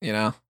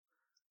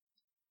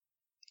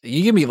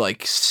 You give me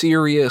like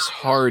serious,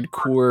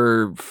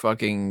 hardcore,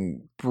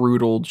 fucking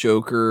brutal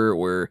Joker,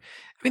 or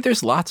I mean,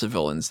 there's lots of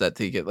villains that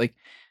they get. Like,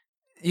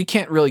 you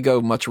can't really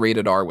go much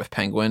rated R with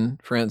Penguin,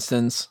 for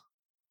instance.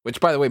 Which,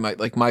 by the way,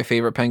 my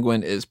favorite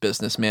Penguin is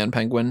Businessman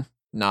Penguin,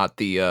 not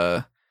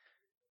the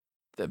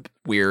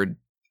weird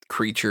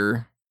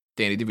creature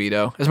Danny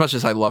DeVito. As much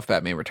as I love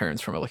Batman Returns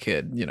from a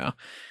kid,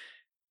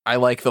 I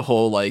like the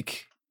whole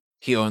like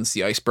he owns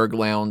the Iceberg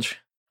Lounge,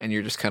 and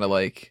you're just kind of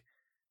like,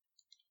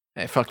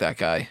 hey, fuck that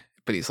guy.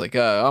 But he's like,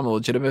 I'm a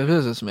legitimate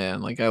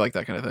businessman. Like, I like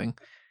that kind of thing.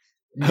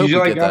 I hope Did you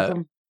we like get that.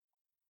 Gotham?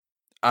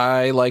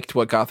 I liked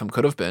what Gotham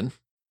could have been,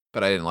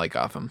 but I didn't like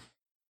Gotham.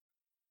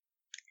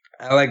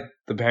 I like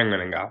the Penguin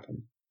in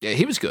Gotham. Yeah,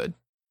 he was good.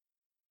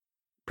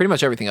 Pretty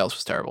much everything else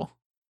was terrible.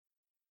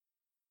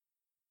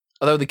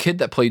 Although the kid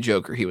that played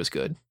Joker, he was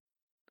good.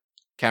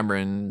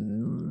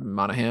 Cameron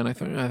Monaghan, I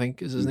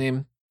think is his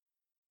name.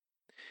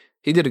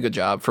 He did a good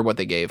job for what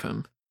they gave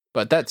him.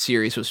 But that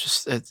series was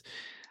just...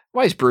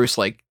 why is Bruce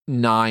like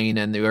 9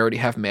 and they already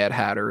have Mad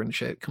Hatter and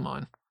shit? Come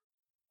on.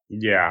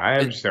 Yeah, I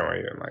understand why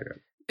you didn't like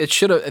it. It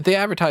should have... They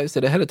advertised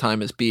it ahead of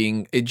time as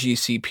being a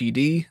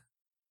GCPD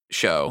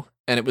show.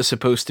 And it was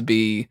supposed to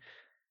be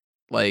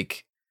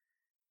like...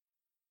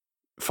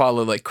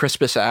 follow like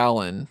Crispus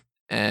Allen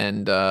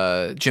and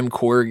Jim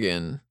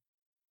Corrigan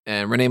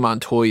and Renee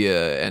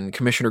Montoya and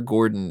Commissioner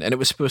Gordon. And it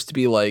was supposed to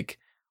be like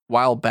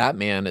while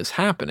Batman is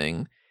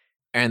happening,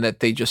 and that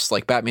they just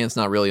like Batman's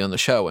not really on the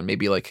show, and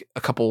maybe like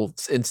a couple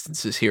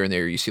instances here and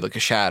there you see like a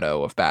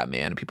shadow of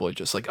Batman and people are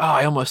just like, oh,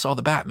 I almost saw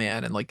the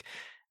Batman. And like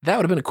that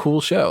would have been a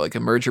cool show, like a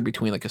merger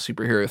between like a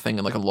superhero thing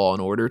and like a Law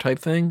and Order type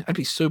thing. I'd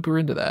be super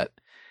into that.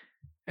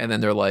 And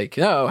then they're like,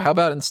 no, how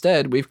about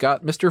instead we've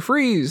got Mr.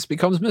 Freeze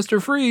becomes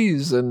Mr.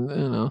 Freeze,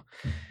 and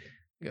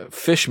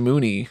Fish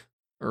Mooney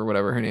or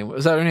whatever her name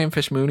was. That her name,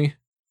 Fish Mooney?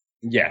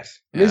 Yes.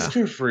 Yeah.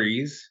 Mr.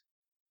 Freeze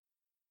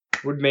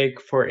would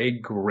make for a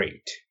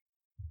great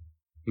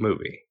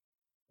movie.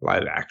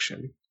 Live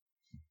action.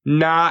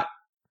 Not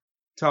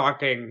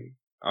talking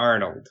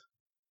Arnold.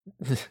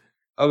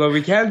 Although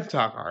we can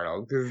talk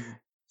Arnold, because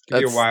it's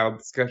going to be a wild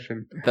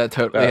discussion. That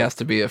totally has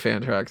to be a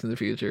fan track in the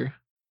future.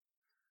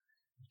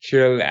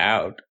 Chill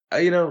out.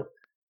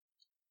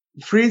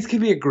 Freeze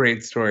can be a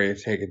great story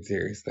if taken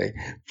seriously.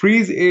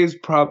 Freeze is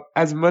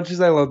as much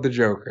as I love the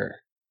Joker,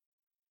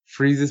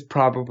 Freeze is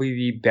probably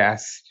the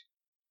best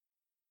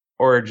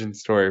origin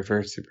story for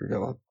a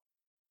supervillain.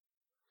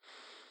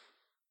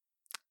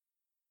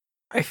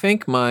 I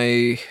think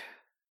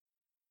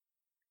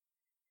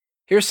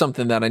here's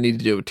something that I need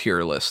to do a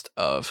tier list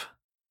of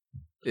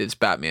is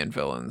Batman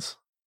villains,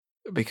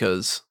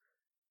 because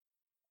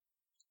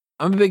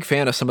I'm a big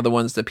fan of some of the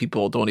ones that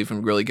people don't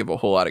even really give a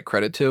whole lot of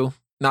credit to.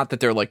 Not that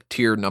they're like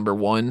tier number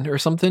 1 or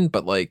something,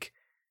 but like,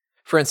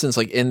 for instance,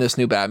 like in this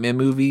new Batman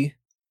movie,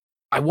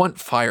 I want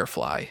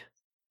Firefly.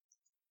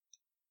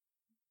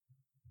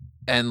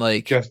 And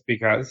like... just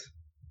because?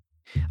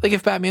 Like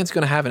if Batman's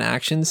going to have an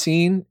action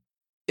scene,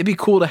 it'd be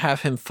cool to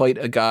have him fight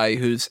a guy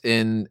who's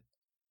in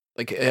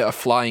like a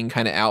flying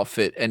kind of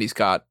outfit and he's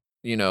got,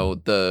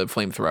 the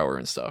flamethrower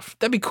and stuff.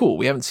 That'd be cool.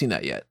 We haven't seen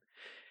that yet.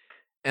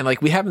 And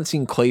like, we haven't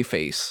seen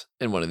Clayface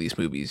in one of these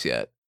movies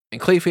yet. And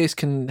Clayface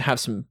can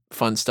have some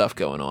fun stuff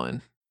going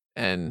on.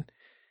 And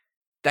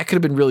that could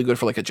have been really good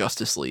for like a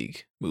Justice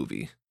League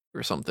movie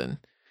or something.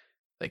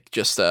 Like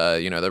just,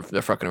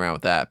 they're fucking around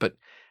with that. But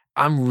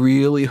I'm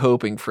really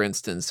hoping, for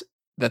instance,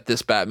 that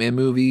this Batman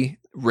movie,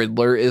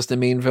 Riddler is the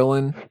main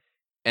villain.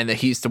 And that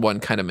he's the one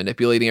kind of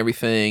manipulating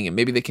everything. And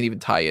maybe they can even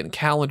tie in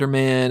Calendar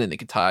Man. And they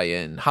could tie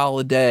in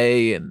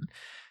Holiday and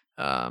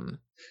the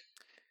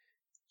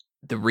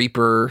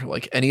Reaper.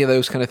 Like any of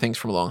those kind of things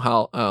from Long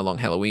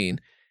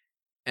Halloween.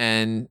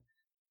 And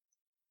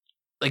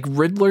like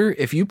Riddler,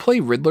 if you play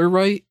Riddler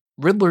right,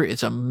 Riddler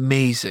is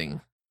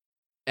amazing.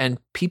 And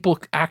people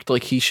act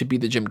like he should be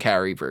the Jim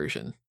Carrey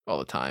version all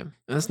the time.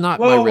 And it's not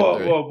my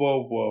Riddler.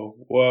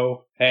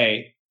 Whoa.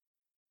 Hey,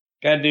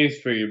 got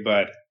news for you,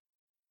 bud.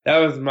 That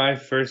was my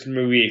first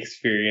movie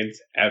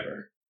experience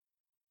ever.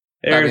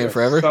 There's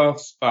a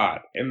soft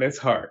spot in this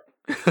heart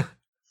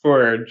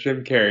for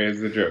Jim Carrey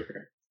as the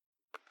Joker.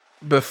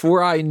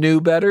 Before I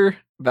knew better,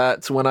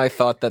 that's when I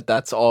thought that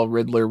that's all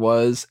Riddler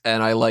was,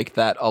 and I liked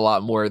that a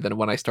lot more than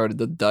when I started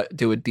to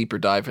do a deeper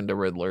dive into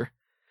Riddler.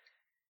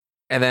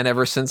 And then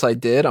ever since I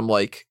did, I'm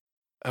like,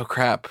 oh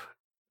crap,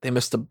 they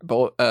missed a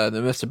boat. They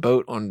missed a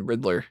boat on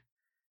Riddler.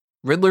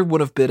 Riddler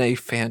would have been a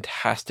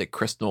fantastic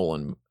Chris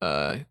Nolan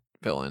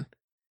villain.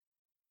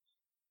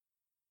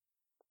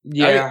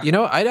 Yeah,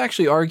 I'd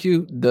actually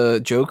argue the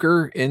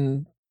Joker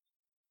in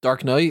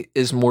Dark Knight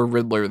is more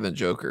Riddler than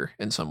Joker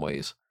in some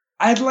ways.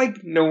 I'd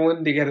like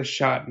Nolan to get a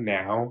shot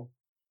now.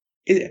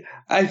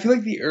 I feel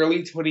like the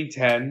early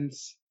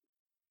 2010s,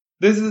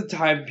 this is a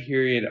time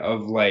period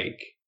of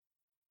like,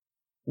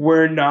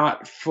 we're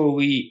not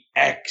fully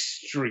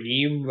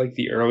extreme like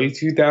the early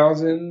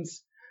 2000s,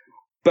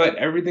 but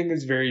everything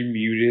is very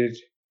muted,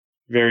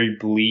 very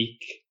bleak.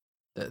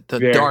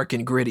 The dark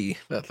and gritty,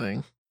 that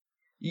thing.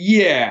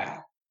 Yeah.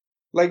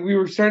 Like we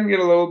were starting to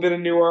get a little bit of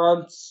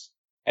nuance,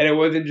 And it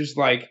wasn't just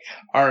like,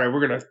 all right,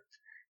 we're gonna,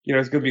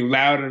 it's gonna be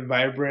loud and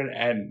vibrant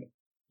and,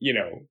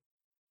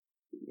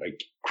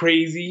 like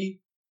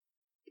crazy.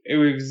 It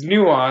was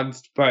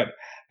nuanced, but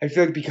I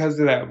feel like because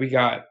of that, we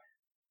got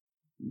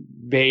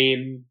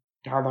Bane,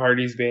 Tom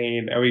Hardy's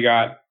Bane, and we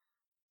got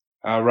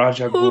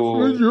Raj Al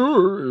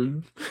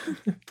Ghul.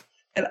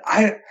 And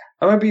I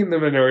might be in the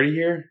minority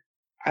here.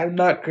 I'm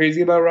not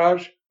crazy about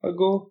Raj Al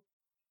Ghul.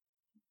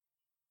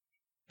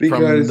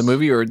 From the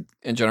movie or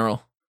in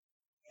general?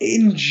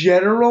 In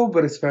general,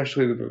 but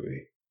especially the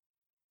movie.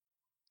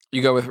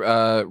 You go with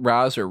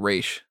Raz or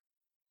Raish?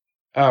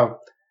 Oh.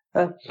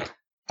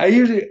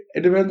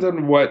 It depends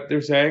on what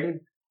they're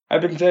saying.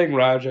 I've been saying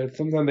Raj.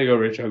 Sometimes they go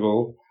Rich Al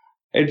Ghul.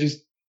 It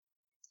just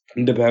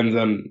depends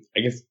on,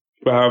 I guess,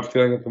 how I'm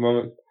feeling at the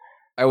moment.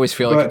 I always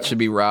feel like it should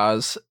be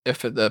Raz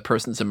if the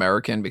person's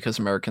American, because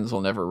Americans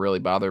will never really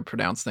bother to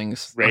pronounce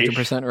things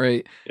 100%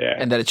 right. Yeah.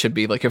 And that it should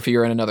be like, if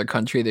you're in another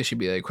country, they should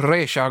be like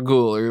Raish Al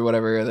Ghul or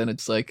whatever. And then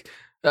it's like,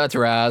 that's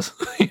Raz.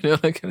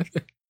 That kind of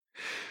thing.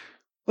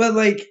 But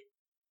like,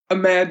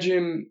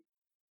 imagine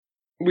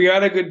we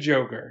got a good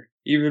Joker,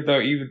 even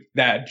though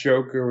that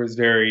Joker was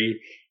very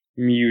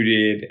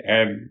muted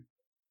and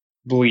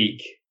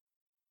bleak.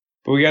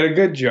 But we got a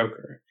good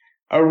Joker.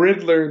 A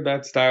Riddler in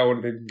that style would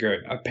have been good.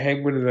 A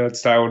Penguin in that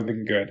style would have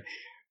been good.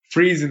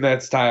 Freeze in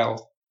that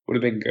style would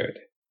have been good.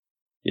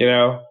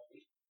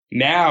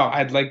 Now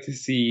I'd like to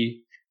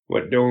see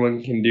what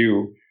Nolan can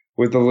do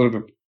with a little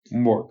bit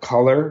more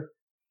color,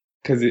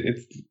 because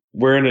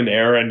we're in an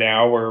era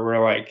now where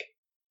we're like,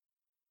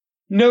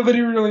 nobody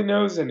really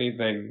knows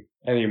anything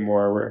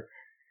anymore. Where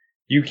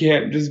you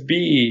can't just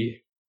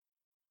be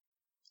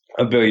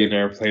a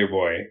billionaire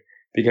playboy,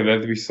 because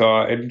as we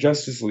saw in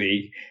Justice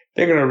League,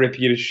 they're gonna rip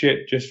you to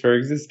shit just for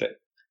existing.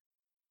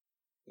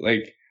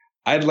 Like,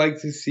 I'd like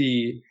to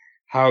see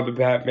how the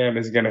Batman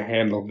is gonna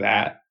handle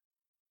that.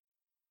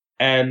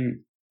 And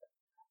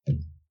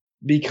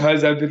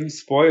because I've been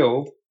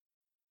spoiled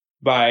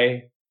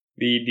by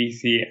the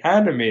DC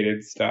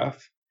animated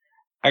stuff,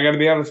 I gotta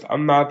be honest,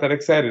 I'm not that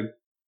excited.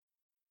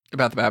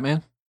 About the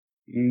Batman?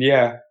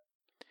 Yeah.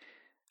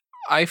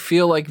 I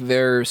feel like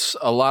there's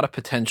a lot of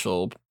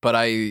potential, but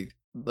I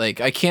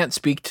can't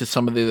speak to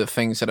some of the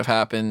things that have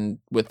happened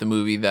with the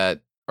movie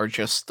that are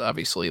just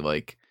obviously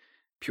like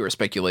pure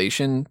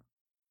speculation.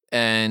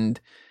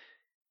 And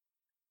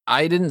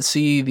I didn't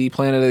see the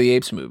Planet of the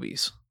Apes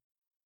movies,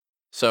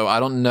 so I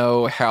don't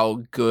know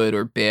how good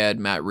or bad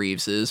Matt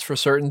Reeves is for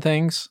certain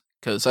things,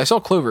 because I saw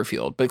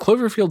Cloverfield, but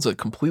Cloverfield's a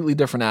completely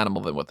different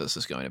animal than what this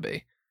is going to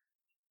be.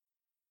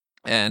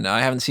 And I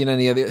haven't seen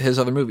any of his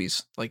other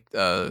movies, like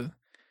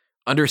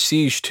Under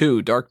Siege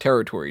 2, Dark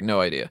Territory,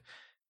 no idea.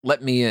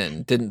 Let Me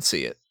In, didn't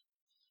see it.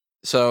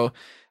 So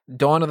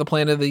Dawn of the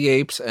Planet of the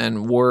Apes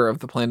and War of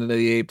the Planet of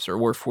the Apes, or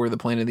War for the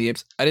Planet of the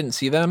Apes, I didn't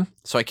see them,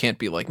 so I can't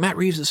be like, Matt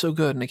Reeves is so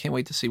good and I can't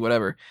wait to see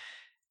whatever.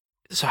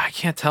 So I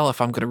can't tell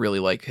if I'm going to really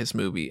like his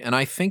movie. And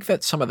I think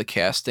that some of the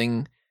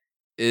casting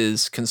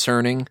is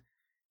concerning,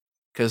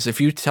 because if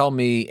you tell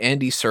me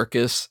Andy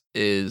Serkis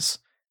is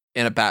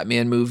in a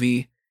Batman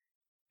movie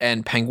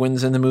and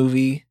Penguin's in the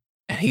movie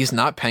and he's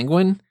not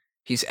Penguin,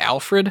 he's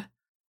Alfred,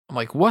 I'm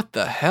like, what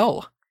the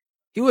hell?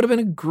 He would have been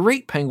a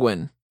great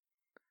Penguin.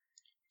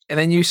 And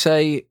then you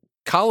say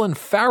Colin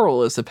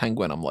Farrell is the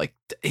Penguin. I'm like,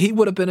 he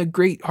would have been a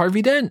great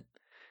Harvey Dent.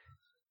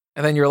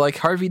 And then you're like,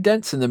 Harvey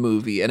Dent's in the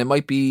movie, and it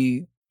might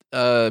be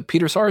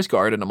Peter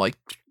Sarsgaard. And I'm like,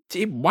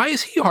 why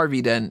is he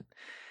Harvey Dent?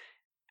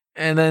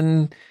 And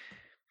then,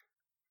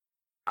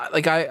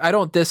 like, I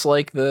don't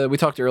dislike we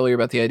talked earlier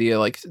about the idea,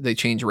 like, they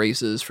change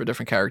races for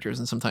different characters,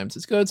 and sometimes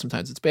it's good,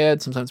 sometimes it's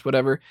bad, sometimes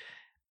whatever.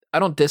 I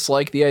don't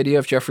dislike the idea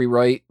of Jeffrey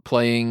Wright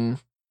playing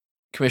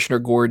Commissioner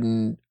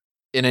Gordon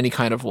in any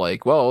kind of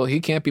like, well, he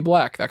can't be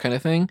black, that kind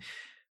of thing.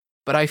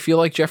 But I feel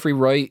like Jeffrey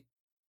Wright,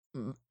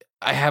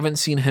 I haven't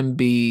seen him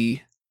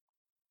be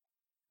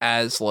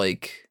as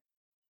like,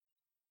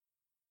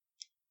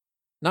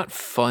 not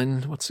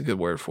fun. What's a good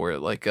word for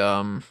it? Like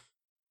I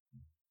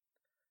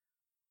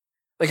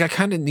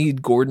kind of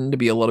need Gordon to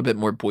be a little bit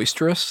more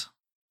boisterous.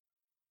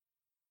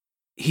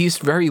 He's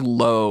very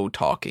low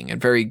talking and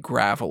very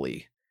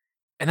gravelly,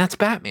 and that's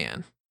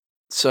Batman.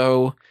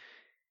 So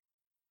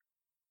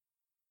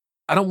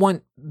I don't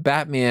want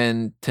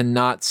Batman to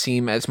not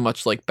seem as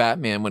much like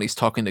Batman when he's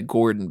talking to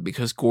Gordon,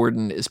 because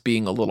Gordon is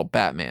being a little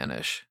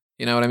Batman-ish.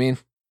 You know what I mean?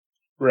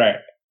 Right.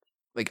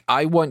 Like,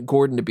 I want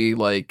Gordon to be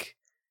like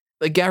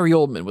Gary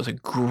Oldman was a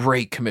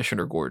great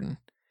Commissioner Gordon.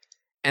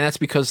 And that's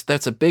because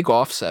that's a big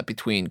offset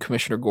between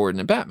Commissioner Gordon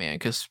and Batman,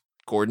 because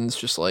Gordon's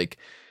just like,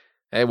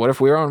 hey, what if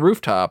we were on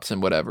rooftops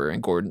and whatever?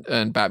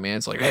 And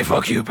Batman's like, hey,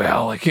 fuck you,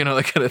 pal. Like,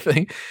 that kind of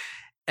thing.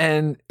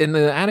 And in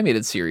the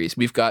animated series,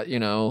 we've got,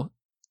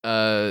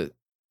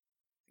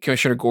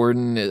 Commissioner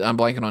Gordon. I'm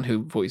blanking on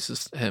who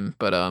voices him,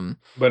 but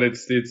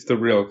it's the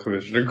real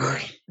Commissioner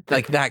Gordon.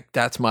 Like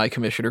that's my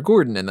Commissioner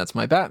Gordon, and that's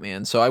my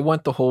Batman. So I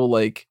want the whole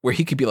like where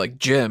he could be like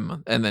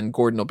Jim, and then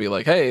Gordon will be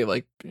like, hey,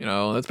 like,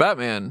 that's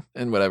Batman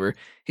and whatever.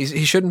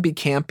 He shouldn't be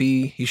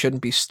campy, he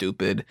shouldn't be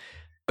stupid,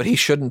 but he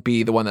shouldn't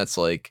be the one that's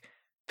like,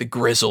 the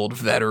grizzled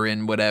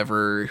veteran,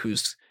 whatever,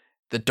 who's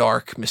the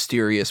dark,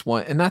 mysterious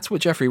one. And that's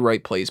what Jeffrey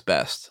Wright plays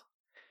best.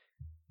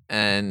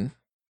 And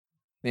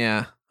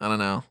yeah, I don't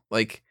know.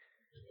 Like,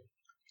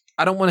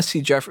 I don't want to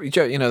see Jeffrey,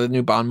 the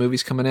new Bond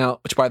movie's coming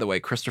out, which, by the way,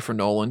 Christopher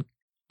Nolan,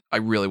 I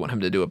really want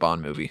him to do a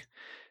Bond movie.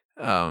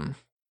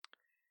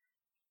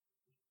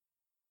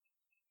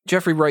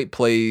 Jeffrey Wright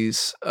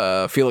plays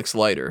Felix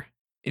Leiter,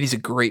 and he's a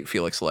great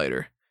Felix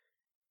Leiter.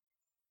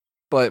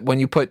 But when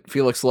you put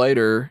Felix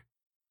Leiter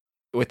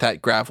with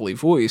that gravelly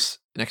voice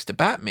next to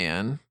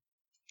Batman,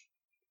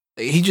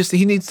 he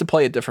needs to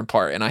play a different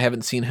part, and I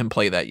haven't seen him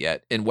play that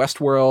yet. In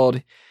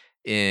Westworld,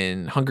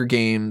 in Hunger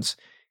Games,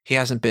 he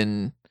hasn't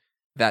been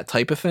that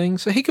type of thing,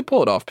 so he could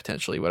pull it off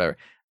potentially, whatever.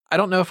 I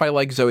don't know if I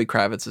like Zoe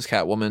Kravitz as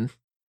Catwoman.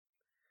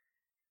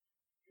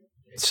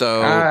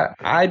 So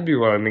I'd be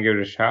willing to give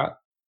it a shot.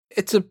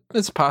 It's a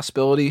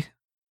possibility.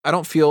 I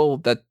don't feel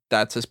that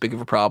that's as big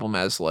of a problem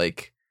as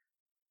like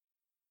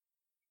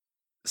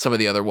some of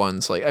the other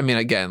ones. Like, I mean,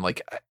 again,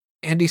 like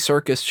Andy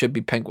Serkis should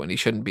be Penguin. He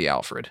shouldn't be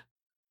Alfred.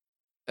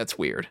 That's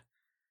weird.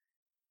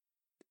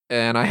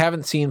 And I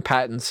haven't seen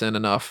Pattinson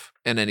enough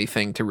in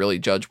anything to really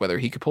judge whether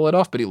he could pull it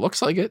off, but he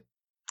looks like it.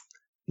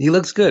 He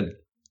looks good.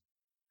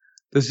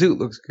 The suit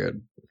looks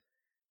good.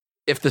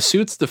 If the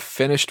suit's the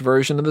finished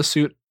version of the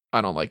suit,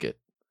 I don't like it.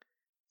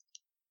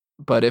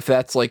 But if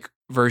that's like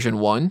version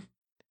 1,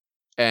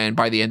 and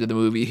by the end of the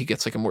movie he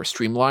gets like a more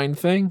streamlined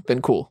thing,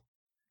 then cool.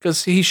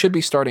 Because he should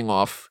be starting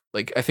off,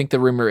 like, I think the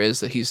rumor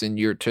is that he's in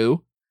year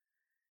 2.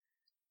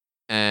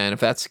 And if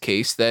that's the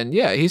case, then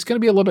yeah, he's going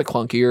to be a little bit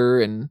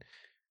clunkier and,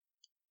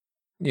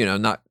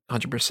 not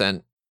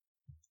 100%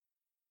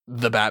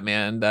 the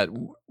Batman that,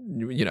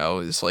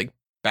 is like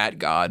Bat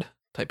God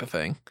type of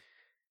thing.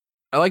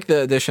 I like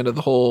the addition of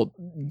the whole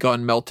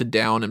gun melted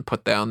down and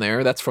put down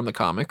there. That's from the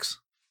comics.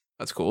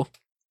 That's cool.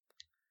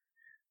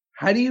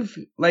 How do you,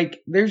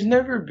 there's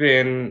never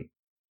been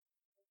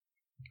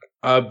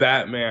a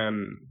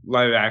Batman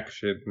live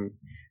action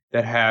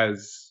that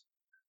has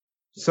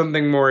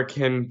something more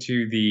akin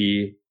to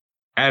the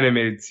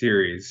animated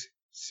series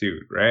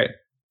suit, right?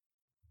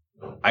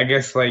 I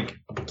guess,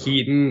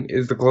 Keaton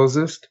is the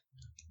closest.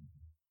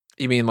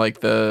 You mean like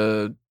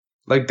the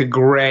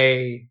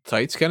gray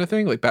tights kind of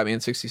thing? Like Batman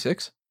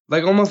 66?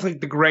 Almost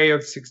like the gray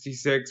of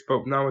 66,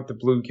 but not with the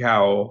blue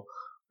cowl,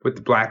 with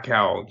the black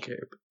cowl and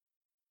cape.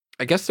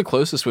 I guess the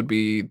closest would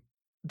be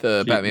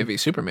the Keaton. Batman v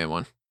Superman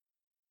one.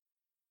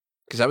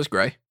 Because that was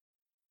gray.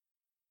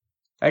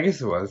 I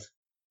guess it was.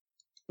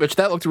 Which,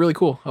 that looked really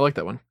cool. I like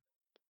that one.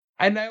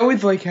 And I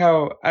always like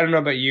how, I don't know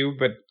about you,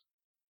 but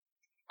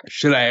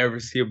should I ever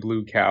see a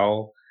blue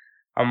cowl,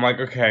 I'm like,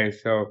 okay,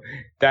 so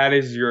that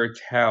is your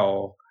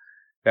tell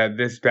that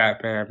this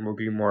Batman will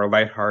be more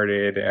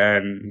lighthearted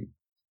and...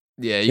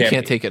 Yeah, you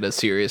can't take it as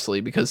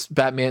seriously because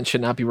Batman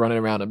should not be running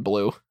around in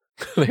blue.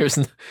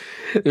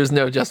 There's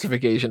no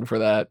justification for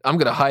that. I'm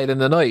going to hide in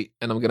the night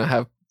and I'm going to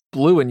have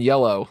blue and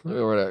yellow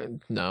or whatever.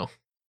 No,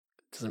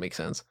 it doesn't make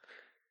sense.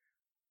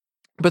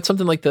 But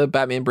something like the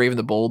Batman Brave and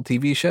the Bold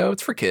TV show,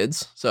 it's for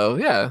kids. So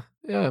yeah,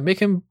 make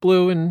him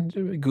blue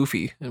and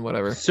goofy and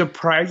whatever.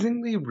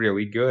 Surprisingly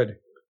really good.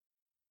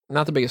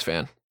 Not the biggest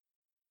fan.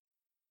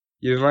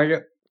 You didn't like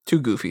it? Too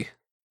goofy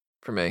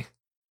for me.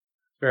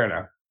 Fair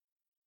enough.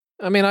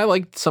 I mean, I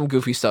like some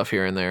goofy stuff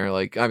here and there.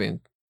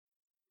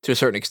 To a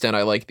certain extent,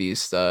 I like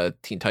these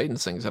Teen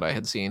Titans things that I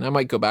had seen. I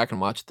might go back and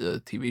watch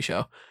the TV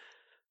show.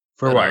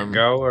 For what,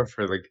 Go? Or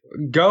for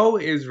Go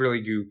is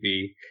really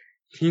goofy.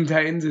 Teen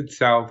Titans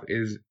itself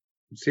is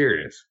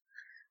serious.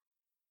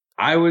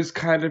 I was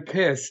kind of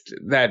pissed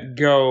that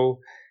Go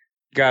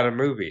got a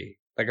movie.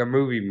 A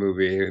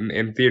movie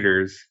in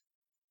theaters.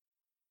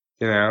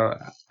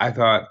 I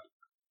thought,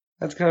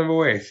 that's kind of a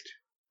waste.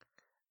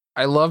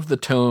 I love the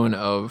tone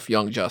of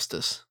Young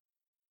Justice.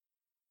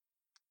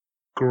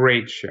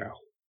 Great show.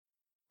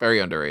 Very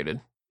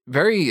underrated.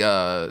 Very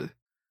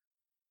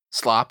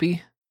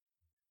sloppy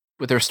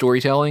with their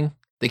storytelling.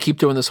 They keep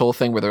doing this whole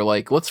thing where they're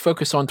like, let's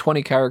focus on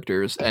 20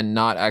 characters and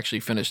not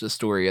actually finish the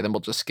story, and then we'll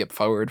just skip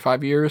forward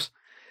 5 years.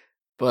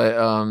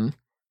 But,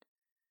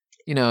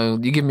 you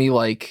give me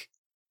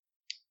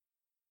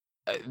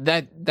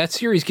that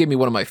series gave me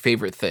one of my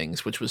favorite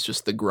things, which was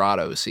just the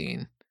grotto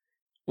scene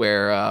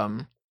where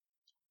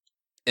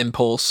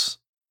Impulse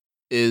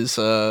is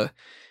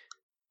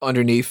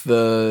underneath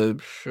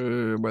the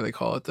what do they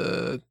call it,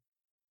 the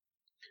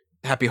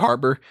Happy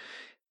Harbor,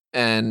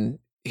 and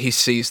he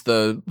sees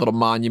the little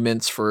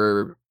monuments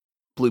for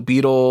Blue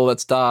Beetle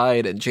that's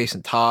died and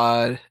Jason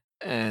Todd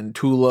and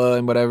Tula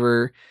and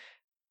whatever.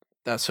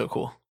 That's so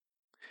cool.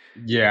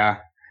 Yeah,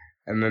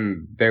 and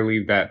then they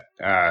leave that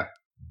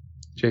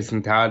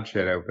Jason Todd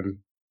shit open.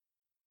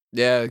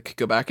 Yeah, could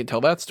go back and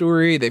tell that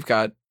story. They've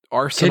got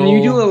Arsenal. Can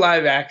you do a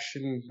live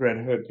action Red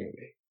Hood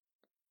movie?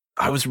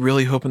 I was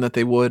really hoping that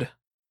they would.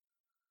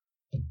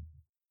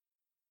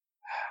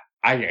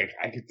 I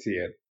could see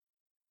it.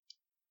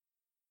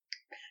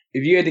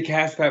 If you had to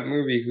cast that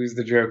movie, who's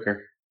the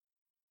Joker?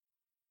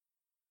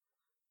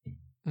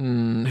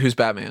 Who's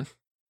Batman?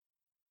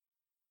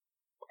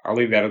 I'll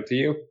leave that up to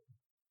you.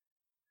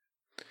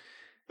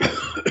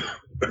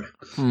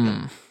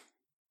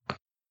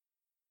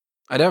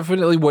 I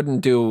definitely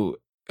wouldn't do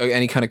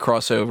any kind of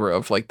crossover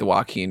of like the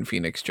Joaquin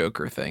Phoenix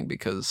Joker thing,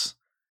 because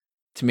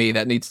to me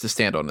that needs to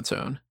stand on its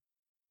own.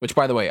 Which,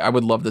 by the way, I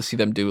would love to see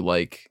them do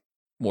like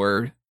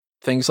more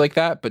things like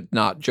that, but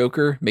not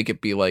Joker. Make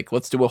it be like,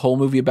 let's do a whole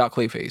movie about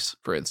Clayface,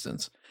 for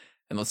instance,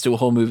 and let's do a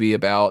whole movie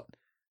about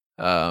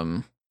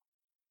I'm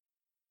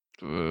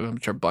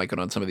trying blanking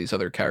on some of these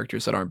other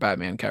characters that aren't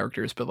Batman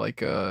characters, but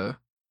like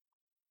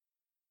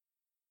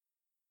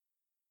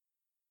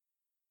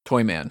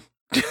Toyman.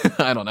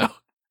 I don't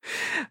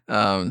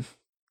know.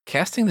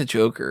 Casting the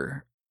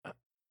Joker.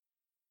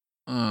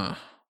 I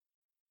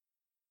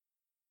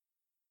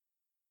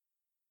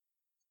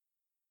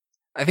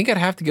think I'd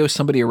have to go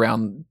somebody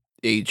around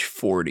age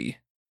 40.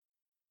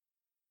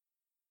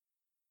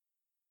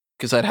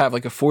 Because I'd have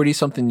like a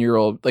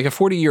 40-something-year-old, like a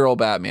 40-year-old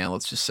Batman,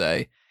 let's just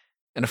say,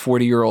 and a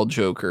 40-year-old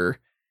Joker.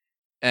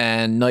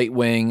 And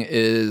Nightwing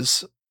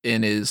is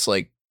in his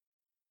like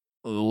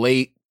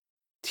late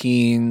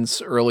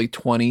teens, early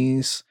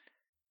 20s.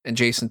 And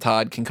Jason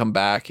Todd can come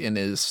back in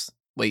his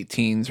late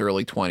teens,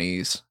 early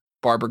 20s.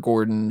 Barbara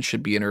Gordon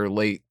should be in her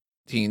late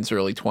teens,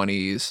 early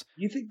 20s.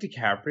 You think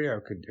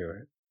DiCaprio could do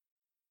it?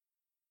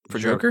 For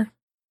Joker?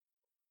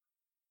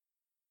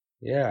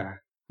 Yeah.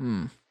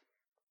 Nah,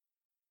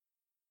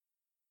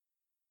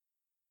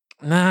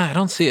 I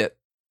don't see it.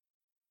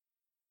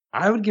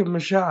 I would give him a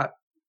shot.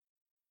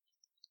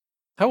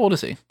 How old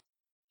is he?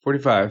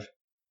 45.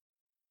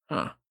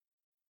 Huh.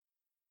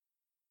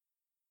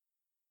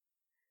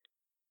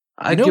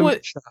 I know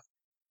what?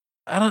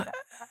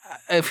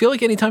 I feel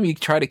like anytime you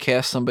try to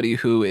cast somebody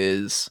who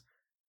is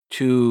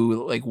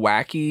too like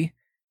wacky,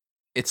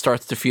 it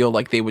starts to feel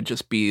like they would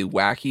just be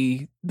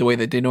wacky the way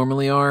that they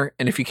normally are.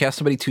 And if you cast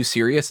somebody too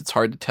serious, it's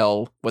hard to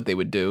tell what they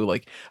would do.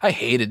 Like, I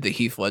hated the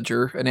Heath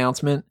Ledger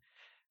announcement.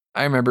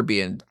 I remember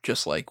being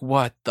just like,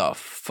 what the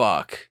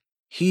fuck?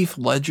 Heath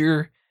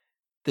Ledger,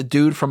 the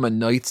dude from A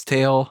Knight's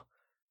Tale,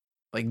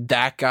 like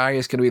that guy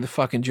is going to be the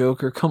fucking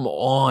Joker? Come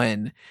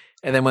on.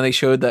 And then when they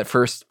showed that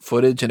first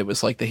footage and it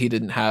was like that he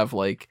didn't have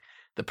like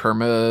the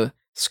perma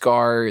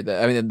scar, the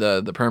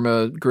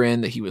perma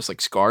grin, that he was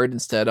like scarred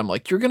instead. I'm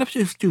like, you're going to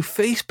just do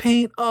face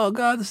paint? Oh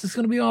God, this is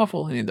going to be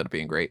awful. And he ended up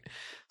being great.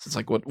 So it's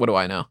like, what do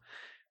I know?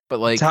 But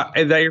like,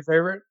 is that your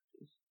favorite?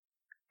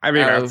 I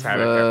mean,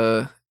 outside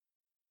of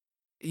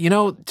you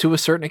know, to a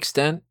certain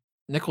extent,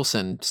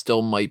 Nicholson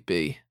still might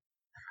be.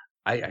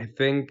 I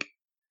think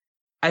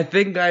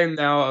I'm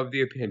now of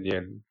the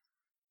opinion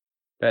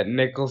that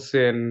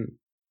Nicholson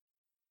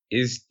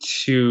is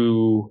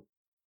too,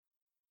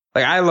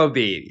 like, I love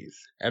the 80s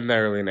and the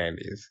early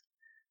 90s,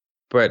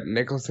 but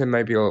Nicholson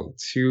might be a little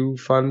too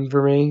fun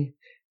for me.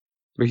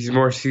 But he's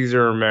more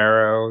Cesar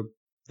Romero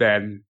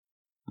than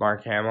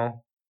Mark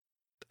Hamill.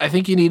 I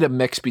think you need a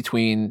mix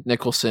between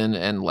Nicholson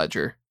and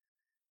Ledger.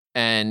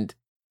 And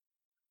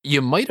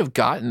you might have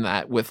gotten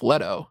that with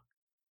Leto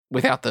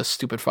without the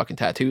stupid fucking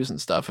tattoos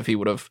and stuff if he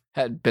would have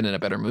had been in a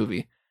better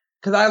movie.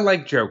 Because I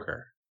like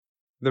Joker,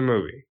 the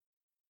movie.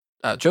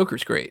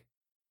 Joker's great.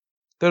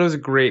 That was a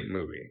great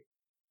movie.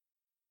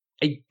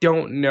 I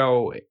don't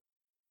know.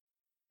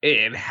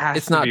 It has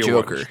it's to not be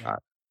Joker. A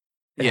one-shot.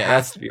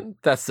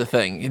 That's the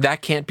thing.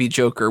 That can't be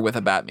Joker with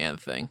a Batman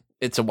thing.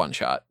 It's a one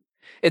shot.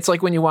 It's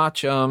like when you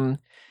watch, some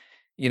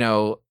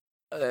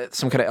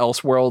kind of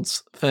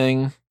Elseworlds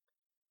thing,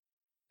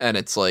 and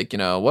it's like,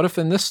 what if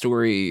in this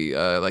story,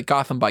 like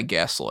Gotham by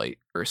Gaslight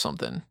or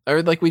something,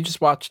 or like we just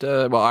watched.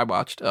 I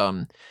watched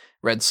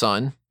Red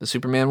Sun, the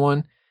Superman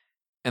one,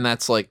 and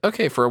that's like,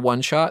 okay, for a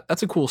one shot,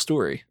 that's a cool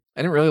story.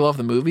 I didn't really love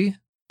the movie,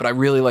 but I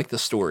really like the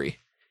story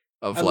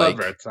of I love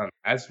Red Sun.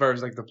 As far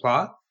as like the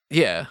plot.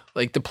 Yeah,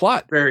 like the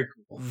plot, very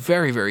cool.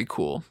 Very, very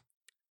cool.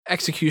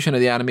 Execution of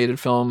the animated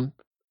film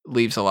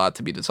leaves a lot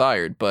to be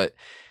desired, but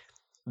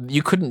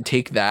you couldn't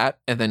take that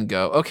and then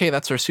go, okay,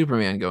 that's our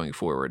Superman going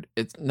forward.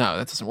 No,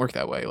 that doesn't work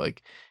that way.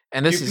 Like,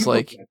 and this is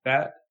like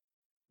that.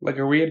 Like,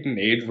 are we at an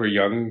age where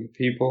young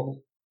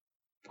people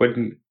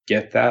wouldn't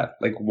get that?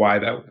 Like, why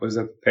that was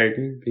a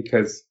thing?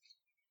 Because,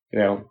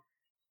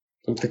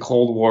 like the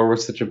Cold War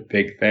was such a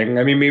big thing.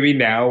 I mean, maybe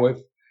now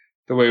with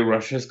the way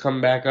Russia's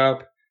come back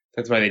up,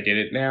 that's why they did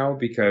it now,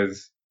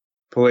 because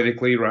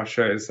politically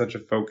Russia is such a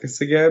focus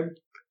again.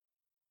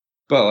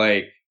 But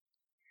like,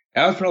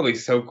 that was probably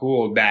so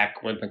cool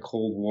back when the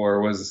Cold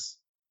War was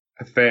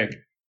a thing.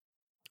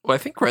 Well, I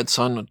think Red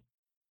Sun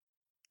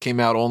came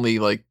out only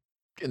like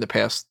in the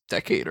past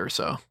decade or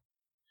so.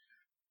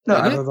 No,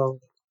 I don't know.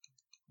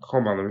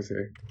 Hold on, let me see.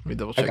 Let me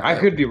double check. I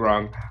could be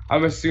wrong.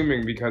 I'm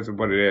assuming because of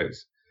what it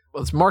is.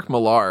 Well, it's Mark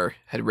Millar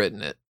had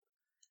written it.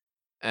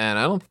 And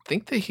I don't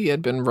think that he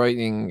had been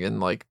writing in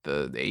like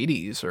the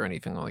 80s or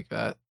anything like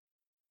that.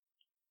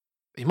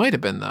 He might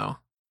have been, though.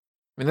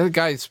 I mean, that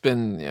guy's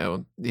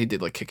been, he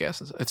did like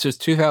Kick-Ass. It's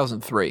just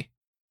 2003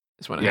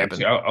 is when it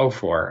happened.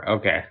 04.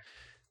 Okay.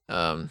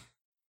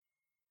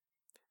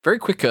 Very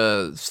quick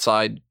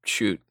side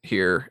shoot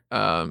here.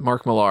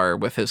 Mark Millar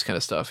with his kind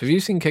of stuff. Have you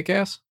seen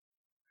Kick-Ass?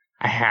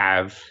 I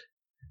have.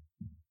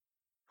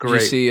 Great.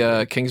 Did you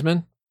see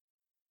Kingsman?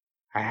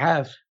 I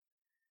have.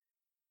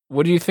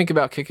 What do you think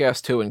about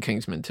Kick-Ass 2 and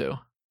Kingsman 2?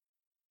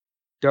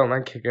 Don't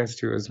like Kick-Ass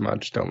 2 as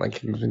much. Don't like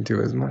Kingsman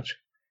 2 as much.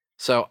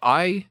 So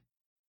I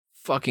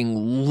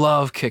fucking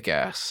love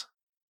Kick-Ass.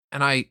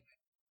 And I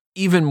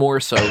even more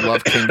so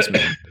love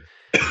Kingsman.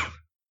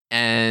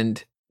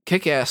 And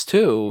Kick-Ass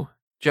 2,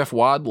 Jeff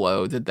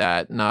Wadlow did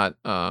that, not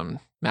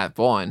Matt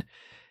Vaughn.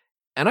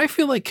 And I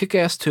feel like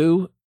Kick-Ass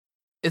 2,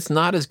 it's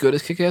not as good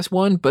as Kick-Ass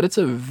 1, but it's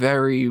a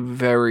very,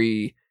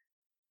 very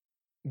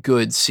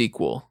good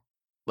sequel.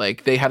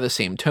 Like, they have the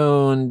same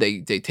tone.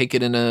 They take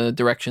it in a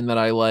direction that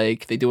I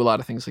like. They do a lot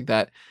of things like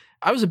that.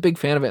 I was a big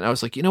fan of it, and I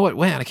was like, you know what?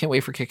 Man, I can't wait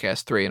for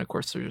Kick-Ass 3. And of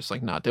course, they're just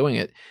like not doing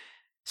it.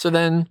 So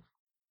then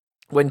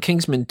when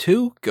Kingsman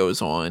 2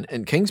 goes on,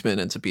 and Kingsman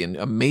ends up being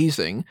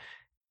amazing,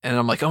 and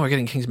I'm like, oh, we're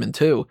getting Kingsman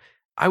 2.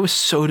 I was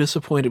so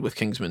disappointed with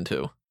Kingsman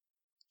 2.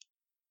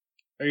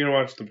 Are you going to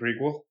watch the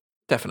prequel?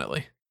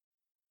 Definitely.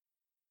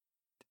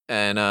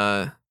 And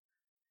I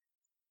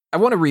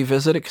want to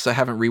revisit it because I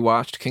haven't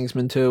rewatched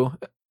Kingsman 2.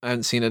 I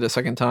haven't seen it a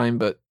second time,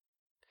 but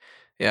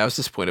yeah, I was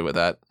disappointed with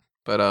that.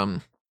 But I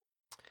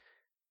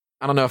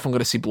don't know if I'm going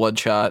to see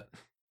Bloodshot.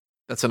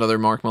 That's another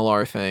Mark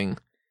Millar thing.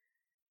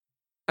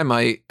 I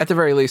might. At the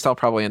very least, I'll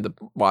probably end up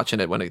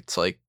watching it when it's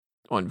like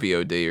on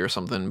VOD or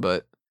something,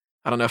 but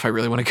I don't know if I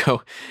really want to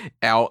go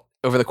out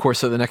over the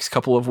course of the next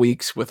couple of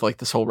weeks with like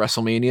this whole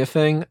WrestleMania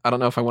thing. I don't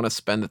know if I want to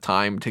spend the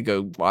time to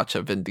go watch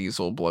a Vin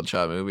Diesel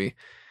Bloodshot movie.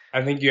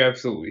 I think you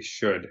absolutely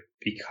should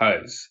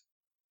because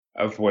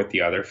of what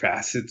the other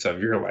facets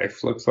of your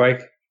life looks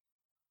like.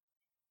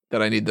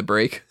 That I need the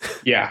break?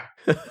 Yeah.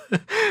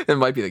 It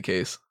might be the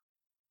case.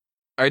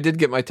 I did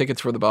get my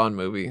tickets for the Bond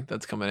movie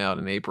that's coming out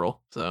in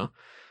April, so.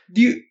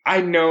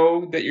 I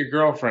know that your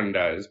girlfriend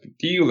does, but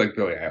do you like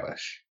Billie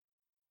Eilish?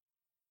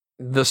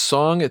 The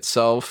song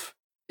itself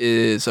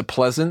is a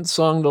pleasant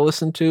song to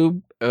listen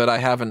to, but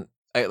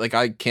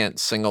I can't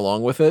sing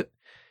along with it.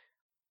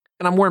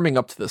 And I'm warming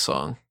up to the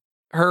song.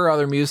 Her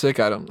other music,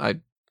 I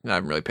haven't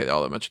really paid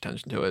all that much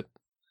attention to it.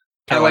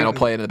 Caroline will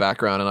play it in the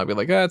background and I'll be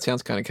like, it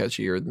sounds kind of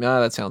catchy, or nah,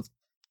 that sounds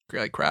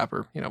like crap,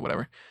 or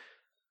whatever.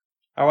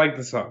 I like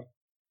the song.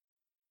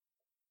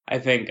 I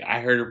think I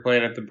heard her play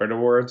it at the Brit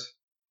Awards.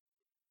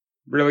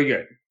 Really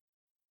good.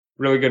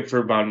 Really good for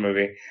a Bond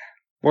movie.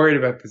 Worried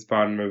about this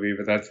Bond movie,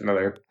 but that's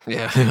another.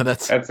 Yeah,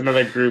 that's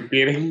another group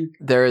meeting.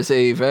 There is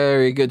a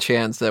very good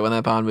chance that when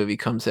that Bond movie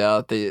comes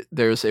out,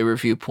 there's a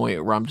review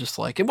point where I'm just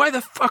like, and why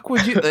the fuck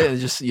would you?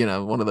 Just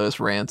one of those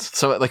rants.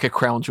 So like a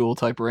Crown Jewel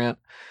type rant.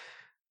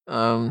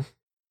 The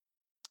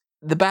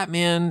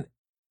Batman,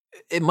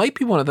 it might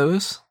be one of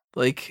those.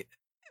 Like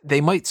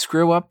they might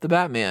screw up the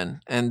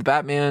Batman, and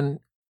Batman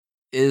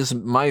is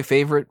my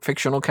favorite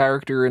fictional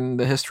character in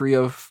the history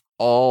of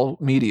all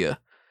media.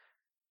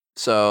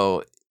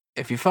 So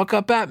if you fuck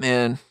up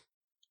Batman,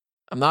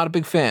 I'm not a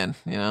big fan,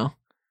 Now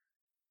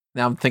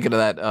I'm thinking of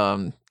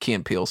that Key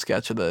and Peele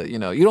sketch of the, you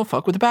don't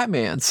fuck with the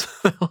Batmans.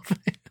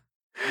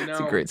 It's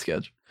a great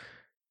sketch.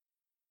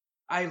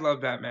 I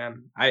love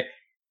Batman.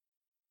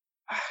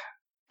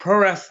 Pro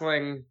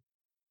wrestling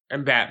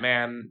and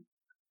Batman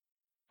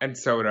and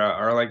soda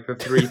are like the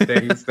three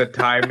things that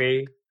tie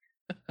me.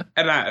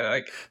 And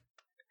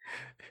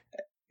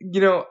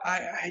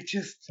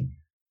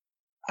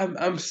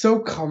I'm so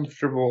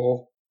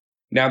comfortable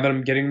now that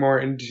I'm getting more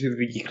into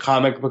the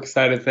comic book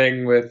side of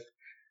thing with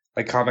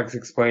like Comics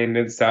Explained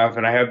and stuff,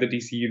 and I have the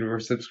DC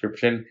Universe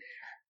subscription.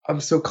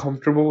 I'm so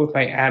comfortable with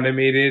my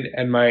animated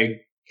and my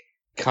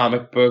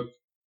comic book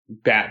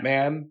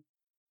Batman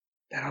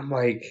that I'm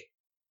like,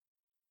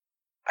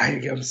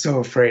 I'm so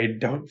afraid.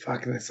 Don't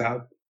fuck this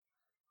up.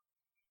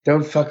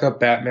 Don't fuck up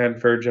Batman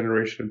for a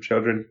generation of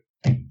children.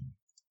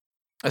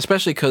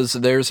 Especially because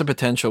there's a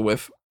potential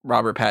with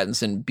Robert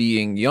Pattinson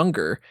being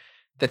younger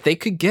that they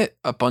could get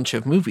a bunch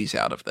of movies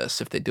out of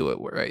this if they do it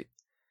right.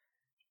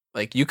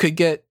 Like you could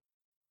get,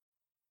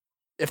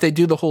 if they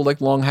do the whole like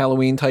long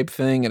Halloween type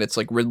thing and it's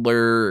like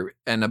Riddler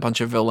and a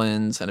bunch of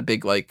villains and a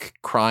big like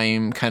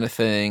crime kind of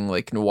thing,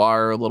 like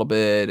noir a little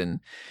bit, and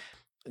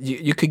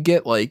you could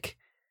get like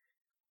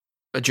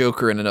a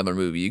Joker in another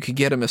movie. You could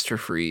get a Mr.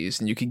 Freeze,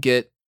 and you could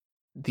get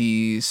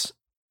these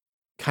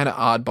kind of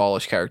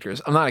oddballish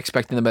characters. I'm not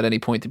expecting them at any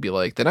point to be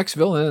like, the next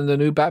villain in the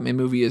new Batman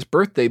movie is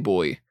Birthday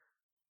Boy.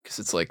 Because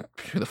it's like,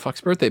 who the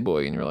fuck's Birthday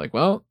Boy? And you're like,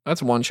 well,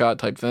 that's a one-shot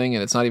type thing,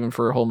 and it's not even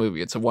for a whole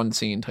movie. It's a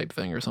one-scene type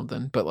thing or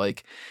something. But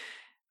like,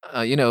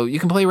 you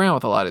can play around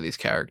with a lot of these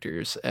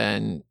characters,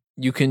 and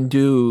you can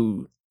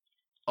do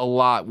a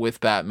lot with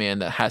Batman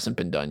that hasn't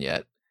been done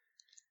yet.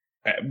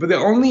 But the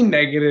only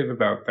negative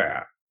about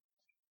that,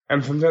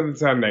 and sometimes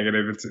it's not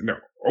negative, it's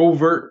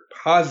overt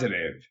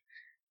positive,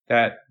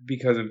 that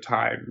because of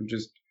time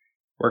just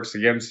works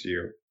against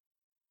you.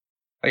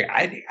 Like,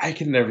 I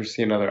can never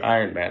see another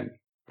Iron Man.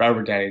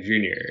 Robert Downey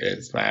Jr.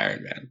 is my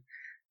Iron Man.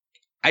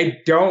 I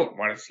don't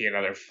want to see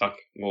another fucking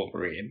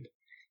Wolverine.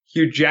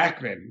 Hugh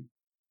Jackman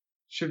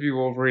should be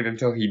Wolverine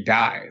until he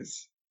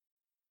dies.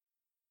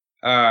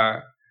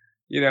 So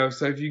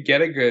if you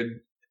get a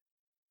good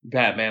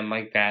Batman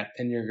like that,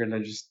 then you're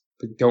gonna just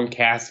don't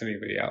cast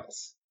anybody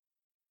else.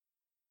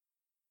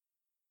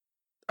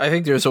 I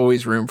think there's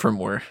always room for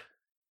more,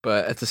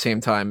 but at the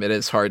same time, it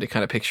is hard to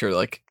kind of picture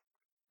like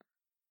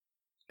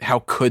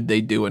how could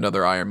they do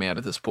another Iron Man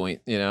at this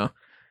point, you know?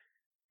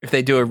 If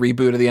they do a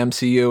reboot of the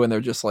MCU and they're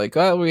just like,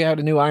 oh, we had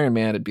a new Iron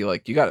Man, it'd be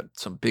like, you got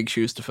some big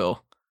shoes to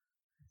fill.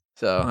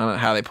 So I don't know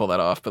how they pull that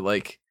off, but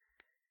like,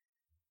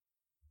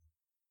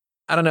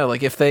 I don't know,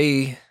 like if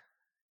they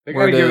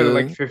gotta give it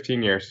like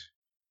 15 years.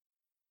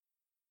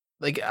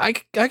 Like I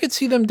could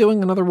see them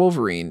doing another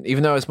Wolverine,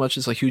 even though as much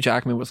as like Hugh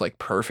Jackman was like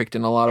perfect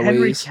in a lot of ways.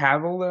 Henry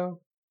Cavill though,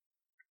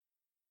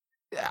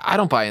 I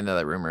don't buy into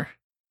that rumor.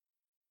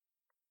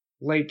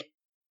 Like,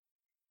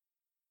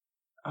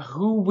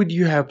 who would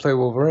you have play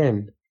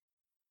Wolverine?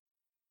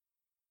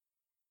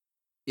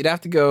 You'd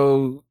have to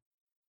go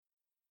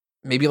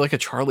maybe like a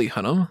Charlie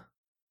Hunnam.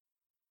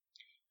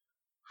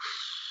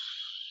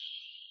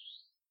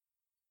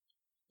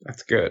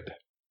 That's good.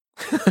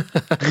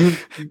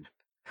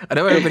 I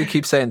know everybody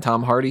keeps saying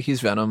Tom Hardy, he's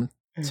Venom,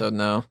 so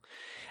no.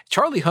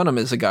 Charlie Hunnam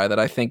is a guy that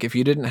I think if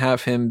you didn't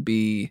have him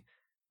be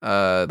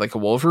like a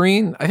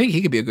Wolverine, I think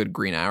he could be a good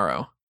Green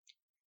Arrow.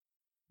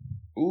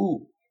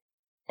 Ooh,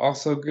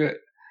 also good.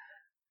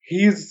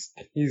 He's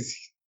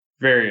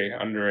very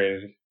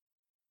underrated.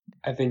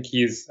 I think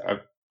he's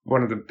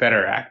one of the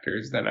better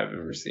actors that I've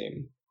ever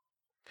seen.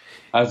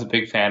 I was a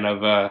big fan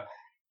of.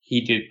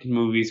 He did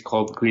movies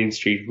called Green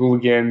Street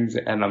Hooligans,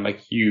 and I'm a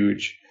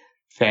huge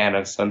fan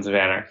of Sons of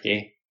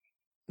Anarchy.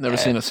 Never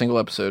seen a single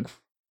episode.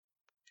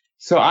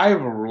 So I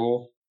have a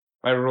rule.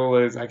 My rule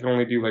is I can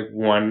only do like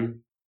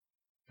one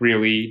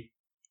really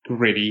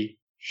gritty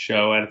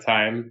show at a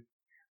time.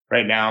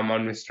 Right now I'm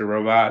on Mr.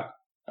 Robot.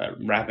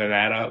 I'm wrapping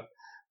that up.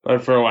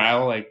 But for a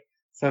while, like,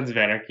 Sons of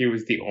Anarchy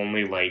was the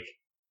only like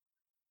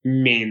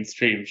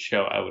mainstream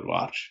show I would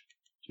watch.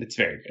 It's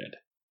very good.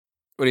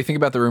 What do you think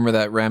about the rumor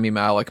that Rami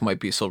Malek might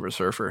be Silver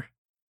Surfer?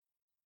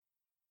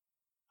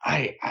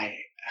 I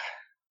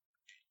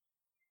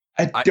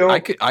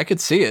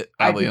could see it.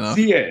 I could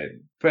see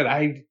it, but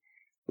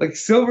like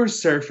Silver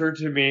Surfer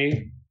to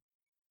me,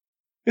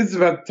 it's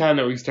about the time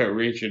that we start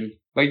reaching.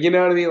 Like, you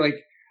know what I mean?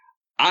 Like,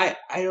 I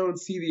don't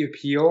see the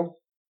appeal,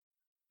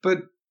 but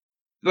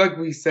like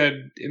we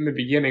said in the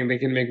beginning, they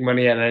can make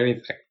money out of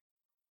anything.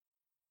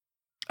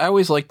 I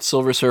always liked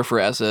Silver Surfer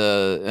as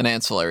an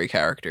ancillary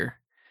character,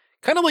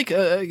 kind of like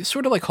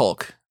sort of like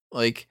Hulk,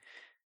 like.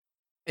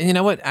 And you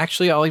know what?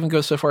 Actually, I'll even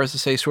go so far as to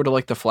say sort of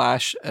like the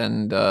Flash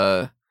and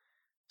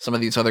some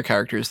of these other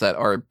characters that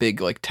are big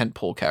like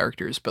tentpole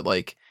characters. But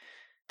like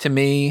to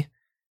me,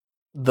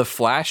 the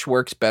Flash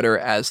works better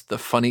as the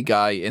funny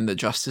guy in the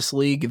Justice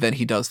League than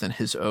he does in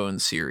his own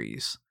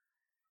series.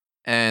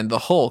 And the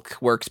Hulk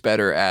works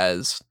better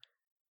as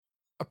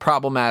a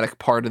problematic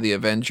part of the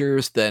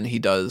Avengers than he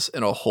does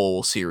in a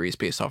whole series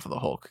based off of the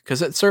Hulk.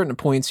 Because at certain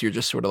points, you're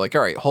just sort of like,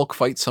 all right, Hulk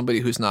fights somebody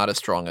who's not as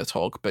strong as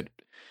Hulk, but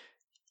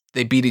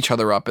they beat each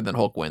other up and then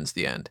Hulk wins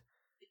the end.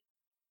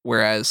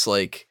 Whereas,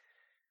 like,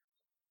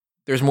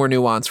 there's more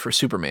nuance for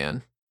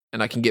Superman,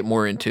 and I can get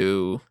more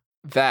into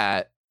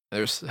that.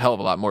 There's a hell of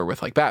a lot more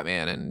with, like,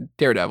 Batman and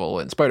Daredevil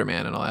and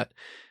Spider-Man and all that.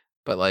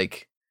 But,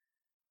 like,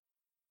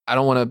 I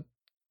don't want to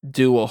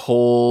do a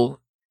whole,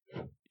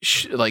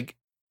 like,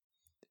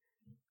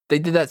 they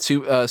did that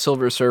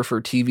Silver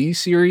Surfer TV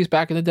series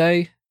back in the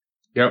day.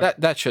 Yep.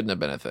 That shouldn't have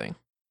been a thing.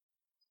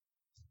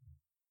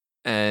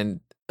 And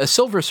a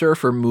Silver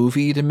Surfer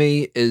movie to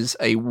me is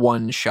a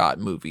one-shot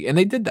movie. And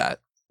they did that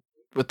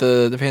with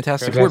the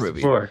Fantastic Four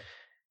movie.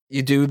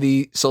 You do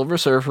the Silver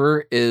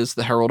Surfer is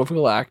the Herald of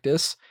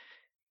Galactus,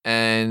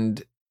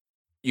 and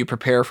you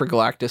prepare for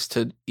Galactus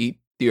to eat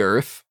the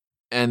Earth,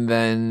 and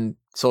then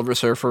Silver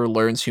Surfer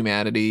learns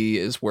humanity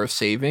is worth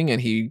saving,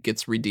 and he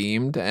gets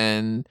redeemed,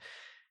 and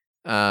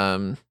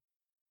you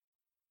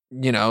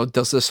know,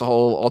 does this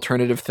whole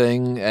alternative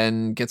thing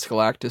and gets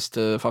Galactus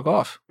to fuck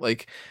off.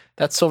 Like,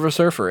 that's Silver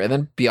Surfer. And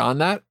then beyond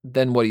that,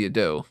 then what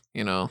do?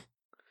 You know?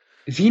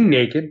 Is he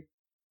naked?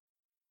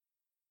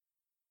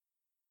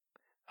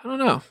 I don't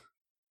know.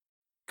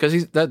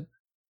 Because that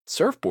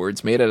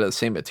surfboard's made out of the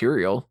same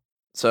material.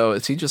 So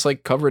is he just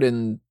like covered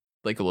in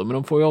like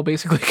aluminum foil,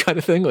 basically, kind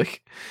of thing?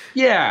 Like,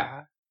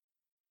 yeah.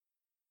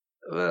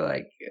 Well,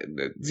 like,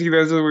 see,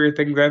 those are the weird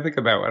things I think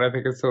about when I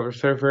think of Silver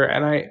Surfer,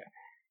 and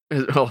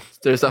well,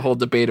 there's that whole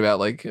debate about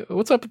like,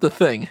 what's up with the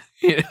thing?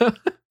 You know?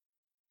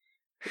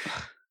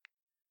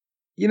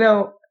 You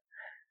know,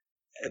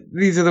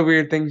 these are the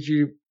weird things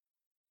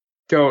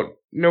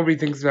nobody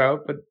thinks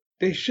about, but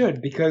they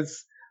should,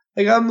 because,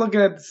 like, I'm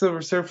looking at the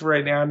Silver Surfer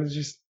right now, and it's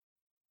just,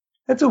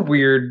 that's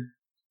weird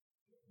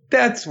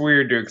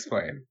to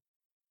explain.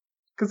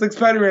 Because, like,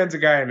 Spider-Man's a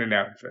guy in an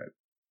outfit.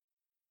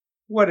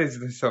 What is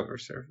the Silver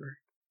Surfer?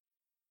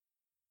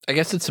 I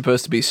guess it's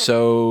supposed to be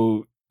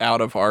so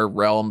out of our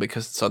realm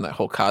because it's on that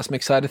whole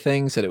cosmic side of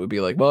things that it would be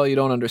like, well, you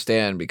don't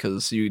understand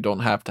because you don't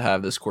have to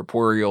have this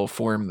corporeal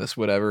form, this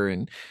whatever,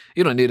 and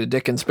you don't need a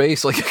dick in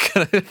space, like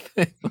kind of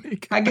thing.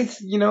 Like, I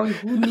guess, you know,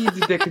 who needs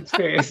a dick in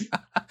space?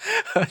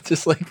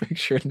 Just like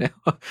picture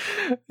now,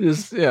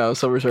 just, you know,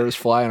 Silver Surfer's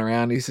flying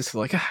around. He's just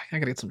like, I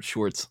gotta get some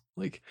shorts.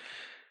 Like,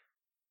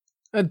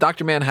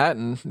 Dr.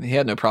 Manhattan, he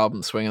had no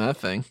problem swinging that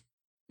thing.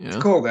 You know?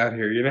 It's cold out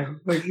here, you know?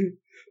 Like,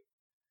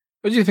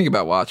 what did you think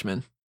about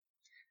Watchmen?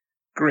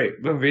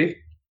 great movie.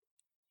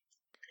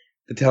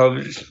 The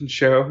television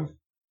show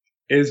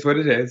is what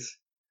it is.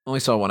 Only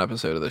saw one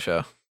episode of the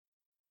show.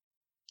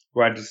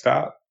 Why'd you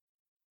stop?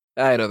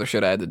 I had other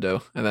shit I had to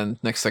do. And then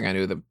next thing I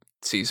knew, the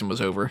season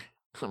was over.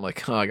 I'm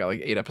like, oh, I got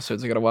like 8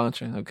 episodes I gotta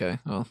watch. Okay,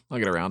 well, I'll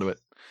get around to it.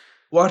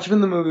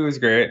 Watchmen the movie was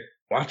great.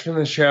 Watchmen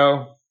the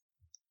show,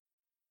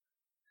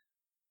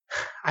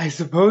 I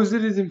suppose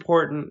it is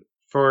important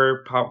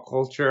for pop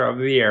culture of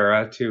the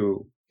era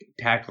to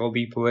tackle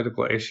the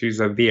political issues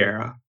of the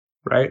era,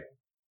 right?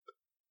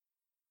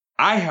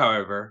 I,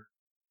 however,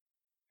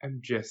 am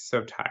just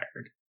so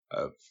tired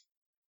of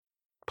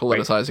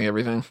politicizing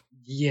everything.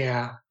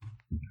 Yeah.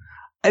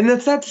 And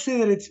that's not to say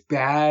that it's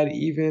bad,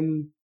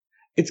 even.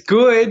 It's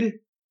good.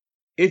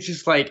 It's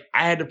just like,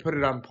 I had to put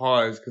it on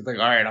pause because, like,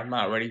 all right, I'm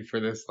not ready for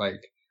this,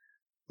 like,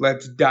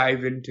 let's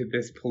dive into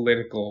this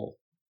political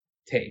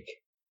take.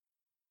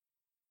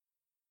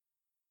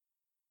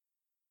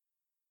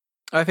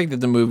 I think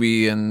that the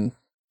movie and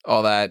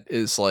all that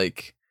is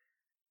like,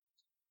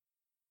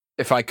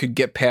 if I could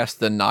get past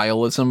the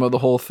nihilism of the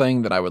whole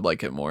thing, then I would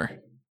like it more.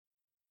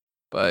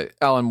 But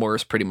Alan Moore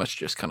is pretty much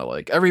just kind of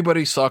like,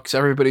 everybody sucks,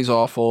 everybody's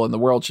awful, and the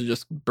world should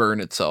just burn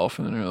itself.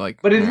 And they're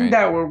like, but isn't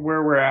that where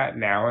we're at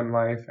now in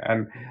life?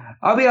 And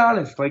I'll be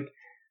honest, like,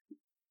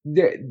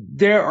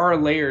 there are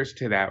layers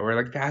to that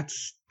where, like,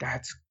 that's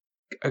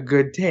a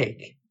good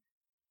take.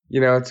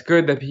 You know, it's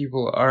good that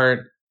people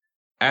aren't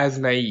as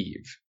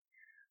naive.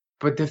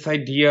 But this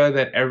idea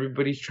that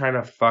everybody's trying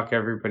to fuck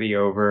everybody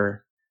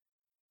over,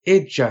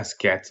 it just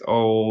gets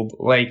old.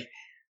 Like,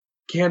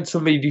 can't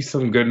somebody do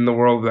some good in the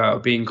world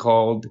without being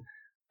called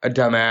a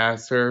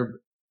dumbass?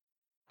 Or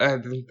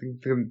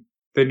the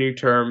new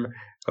term,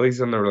 at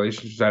least on the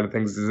relationship side of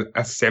things, is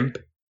a simp.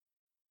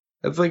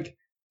 It's like,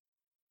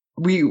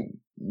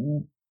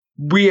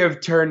 we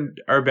have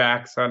turned our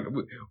backs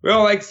on. We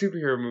all like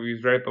superhero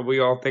movies, right? But we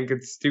all think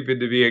it's stupid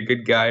to be a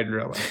good guy in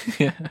real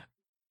life. Yeah.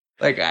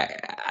 Like,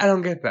 I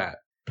don't get that.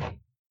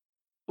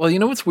 Well, you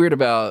know what's weird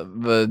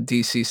about the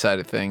DC side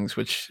of things,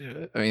 which,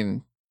 I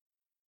mean,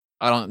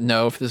 I don't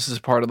know if this is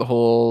part of the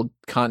whole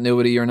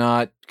continuity or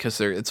not, because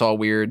it's all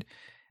weird.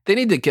 They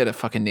need to get a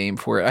fucking name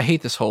for it. I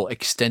hate this whole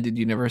extended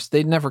universe.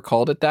 They never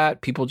called it that.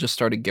 People just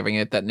started giving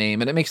it that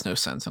name, and it makes no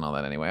sense and all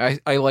that anyway.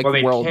 I like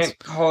they Worlds. Can't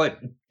call it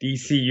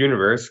DC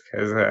Universe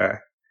because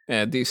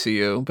yeah,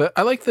 DCU. But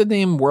I like the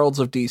name Worlds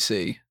of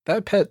DC.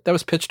 That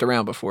was pitched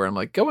around before. I'm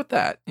like, go with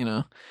that, you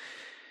know.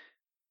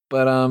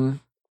 But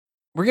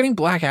we're getting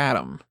Black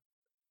Adam,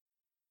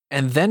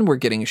 and then we're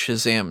getting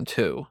Shazam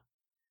too.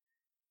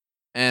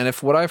 And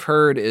if what I've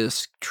heard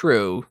is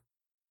true,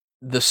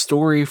 the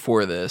story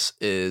for this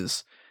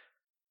is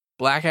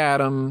Black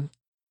Adam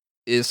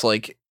is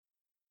like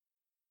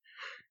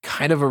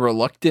kind of a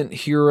reluctant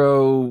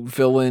hero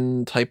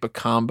villain type of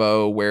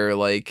combo where,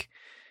 like,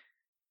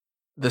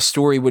 the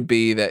story would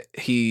be that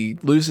he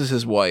loses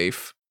his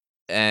wife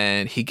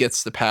and he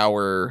gets the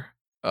power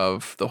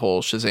of the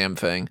whole Shazam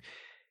thing,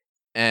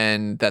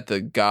 and that the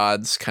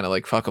gods kind of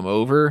like fuck him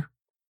over,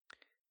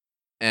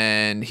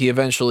 and he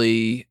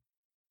eventually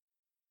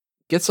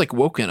gets like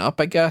woken up,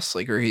 I guess,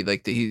 like, or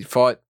he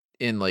fought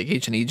in like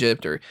ancient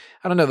Egypt, or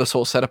I don't know this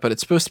whole setup, but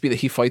it's supposed to be that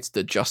he fights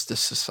the Justice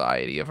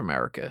Society of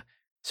America.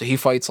 So he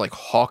fights like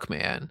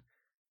Hawkman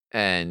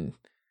and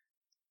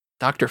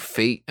Dr.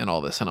 Fate and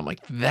all this, and I'm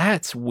like,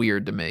 that's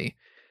weird to me.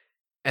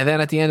 And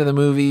then at the end of the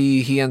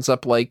movie, he ends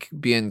up like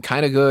being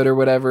kind of good or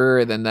whatever,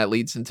 and then that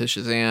leads into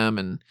Shazam,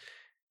 and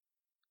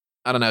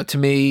I don't know, to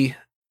me,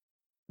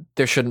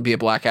 there shouldn't be a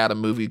Black Adam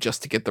movie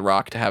just to get The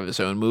Rock to have his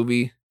own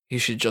movie. He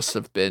should just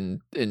have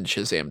been in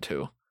Shazam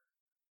 2.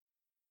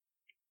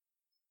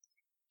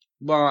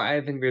 Well,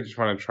 I think they just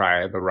want to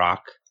try The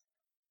Rock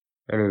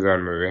in his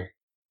own movie.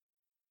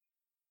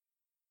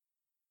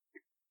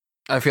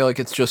 I feel like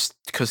it's just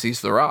because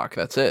he's The Rock.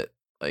 That's it.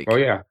 Like, oh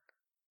yeah,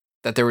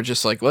 that they were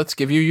just like, let's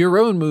give you your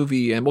own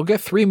movie and we'll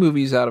get 3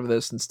 movies out of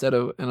this instead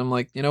of. And I'm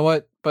like, you know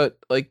what? But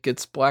like,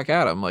 it's Black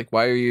Adam. Like,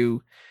 why are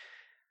you?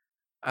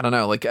 I don't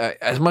know. Like,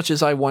 as much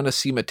as I want to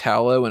see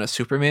Metallo in a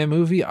Superman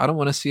movie, I don't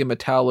want to see a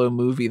Metallo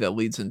movie that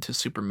leads into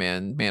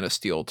Superman Man of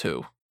Steel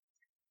 2.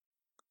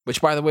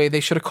 Which, by the way, they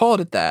should have called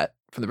it that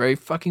from the very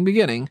fucking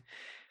beginning.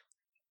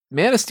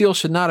 Man of Steel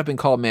should not have been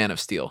called Man of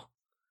Steel.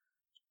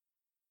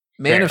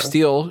 Man of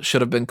Steel should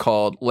have been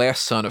called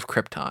Last Son of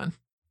Krypton.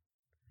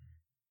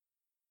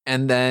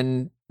 And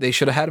then they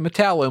should have had a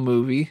Metallo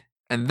movie,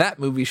 and that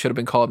movie should have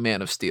been called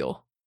Man of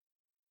Steel.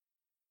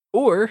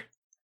 Or,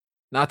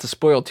 not to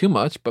spoil too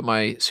much, but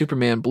my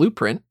Superman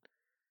blueprint,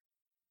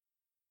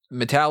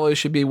 Metallo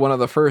should be one of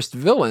the first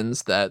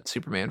villains that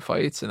Superman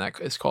fights, and that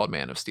is called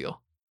Man of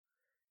Steel.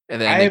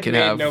 And then I have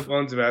made no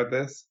bones about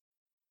this.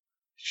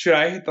 Should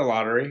I hit the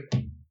lottery?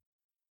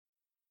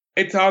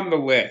 It's on the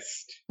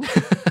list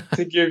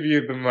to give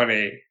you the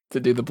money. To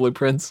do the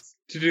blueprints?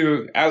 To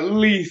do at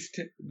least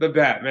the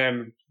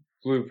Batman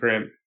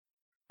blueprint.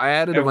 I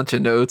added a bunch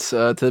of notes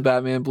to the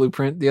Batman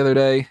blueprint the other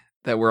day,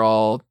 that were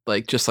all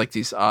like just like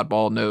these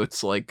oddball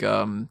notes. Like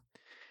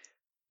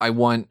I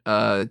want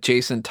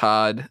Jason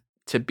Todd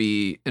to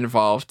be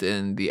involved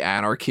in the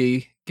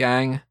Anarchy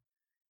gang,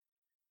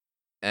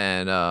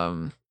 and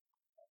I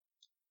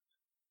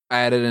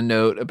added a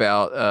note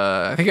about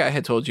I think I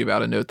had told you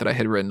about a note that I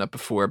had written up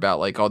before about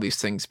like all these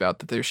things about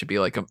that there should be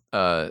like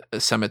a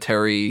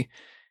cemetery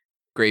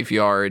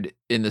graveyard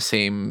in the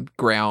same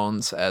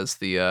grounds as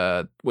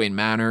the Wayne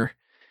Manor.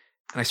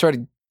 And I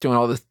started doing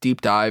all this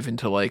deep dive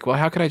into like, well,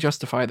 how could I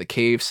justify the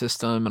cave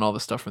system and all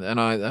this stuff? And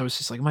I was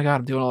just like, oh my God,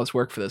 I'm doing all this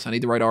work for this. I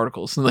need to write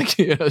articles and like,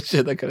 shit,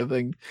 that kind of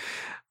thing.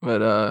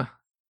 But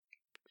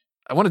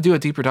I want to do a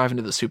deeper dive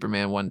into the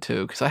Superman one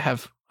too, because I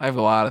have a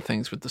lot of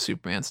things with the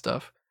Superman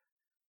stuff.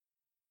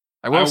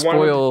 I won't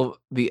spoil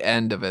the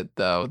end of it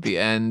though. The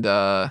end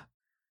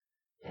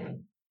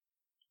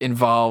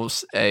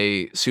involves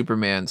a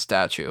Superman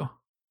statue.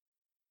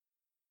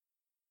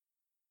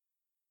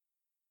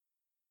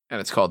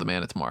 And it's called The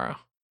Man of Tomorrow.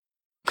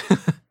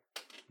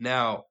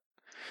 Now,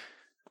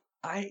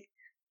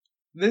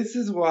 this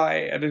is why,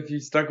 and if you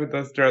stuck with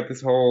us throughout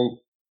this whole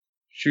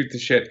shoot the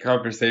shit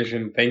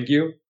conversation, thank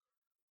you.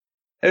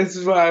 This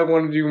is why I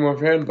want to do more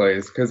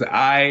fanplays, because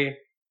I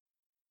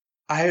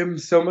am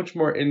so much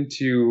more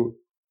into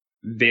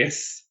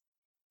this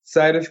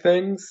side of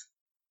things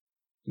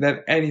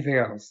than anything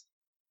else.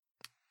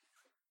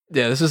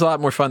 Yeah, this is a lot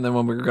more fun than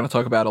when we were going to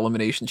talk about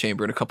Elimination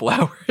Chamber in a couple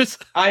hours.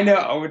 I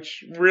know,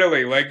 which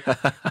really, like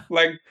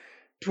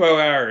 12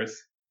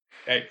 hours.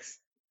 Thanks.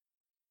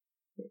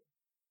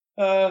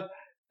 No,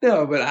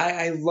 but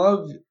I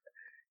love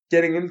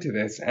getting into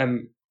this,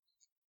 and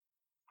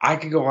I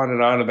could go on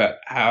and on about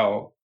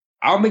how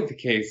I'll make the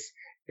case.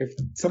 If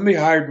somebody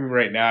hired me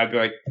right now, I'd be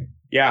like,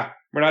 yeah,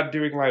 we're not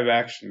doing live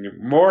action.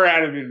 More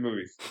animated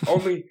movies.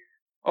 Only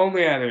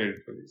animated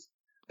movies.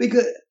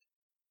 Because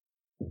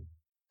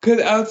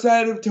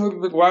outside of Tobey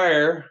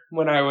Maguire,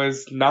 when I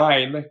was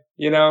 9,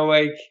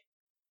 like,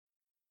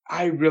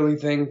 I really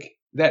think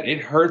that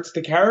it hurts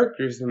the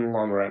characters in the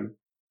long run.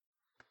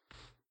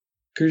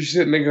 Because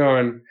you're sitting there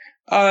going,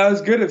 oh, that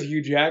was good of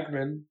Hugh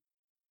Jackman.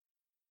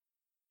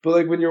 But,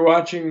 like, when you're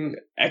watching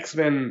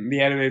X-Men, the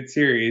animated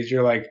series,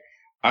 you're like,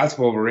 that's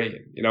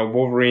Wolverine.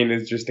 Wolverine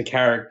is just a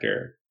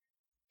character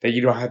that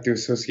you don't have to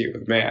associate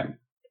with man.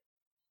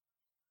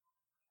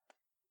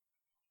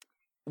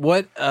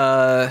 What,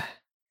 I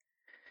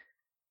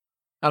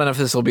don't know if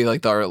this will be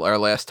like our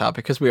last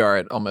topic, because we are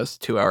at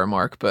almost 2-hour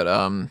mark, but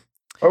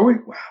are we?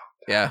 Wow.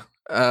 Yeah.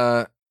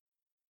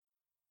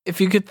 If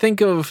you could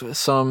think of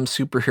some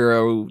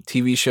superhero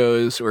TV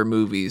shows or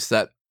movies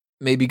that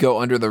maybe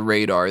go under the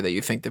radar that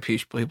you think that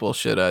people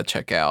should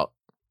check out,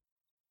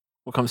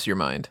 what comes to your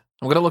mind?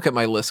 I'm going to look at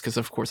my list because,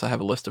 of course, I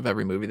have a list of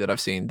every movie that I've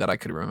seen that I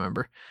could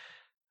remember.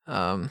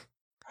 I'm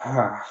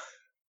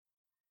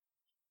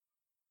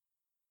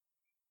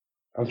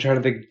trying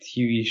to think of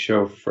TV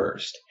show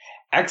first.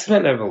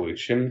 X-Men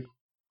Evolution.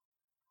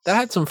 That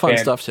had some fun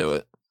stuff to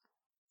it.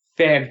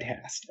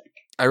 Fantastic.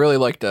 I really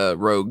liked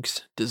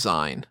Rogue's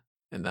design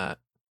in that.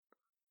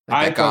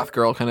 Like that goth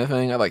girl kind of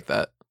thing. I like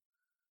that.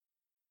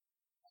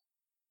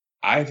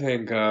 I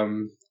think I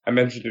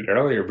mentioned it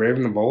earlier, Brave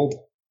and the Bold.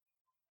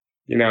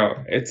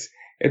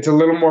 It's a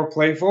little more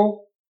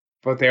playful,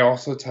 but they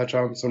also touch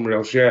on some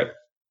real shit.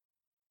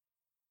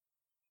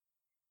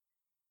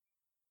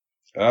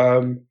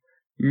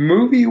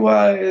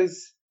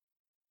 Movie-wise,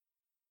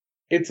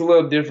 it's a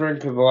little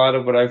different because a lot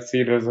of what I've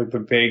seen is like the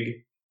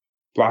big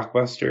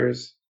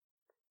blockbusters.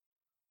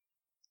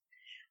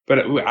 But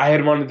I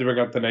had wanted to bring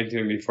up the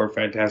 1994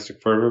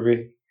 Fantastic Four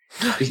movie,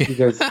 just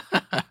because,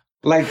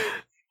 like,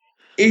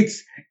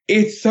 it's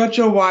such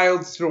a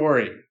wild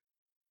story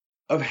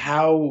of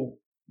how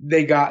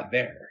they got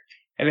there,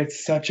 and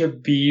it's such a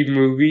B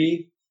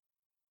movie,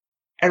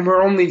 and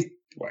we're only 8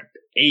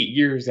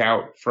 years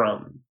out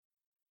from,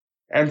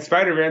 and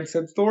Spider-Man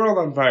sets the world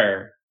on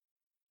fire.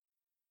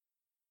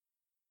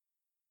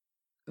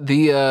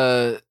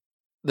 The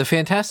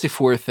Fantastic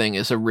Four thing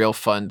is a real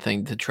fun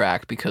thing to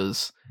track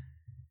because,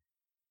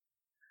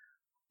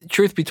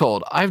 truth be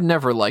told, I've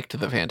never liked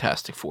the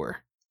Fantastic Four.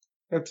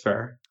 That's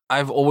fair.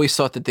 I've always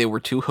thought that they were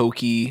too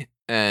hokey,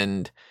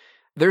 and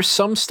there's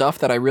some stuff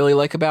that I really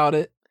like about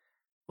it.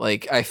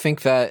 Like, I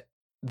think that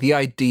the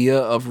idea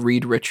of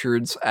Reed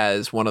Richards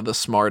as one of the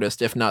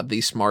smartest, if not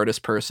the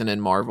smartest person in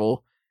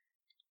Marvel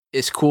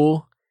is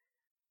cool,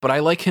 but I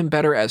like him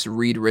better as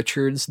Reed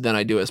Richards than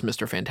I do as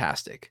Mr.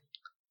 Fantastic.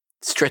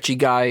 Stretchy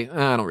guy,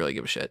 I don't really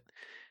give a shit.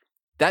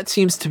 That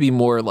seems to be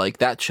more like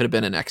that should have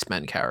been an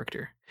X-Men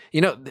character.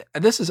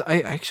 This is,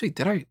 I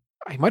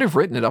might have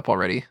written it up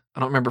already.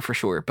 I don't remember for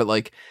sure, but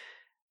like,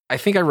 I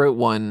think I wrote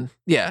one.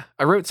 Yeah,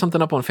 I wrote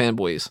something up on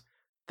Fanboys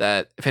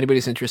that if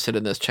anybody's interested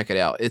in this, check it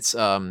out. It's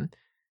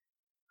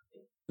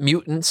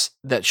mutants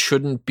that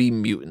shouldn't be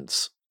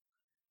mutants.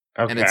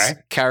 Okay. And it's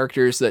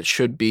characters that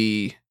should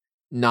be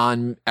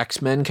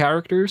non-X-Men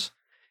characters.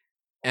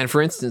 And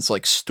for instance,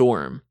 like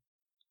Storm.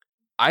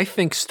 I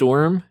think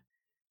Storm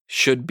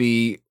should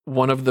be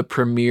one of the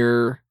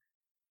premier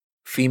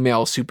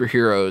female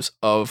superheroes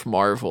of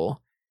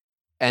Marvel.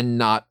 and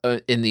not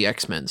in the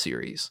X-Men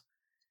series.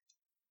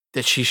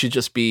 That she should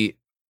just be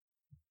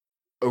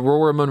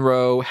Aurora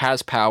Monroe,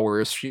 has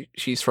powers,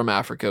 she's from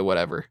Africa,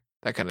 whatever,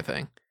 that kind of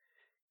thing.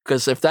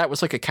 Because if that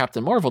was like a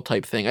Captain Marvel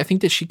type thing, I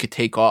think that she could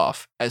take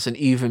off as an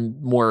even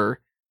more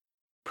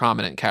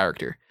prominent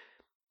character.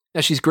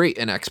 Now, she's great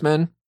in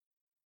X-Men,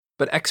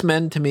 but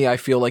X-Men, to me, I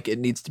feel like it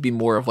needs to be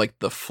more of like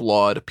the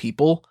flawed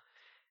people.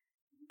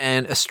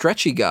 And a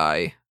stretchy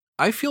guy,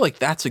 I feel like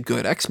that's a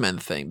good X-Men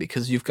thing,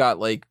 because you've got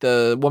like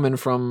the woman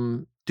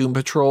from Doom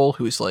Patrol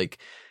who's like,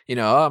 you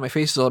know, oh, my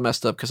face is all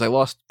messed up because I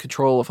lost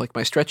control of like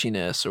my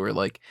stretchiness, or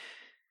like,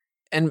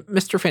 and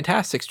Mr.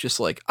 Fantastic's just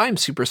like, I'm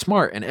super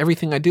smart and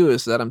everything I do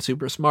is that I'm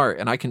super smart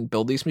and I can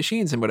build these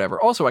machines and whatever.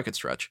 Also, I could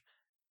stretch.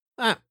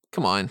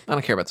 Come on. I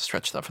don't care about the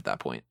stretch stuff at that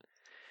point.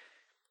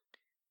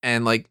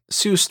 And like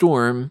Sue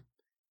Storm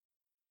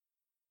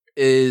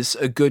is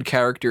a good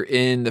character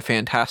in the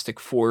Fantastic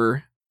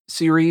Four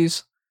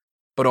series,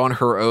 but on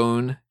her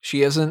own,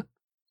 she isn't.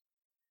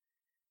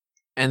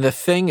 And the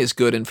Thing is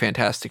good in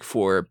Fantastic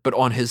Four, but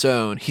on his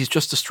own, he's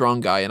just a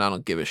strong guy and I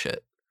don't give a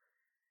shit.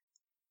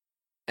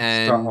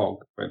 And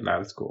Hulk, but not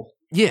as cool.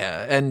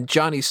 Yeah, and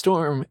Johnny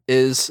Storm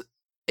is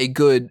a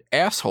good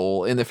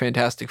asshole in the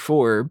Fantastic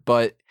Four,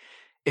 but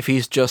if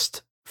he's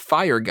just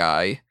fire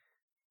guy,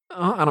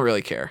 I don't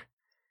really care.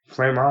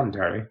 Flame on,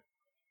 Tony.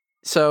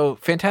 So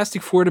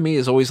Fantastic Four to me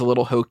is always a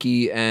little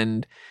hokey,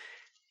 and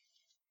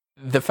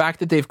the fact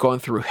that they've gone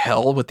through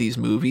hell with these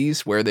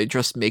movies where they're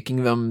just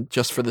making them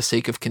just for the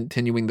sake of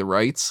continuing the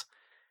rights.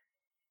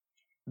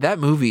 That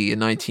movie in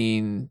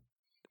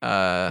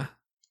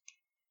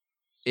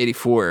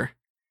 1984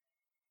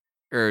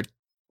 or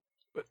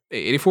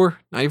 84,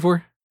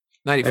 94,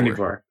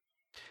 94.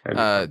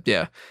 94.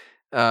 Yeah.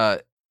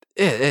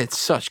 It's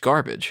such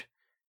garbage,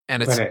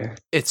 and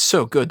it's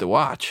so good to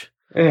watch.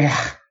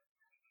 Yeah.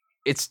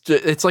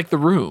 It's like The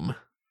Room,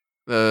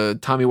 the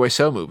Tommy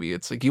Wiseau movie.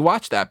 It's like you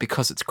watch that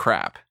because it's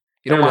crap.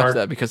 You don't watch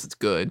that because it's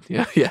good.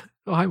 Yeah, yeah.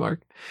 Oh, hi,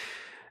 Mark.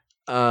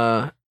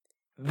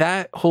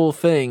 That whole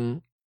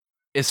thing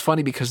is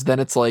funny because then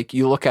it's like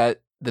you look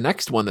at the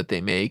next one that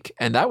they make,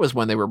 and that was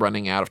when they were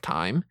running out of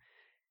time.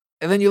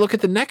 And then you look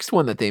at the next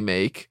one that they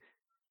make,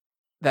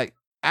 that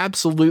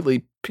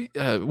absolutely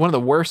one of the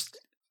worst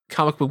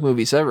comic book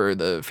movies ever,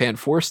 the Fan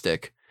Four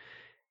Stick.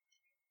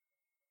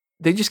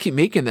 They just keep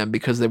making them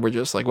because they were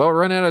just like, well, we're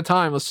running out of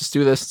time. Let's just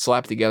do this and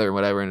slap together and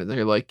whatever. And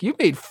they're like, you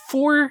made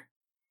 4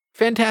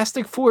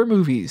 Fantastic Four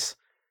movies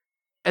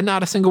and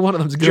not a single one of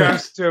them's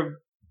good.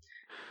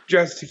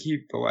 Just to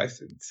keep the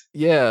license.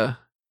 Yeah.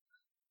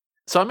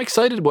 So I'm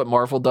excited what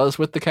Marvel does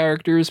with the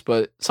characters,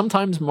 but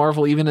sometimes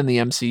Marvel, even in the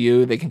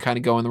MCU, they can kind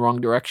of go in the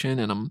wrong direction.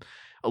 And I'm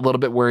a little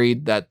bit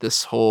worried that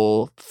this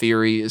whole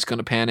theory is going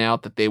to pan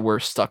out, that they were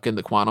stuck in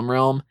the quantum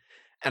realm.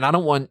 And I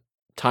don't want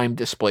time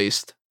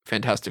displaced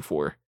Fantastic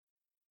Four.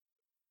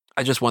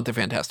 I just want the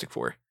Fantastic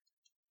Four.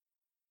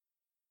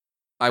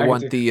 I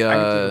want the you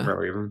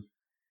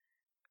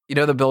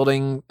know, the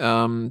building,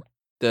 the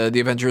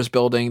Avengers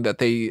building that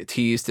they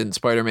teased in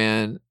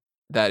Spider-Man,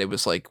 that it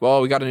was like,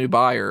 well, we got a new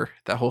buyer,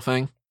 that whole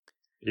thing.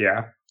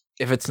 Yeah.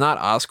 If it's not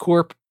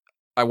Oscorp,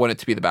 I want it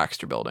to be the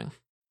Baxter building.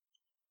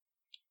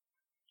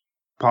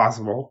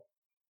 Possible.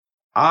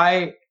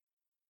 I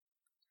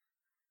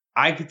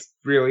could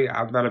really,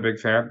 I'm not a big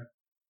fan.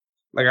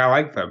 Like, I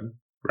like them,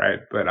 right?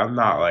 But I'm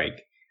not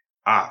like,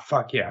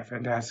 fuck yeah,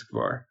 Fantastic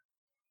Four.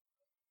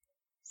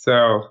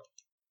 So,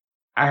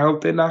 I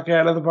hope they knock it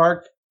out of the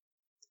park.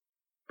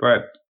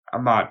 But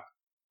I'm not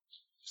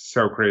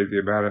so crazy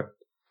about it.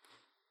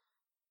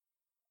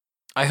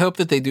 I hope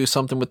that they do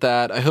something with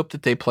that. I hope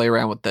that they play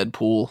around with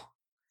Deadpool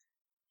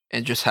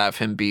and just have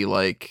him be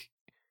like,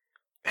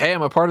 hey,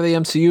 I'm a part of the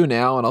MCU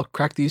now and I'll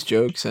crack these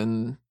jokes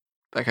and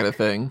that kind of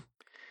thing.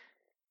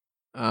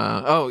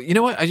 Oh, you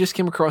know what? I just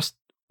came across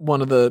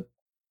I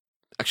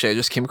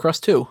just came across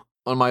 2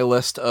 on my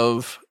list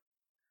of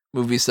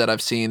movies that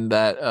I've seen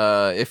that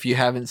if you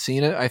haven't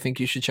seen it, I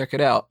think you should check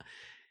it out.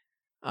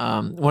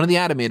 One of the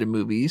animated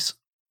movies,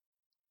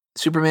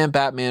 Superman,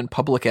 Batman,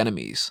 Public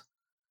Enemies.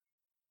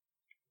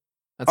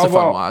 That's a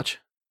fun watch.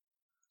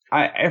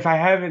 If I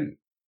haven't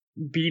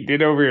beaten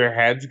it over your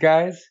heads,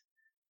 guys,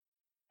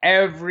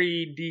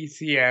 every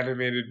DC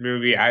animated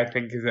movie I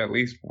think is at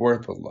least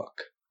worth a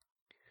look.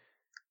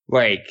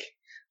 Like,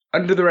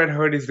 Under the Red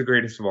Hood is the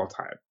greatest of all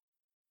time.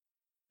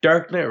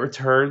 Dark Knight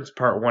Returns,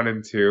 Part 1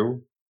 and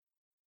 2.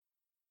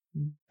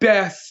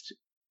 Best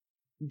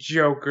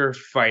Joker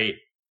fight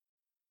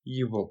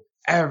you will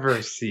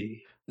ever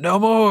see. No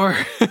more!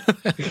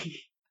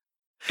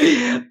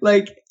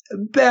 Like,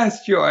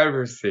 best you'll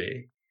ever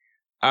see.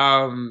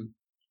 Even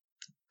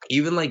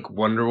like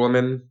Wonder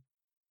Woman,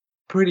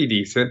 pretty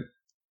decent.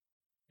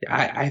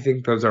 I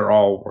think those are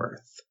all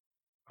worth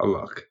a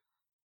look.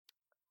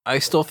 I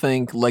still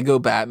think Lego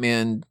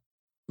Batman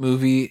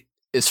movie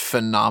is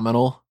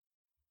phenomenal.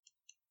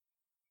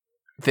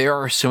 There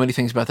are so many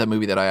things about that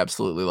movie that I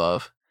absolutely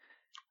love.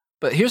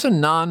 But here's a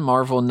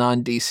non-Marvel,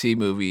 non-DC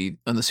movie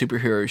in the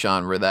superhero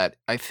genre that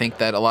I think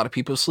that a lot of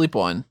people sleep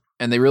on,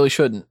 and they really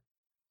shouldn't.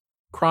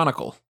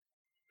 Chronicle.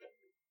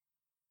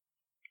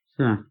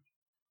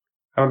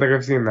 I don't think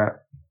I've seen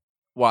that.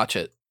 Watch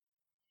it.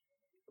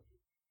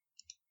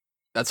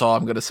 That's all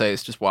I'm going to say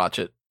is just watch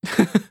it.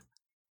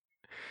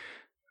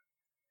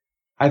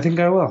 I think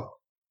I will.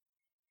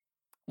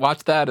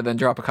 Watch that and then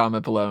drop a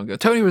comment below and go,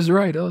 Tony was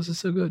right. Oh, this is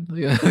so good.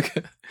 Yeah.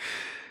 Okay.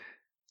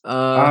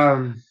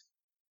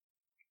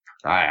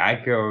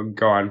 I could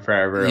go on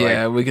forever.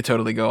 Yeah, like, we could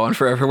totally go on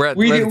forever. We're at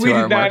we the did 2 hour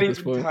mark not at this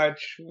even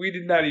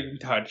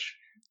point. touch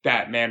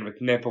Batman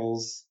with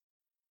nipples.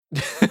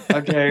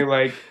 Okay,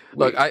 like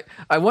look,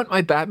 I want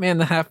my Batman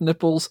to have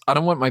nipples. I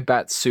don't want my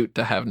bat suit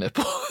to have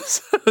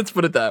nipples. Let's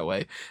put it that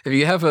way. If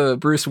you have a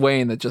Bruce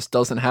Wayne that just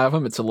doesn't have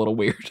them, it's a little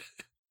weird.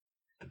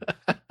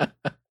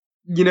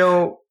 You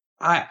know,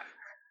 I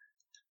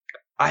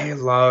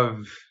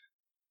love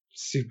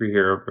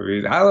superhero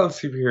movies. I love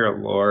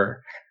superhero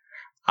lore.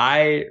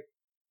 I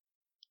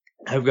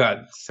have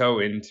gotten so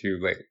into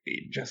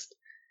lately just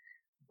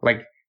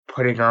like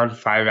putting on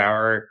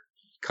 5-hour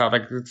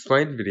Comics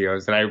Explained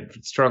videos, and I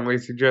would strongly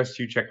suggest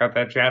you check out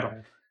that channel.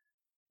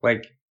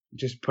 Like,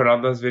 just put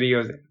on those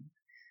videos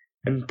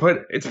and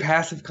it's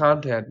passive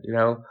content, you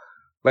know?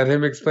 Let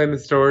him explain the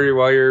story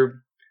while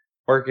you're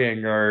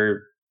working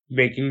or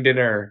making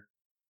dinner.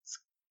 It's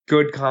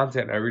good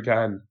content every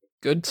time.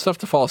 Good stuff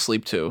to fall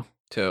asleep to,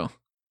 too.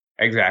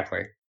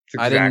 Exactly.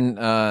 I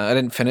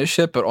didn't finish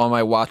it, but on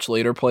my watch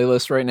later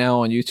playlist right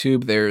now on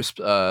YouTube, there's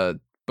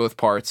both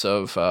parts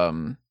of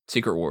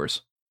Secret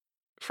Wars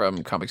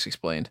from Comics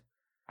Explained.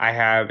 I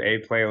have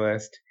a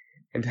playlist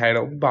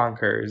entitled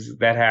Bonkers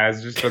that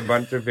has just a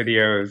bunch of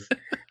videos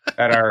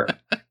that are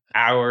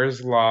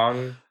hours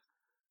long,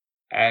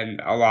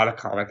 and a lot of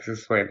Comics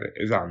Explained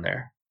is on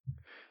there.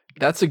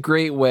 That's a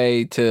great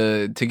way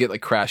to get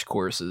like crash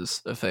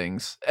courses of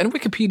things, and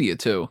Wikipedia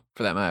too,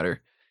 for that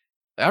matter.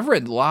 I've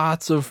read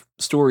lots of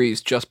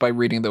stories just by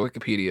reading the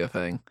Wikipedia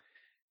thing,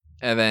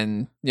 and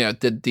then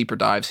did deeper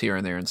dives here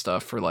and there and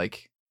stuff for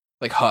like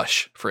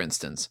Hush, for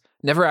instance.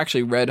 Never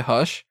actually read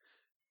Hush,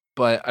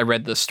 but I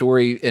read the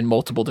story in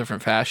multiple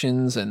different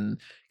fashions and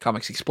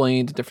Comics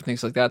Explained, different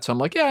things like that. So I'm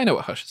like, yeah, I know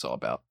what Hush is all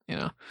about,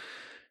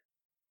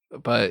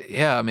 But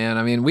yeah, man,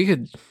 I mean,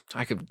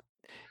 I could,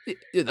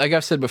 like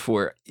I've said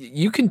before,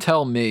 you can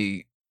tell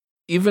me,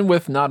 even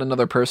with not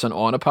another person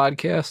on a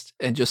podcast,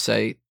 and just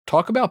say,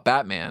 talk about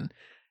Batman,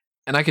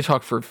 and I could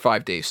talk for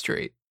 5 days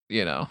straight,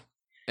 and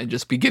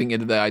just be getting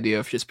into the idea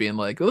of just being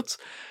like, let's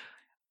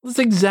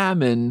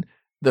examine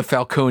the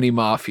Falcone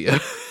Mafia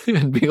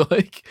and be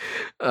like,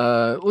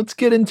 let's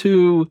get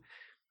into,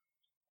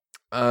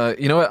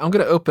 you know what? I'm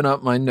going to open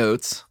up my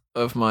notes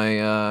of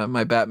my,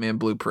 my Batman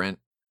blueprint,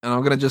 and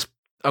I'm going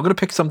to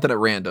pick something at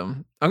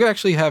random. I'm going to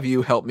actually have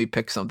you help me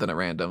pick something at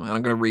random, and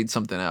I'm going to read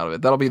something out of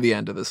it. That'll be the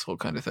end of this whole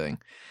kind of thing.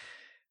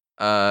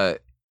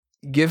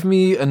 Give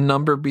me a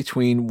number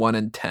between 1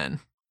 and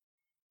 10.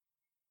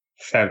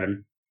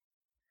 7.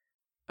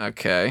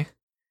 Okay.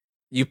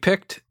 You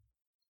picked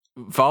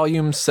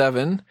volume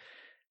 7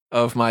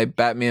 of my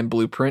Batman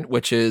blueprint,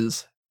 which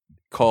is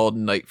called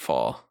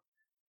Nightfall.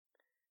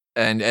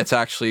 And it's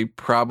actually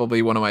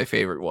probably one of my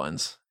favorite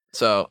ones.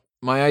 So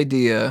my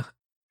idea,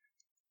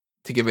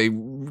 to give a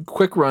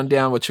quick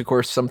rundown, which of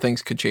course some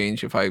things could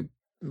change if I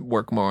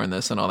work more on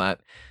this and all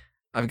that.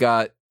 I've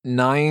got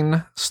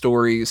 9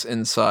 stories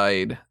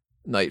inside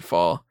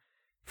Nightfall.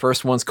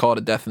 First one's called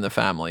A Death in the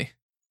Family.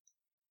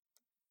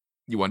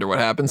 You wonder what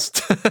happens?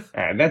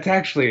 That's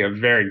actually a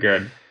very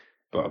good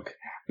book.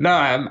 No,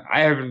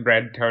 I haven't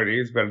read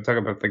Tony's, but I'm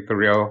talking about like the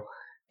real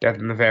Death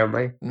in the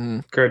Family.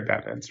 Good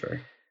Batman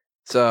story.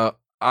 So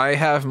I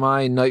have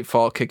my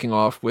Nightfall kicking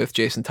off with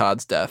Jason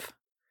Todd's death,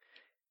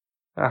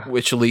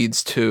 which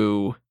leads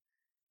to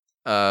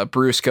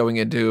Bruce going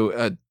into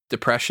a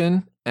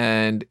depression.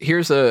 And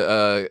here's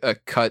a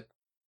cut.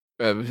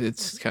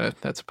 It's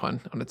that's a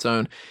pun on its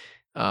own.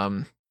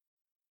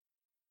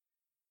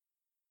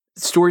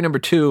 Story number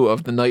 2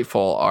 of the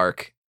Nightfall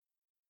arc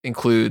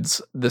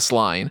includes this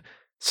line: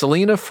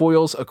 Selina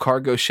foils a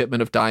cargo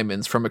shipment of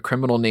diamonds from a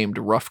criminal named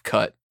Rough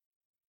Cut.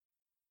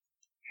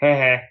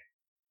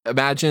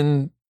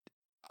 Imagine,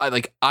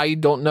 I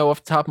don't know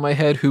off the top of my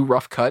head who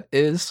Rough Cut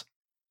is.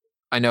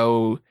 I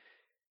know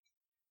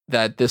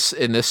that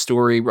in this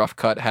story, Rough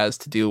Cut has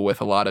to deal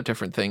with a lot of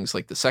different things,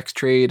 like the sex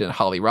trade, and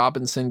Holly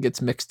Robinson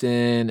gets mixed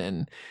in,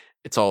 and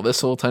it's all this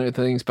whole ton of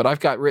things. But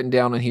I've got written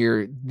down in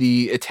here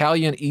the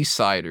Italian East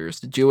Siders,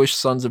 the Jewish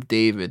Sons of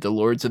David, the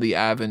Lords of the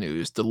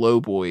Avenues, the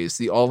Lowboys,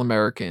 the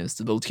All-Americans,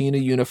 the Latina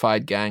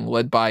Unified Gang,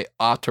 led by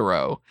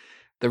Otero,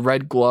 the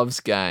Red Gloves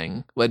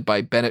Gang, led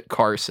by Bennett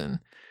Carson.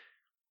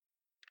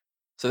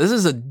 So this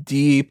is a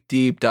deep,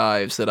 deep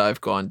dives that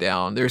I've gone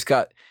down. There's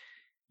got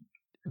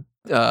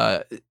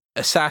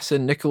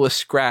assassin Nicholas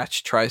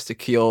Scratch tries to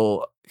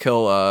kill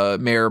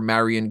Mayor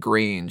Marion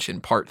Grange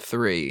in part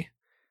 3.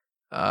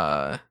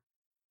 Bat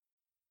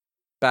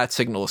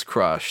Signal is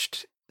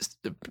crushed.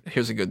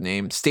 Here's a good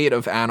name: State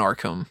of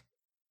Anarchy.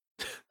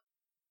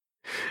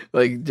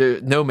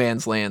 No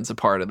Man's Land's a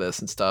part of this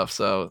and stuff.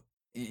 So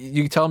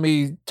you tell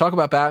me, talk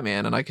about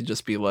Batman, and I could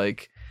just be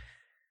like,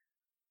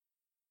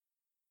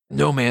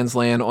 no man's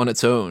land on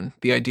its own.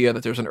 The idea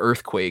that there's an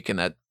earthquake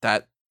and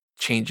that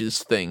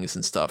changes things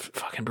and stuff.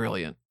 Fucking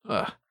brilliant.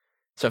 Ugh.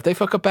 So if they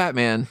fuck up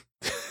Batman,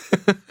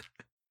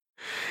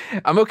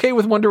 I'm okay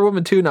with Wonder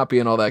Woman 2 not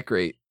being all that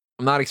great.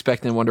 I'm not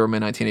expecting Wonder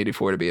Woman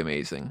 1984 to be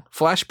amazing.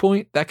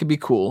 Flashpoint, that could be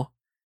cool.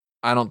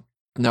 I don't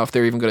know if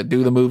they're even going to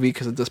do the movie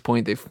because at this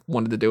point they've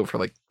wanted to do it for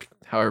like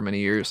however many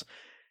years.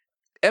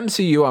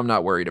 MCU, I'm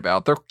not worried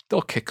about.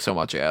 They'll kick so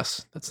much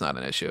ass. That's not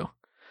an issue.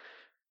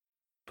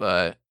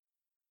 But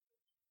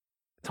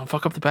don't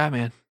fuck up the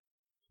Batman.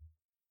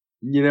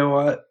 You know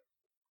what?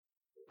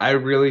 I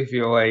really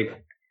feel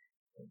like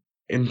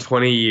in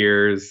 20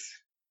 years,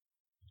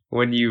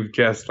 when you've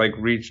just like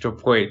reached a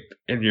point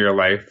in your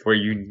life where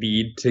you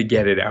need to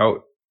get it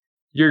out,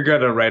 you're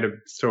gonna write a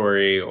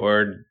story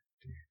or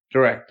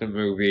direct a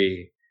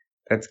movie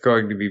that's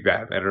going to be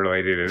Batman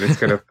related, and it's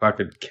gonna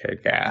fucking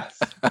kick ass.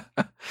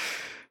 I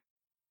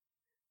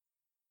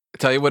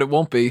tell you what, it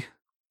won't be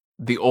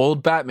the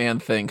old Batman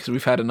thing because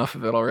we've had enough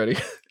of it already.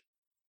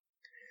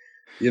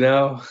 You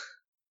know,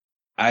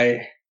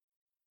 I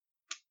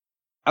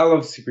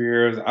love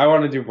superheroes. I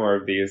want to do more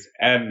of these,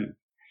 and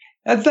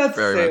that's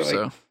Very to much say,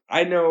 like, so.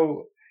 I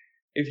know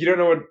if you don't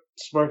know what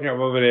Smoking Out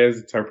Moment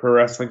is, it's our pro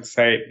wrestling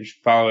site. You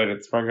should follow it at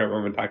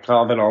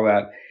smokingoutmoment.com and all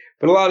that.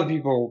 But a lot of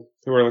people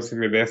who are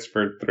listening to this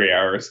for 3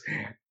 hours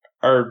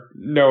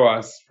know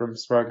us from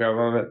Smoking Out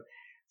Moment.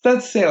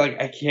 That's to say,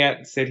 like, I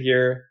can't sit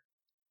here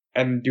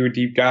and do a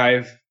deep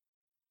dive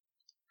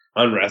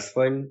on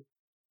wrestling,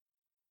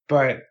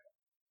 but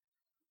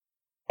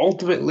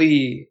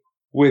ultimately,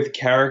 with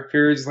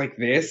characters like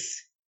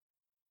this,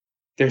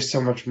 there's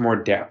so much more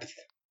depth.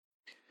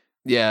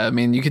 Yeah, I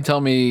mean, you can tell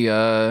me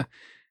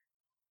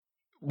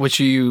which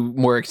are you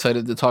more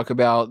excited to talk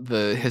about,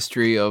 the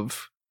history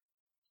of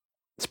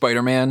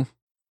Spider-Man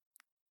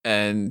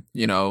and,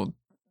 you know,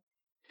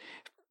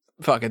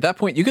 fuck, at that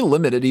point, you can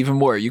limit it even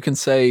more. You can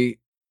say,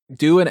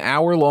 do an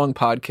hour-long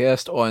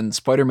podcast on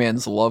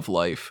Spider-Man's love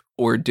life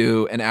or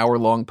do an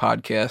hour-long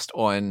podcast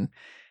on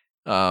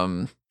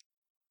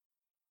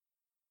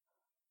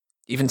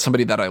even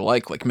somebody that I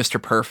like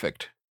Mr.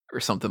 Perfect or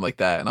something like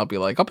that. And I'll be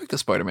like, I'll pick the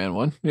Spider-Man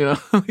one, you know?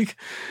 Like,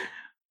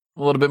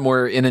 a little bit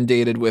more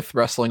inundated with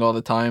wrestling all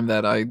the time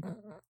that I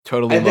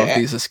totally love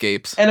these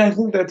escapes. And I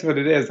think that's what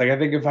it is. Like, I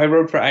think if I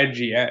wrote for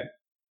IGN,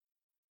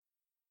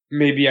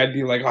 maybe I'd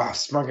be like, oh,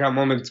 Smoking Out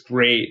Moment's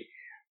great.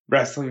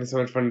 Wrestling is so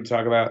much fun to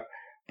talk about.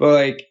 But,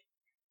 like,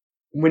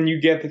 when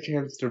you get the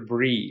chance to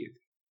breathe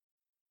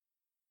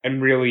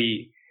and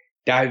really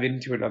dive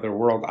into another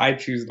world, I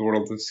choose the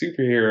worlds of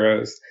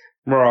superheroes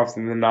more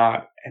often than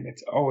not. And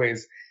it's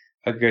always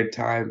a good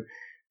time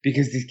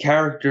because these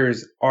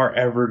characters are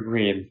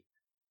evergreen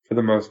for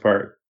the most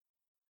part.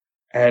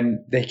 And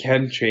they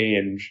can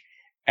change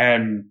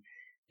and,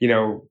 you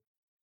know,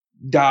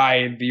 die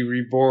and be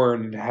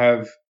reborn and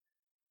have,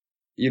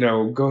 you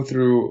know, go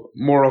through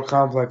moral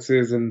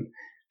complexes and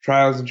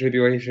trials and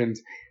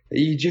tribulations that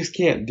you just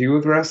can't do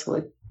with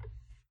wrestling.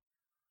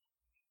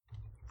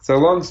 So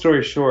long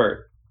story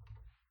short,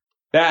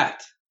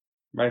 that,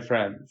 my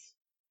friends,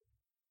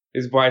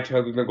 is why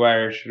Tobey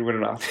Maguire should win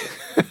an Oscar.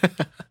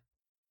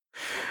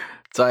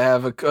 So I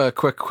have a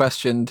quick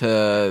question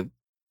to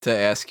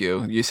ask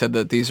you. You said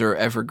that these are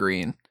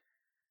evergreen.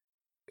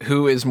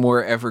 Who is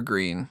more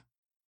evergreen,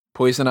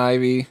 Poison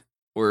Ivy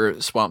or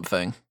Swamp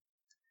Thing?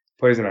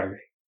 Poison Ivy.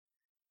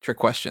 Trick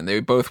question. They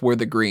both wore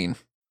the green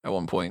at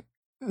one point.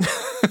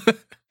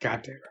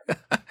 God damn it.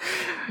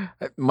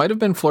 It might have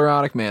been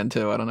Floronic Man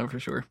too. I don't know for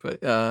sure, but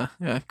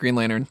yeah, Green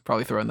Lantern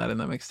probably throwing that in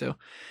that mix too.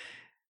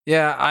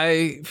 Yeah,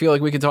 I feel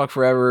like we could talk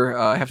forever.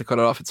 I have to cut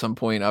it off at some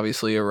point,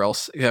 obviously, or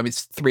else. I mean,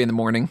 it's 3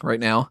 a.m. right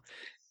now,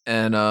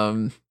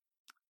 and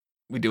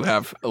we do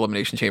have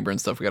Elimination Chamber and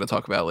stuff we got to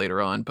talk about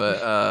later on.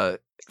 But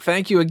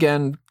thank you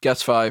again,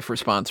 Guest 5, for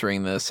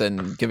sponsoring this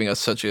and giving us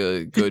such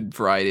a good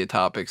variety of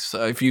topics.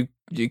 If you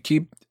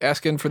keep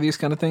asking for these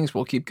kind of things,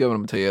 we'll keep giving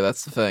them to you.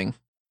 That's the thing.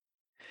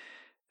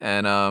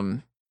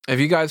 And if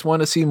you guys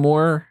want to see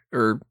more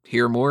or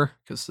hear more,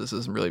 because this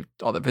isn't really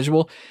all that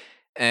visual,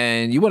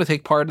 and you want to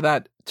take part of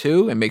that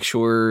too and make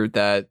sure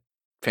that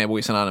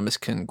Fanboys Anonymous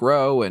can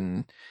grow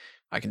and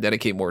I can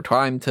dedicate more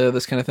time to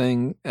this kind of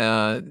thing,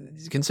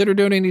 consider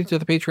donating to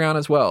the Patreon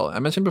as well. I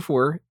mentioned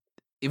before,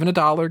 even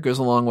 $1 goes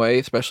a long way,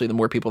 especially the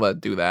more people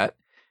that do that.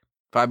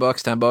 $5,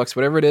 $10,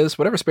 whatever it is,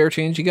 whatever spare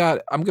change you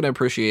got, I'm going to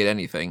appreciate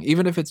anything.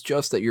 Even if it's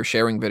just that you're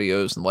sharing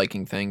videos and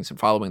liking things and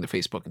following the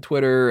Facebook and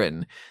Twitter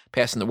and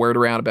passing the word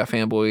around about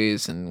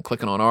Fanboys and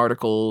clicking on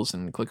articles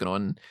and clicking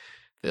on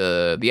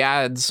the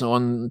ads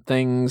on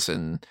things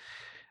and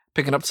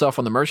picking up stuff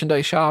on the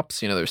merchandise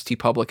shops. You know, there's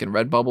TeePublic and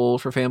Redbubble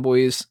for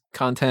Fanboys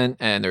content,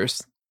 and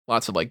there's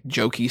lots of like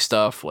jokey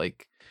stuff,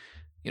 like,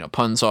 you know,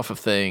 puns off of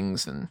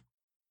things, and,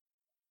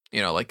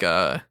 you know, like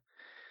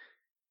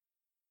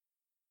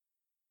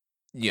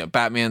you know,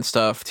 Batman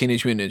stuff,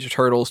 Teenage Mutant Ninja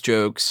Turtles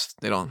jokes.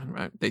 They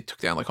took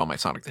down like all my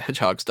Sonic the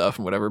Hedgehog stuff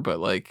and whatever, but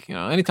like, you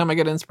know, anytime I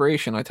get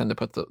inspiration, I tend to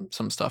put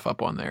some stuff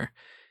up on there.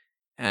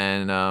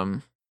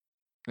 And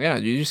yeah,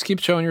 you just keep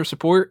showing your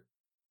support.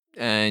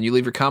 and you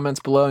leave your comments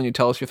below and you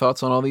tell us your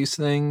thoughts on all these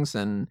things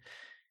and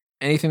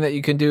anything that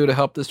you can do to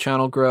help this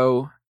channel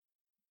grow,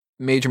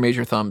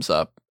 major thumbs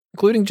up,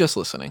 including just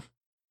listening.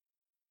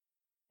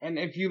 And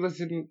if you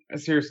listen,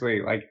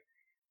 seriously, like,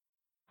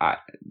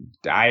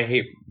 I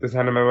hate the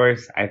sound of my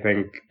voice. I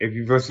think if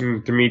you've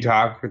listened to me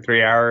talk for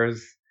 3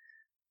 hours,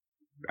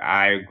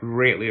 I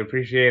greatly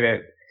appreciate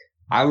it.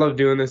 I love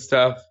doing this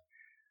stuff.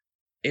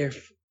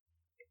 If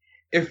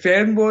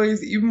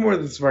fanboys, even more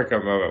than Smart Guy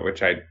Moment,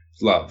 which I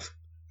love,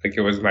 like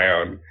it was my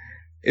own,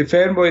 if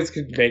fanboys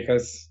could make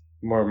us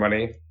more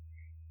money,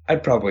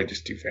 I'd probably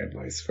just do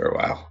fanboys for a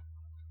while.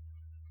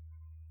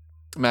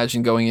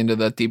 Imagine going into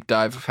that deep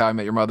dive of How I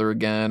Met Your Mother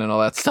again and all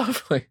that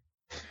stuff. Like,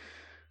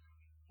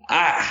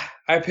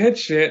 I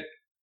pitched it.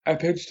 I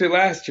pitched it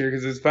last year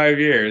because it was 5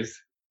 years.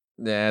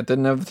 Yeah, it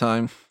didn't have the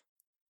time.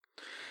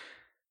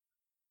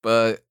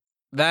 But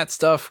that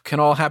stuff can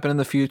all happen in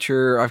the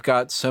future. I've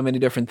got so many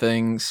different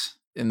things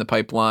in the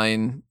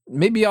pipeline.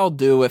 Maybe I'll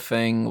do a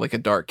thing like a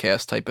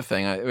Darkcast type of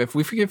thing. If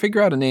we can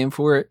figure out a name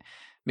for it,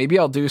 maybe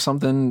I'll do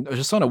something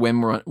just on a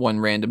whim one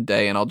random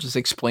day, and I'll just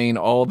explain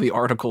all the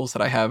articles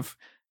that I have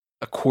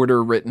a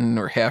quarter written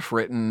or half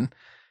written.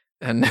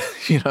 And,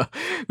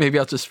 maybe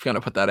I'll just kind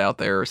of put that out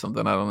there or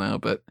something. I don't know.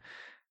 But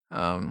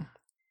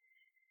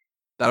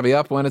that'll be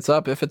up when it's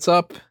up, if it's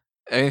up.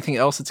 Anything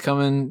else that's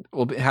coming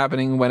will be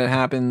happening when it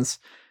happens.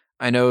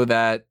 I know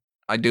that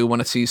I do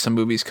want to see some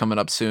movies coming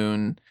up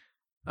soon.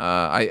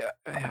 I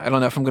don't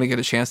know if I'm going to get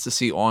a chance to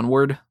see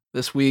Onward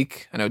this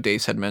week. I know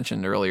Dace had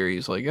mentioned earlier,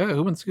 he's like, yeah,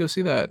 who wants to go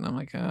see that? And I'm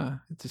like,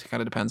 it just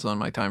kind of depends on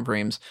my time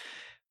frames.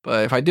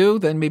 But if I do,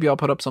 then maybe I'll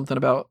put up something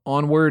about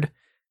Onward.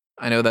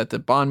 I know that the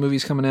Bond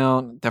movie's coming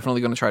out.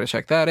 Definitely going to try to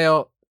check that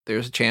out.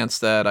 There's a chance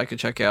that I could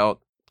check out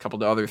a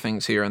couple of other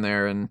things here and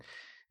there. And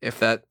if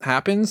that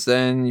happens,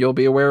 then you'll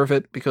be aware of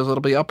it because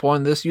it'll be up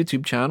on this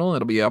YouTube channel.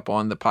 It'll be up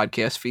on the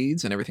podcast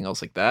feeds and everything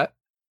else like that.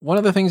 One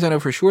of the things I know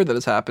for sure that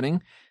is happening,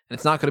 and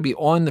it's not going to be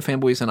on the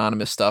Fanboys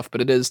Anonymous stuff, but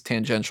it is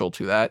tangential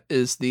to that,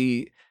 is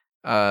the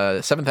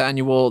 7th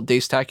annual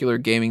Daystacular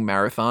Gaming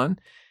Marathon.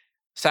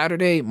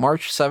 Saturday,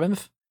 March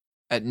 7th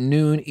at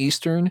noon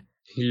Eastern.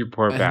 You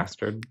poor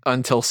bastard.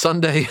 Until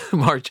Sunday,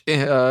 March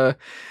 8th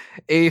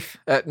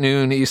at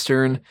noon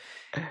Eastern.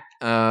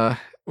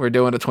 We're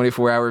doing a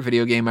 24-hour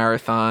video game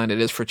marathon. It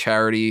is for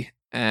charity,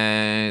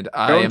 and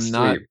I am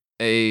not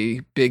a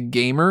big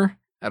gamer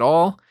at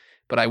all,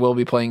 but I will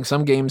be playing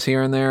some games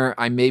here and there.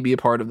 I may be a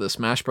part of the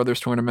Smash Brothers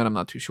tournament. I'm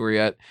not too sure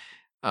yet.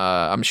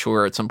 I'm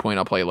sure at some point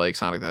I'll play like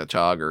Sonic the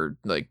Hedgehog or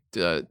like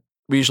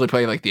we usually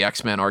play like the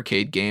X-Men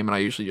arcade game, and I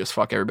usually just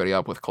fuck everybody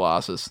up with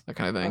Colossus, that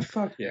kind of thing.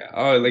 Oh, fuck yeah.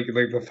 Oh, like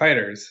the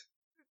fighters.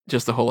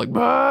 Just the whole like,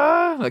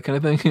 bah! That kind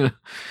of thing.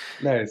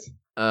 Nice.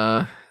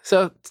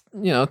 So,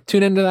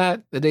 tune into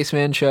that, the Dace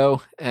Man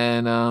Show,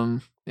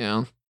 and,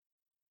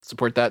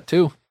 support that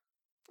too.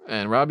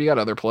 And Rob, you got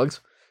other plugs?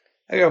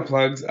 I got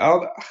plugs. You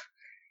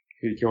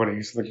want to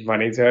hear something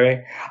funny,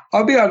 Tony?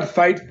 I'll be on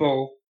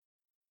Fightful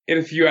in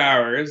a few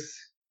hours,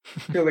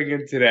 filling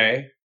in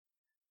today.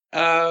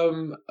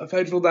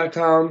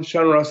 Fightful.com,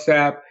 Sean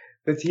Rossap,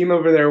 the team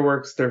over there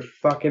works their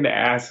fucking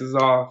asses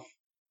off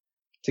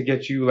to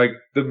get you, like,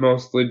 the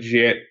most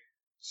legit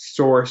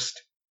sourced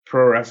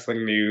pro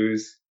wrestling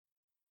news.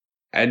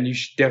 And you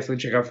should definitely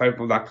check out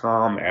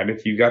Fightful.com. And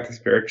if you got the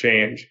spare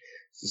change,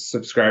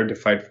 subscribe to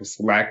Fightful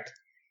Select.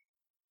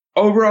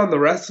 Over on the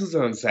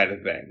WrestleZone side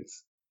of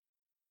things,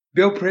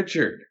 Bill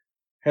Pritchard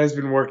has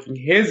been working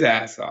his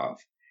ass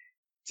off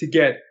to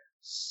get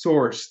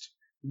sourced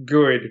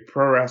good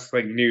pro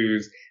wrestling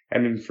news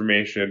and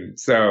information.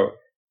 So,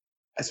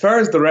 as far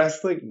as the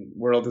wrestling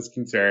world is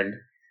concerned,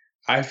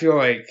 I feel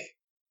like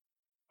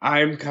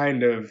I'm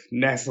kind of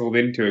nestled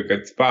into a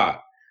good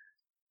spot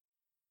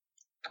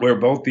where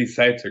both these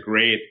sites are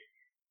great.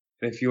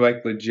 And if you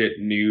like legit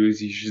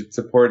news, you should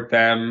support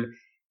them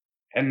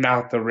and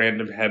not the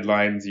random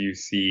headlines you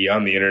see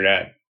on the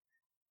internet.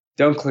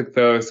 Don't click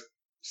those.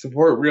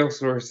 Support real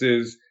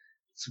sources.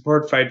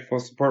 Support Fightful.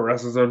 Support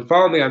WrestleZone.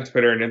 Follow me on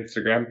Twitter and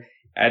Instagram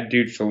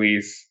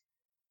 @DudeFelice.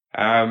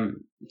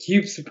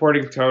 Keep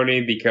supporting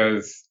Tony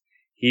because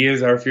he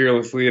is our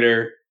fearless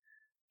leader.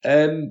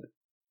 And,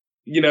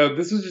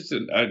 this was just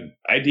an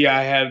idea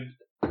I had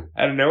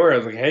out of nowhere. I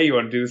was like, hey, you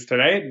want to do this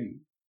tonight? And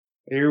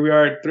here we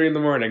are at 3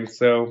 a.m.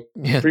 So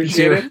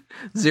appreciate it.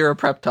 Zero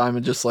prep time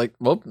and just like,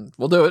 well,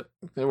 we'll do it.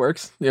 It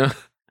works. Yeah.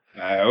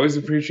 I always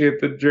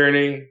appreciate the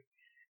journey.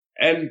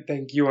 And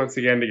thank you once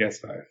again to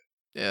Guest 5.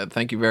 Yeah,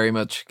 thank you very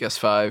much, Guest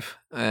 5.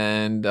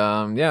 And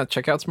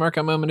check out Smart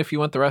Guy Moment if you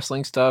want the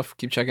wrestling stuff.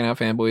 Keep checking out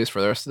Fanboys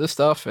for the rest of this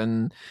stuff.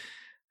 And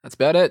that's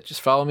about it.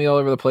 Just follow me all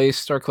over the place.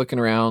 Start clicking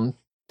around.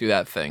 Do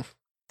that thing.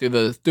 Do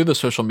the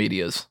social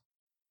medias.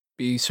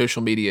 Be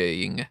social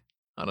mediaing.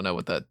 I don't know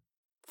what that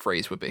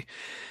phrase would be.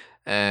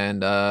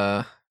 And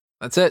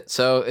that's it.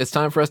 So it's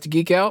time for us to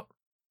geek out.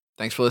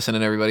 Thanks for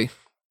listening, everybody.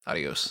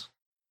 Adios.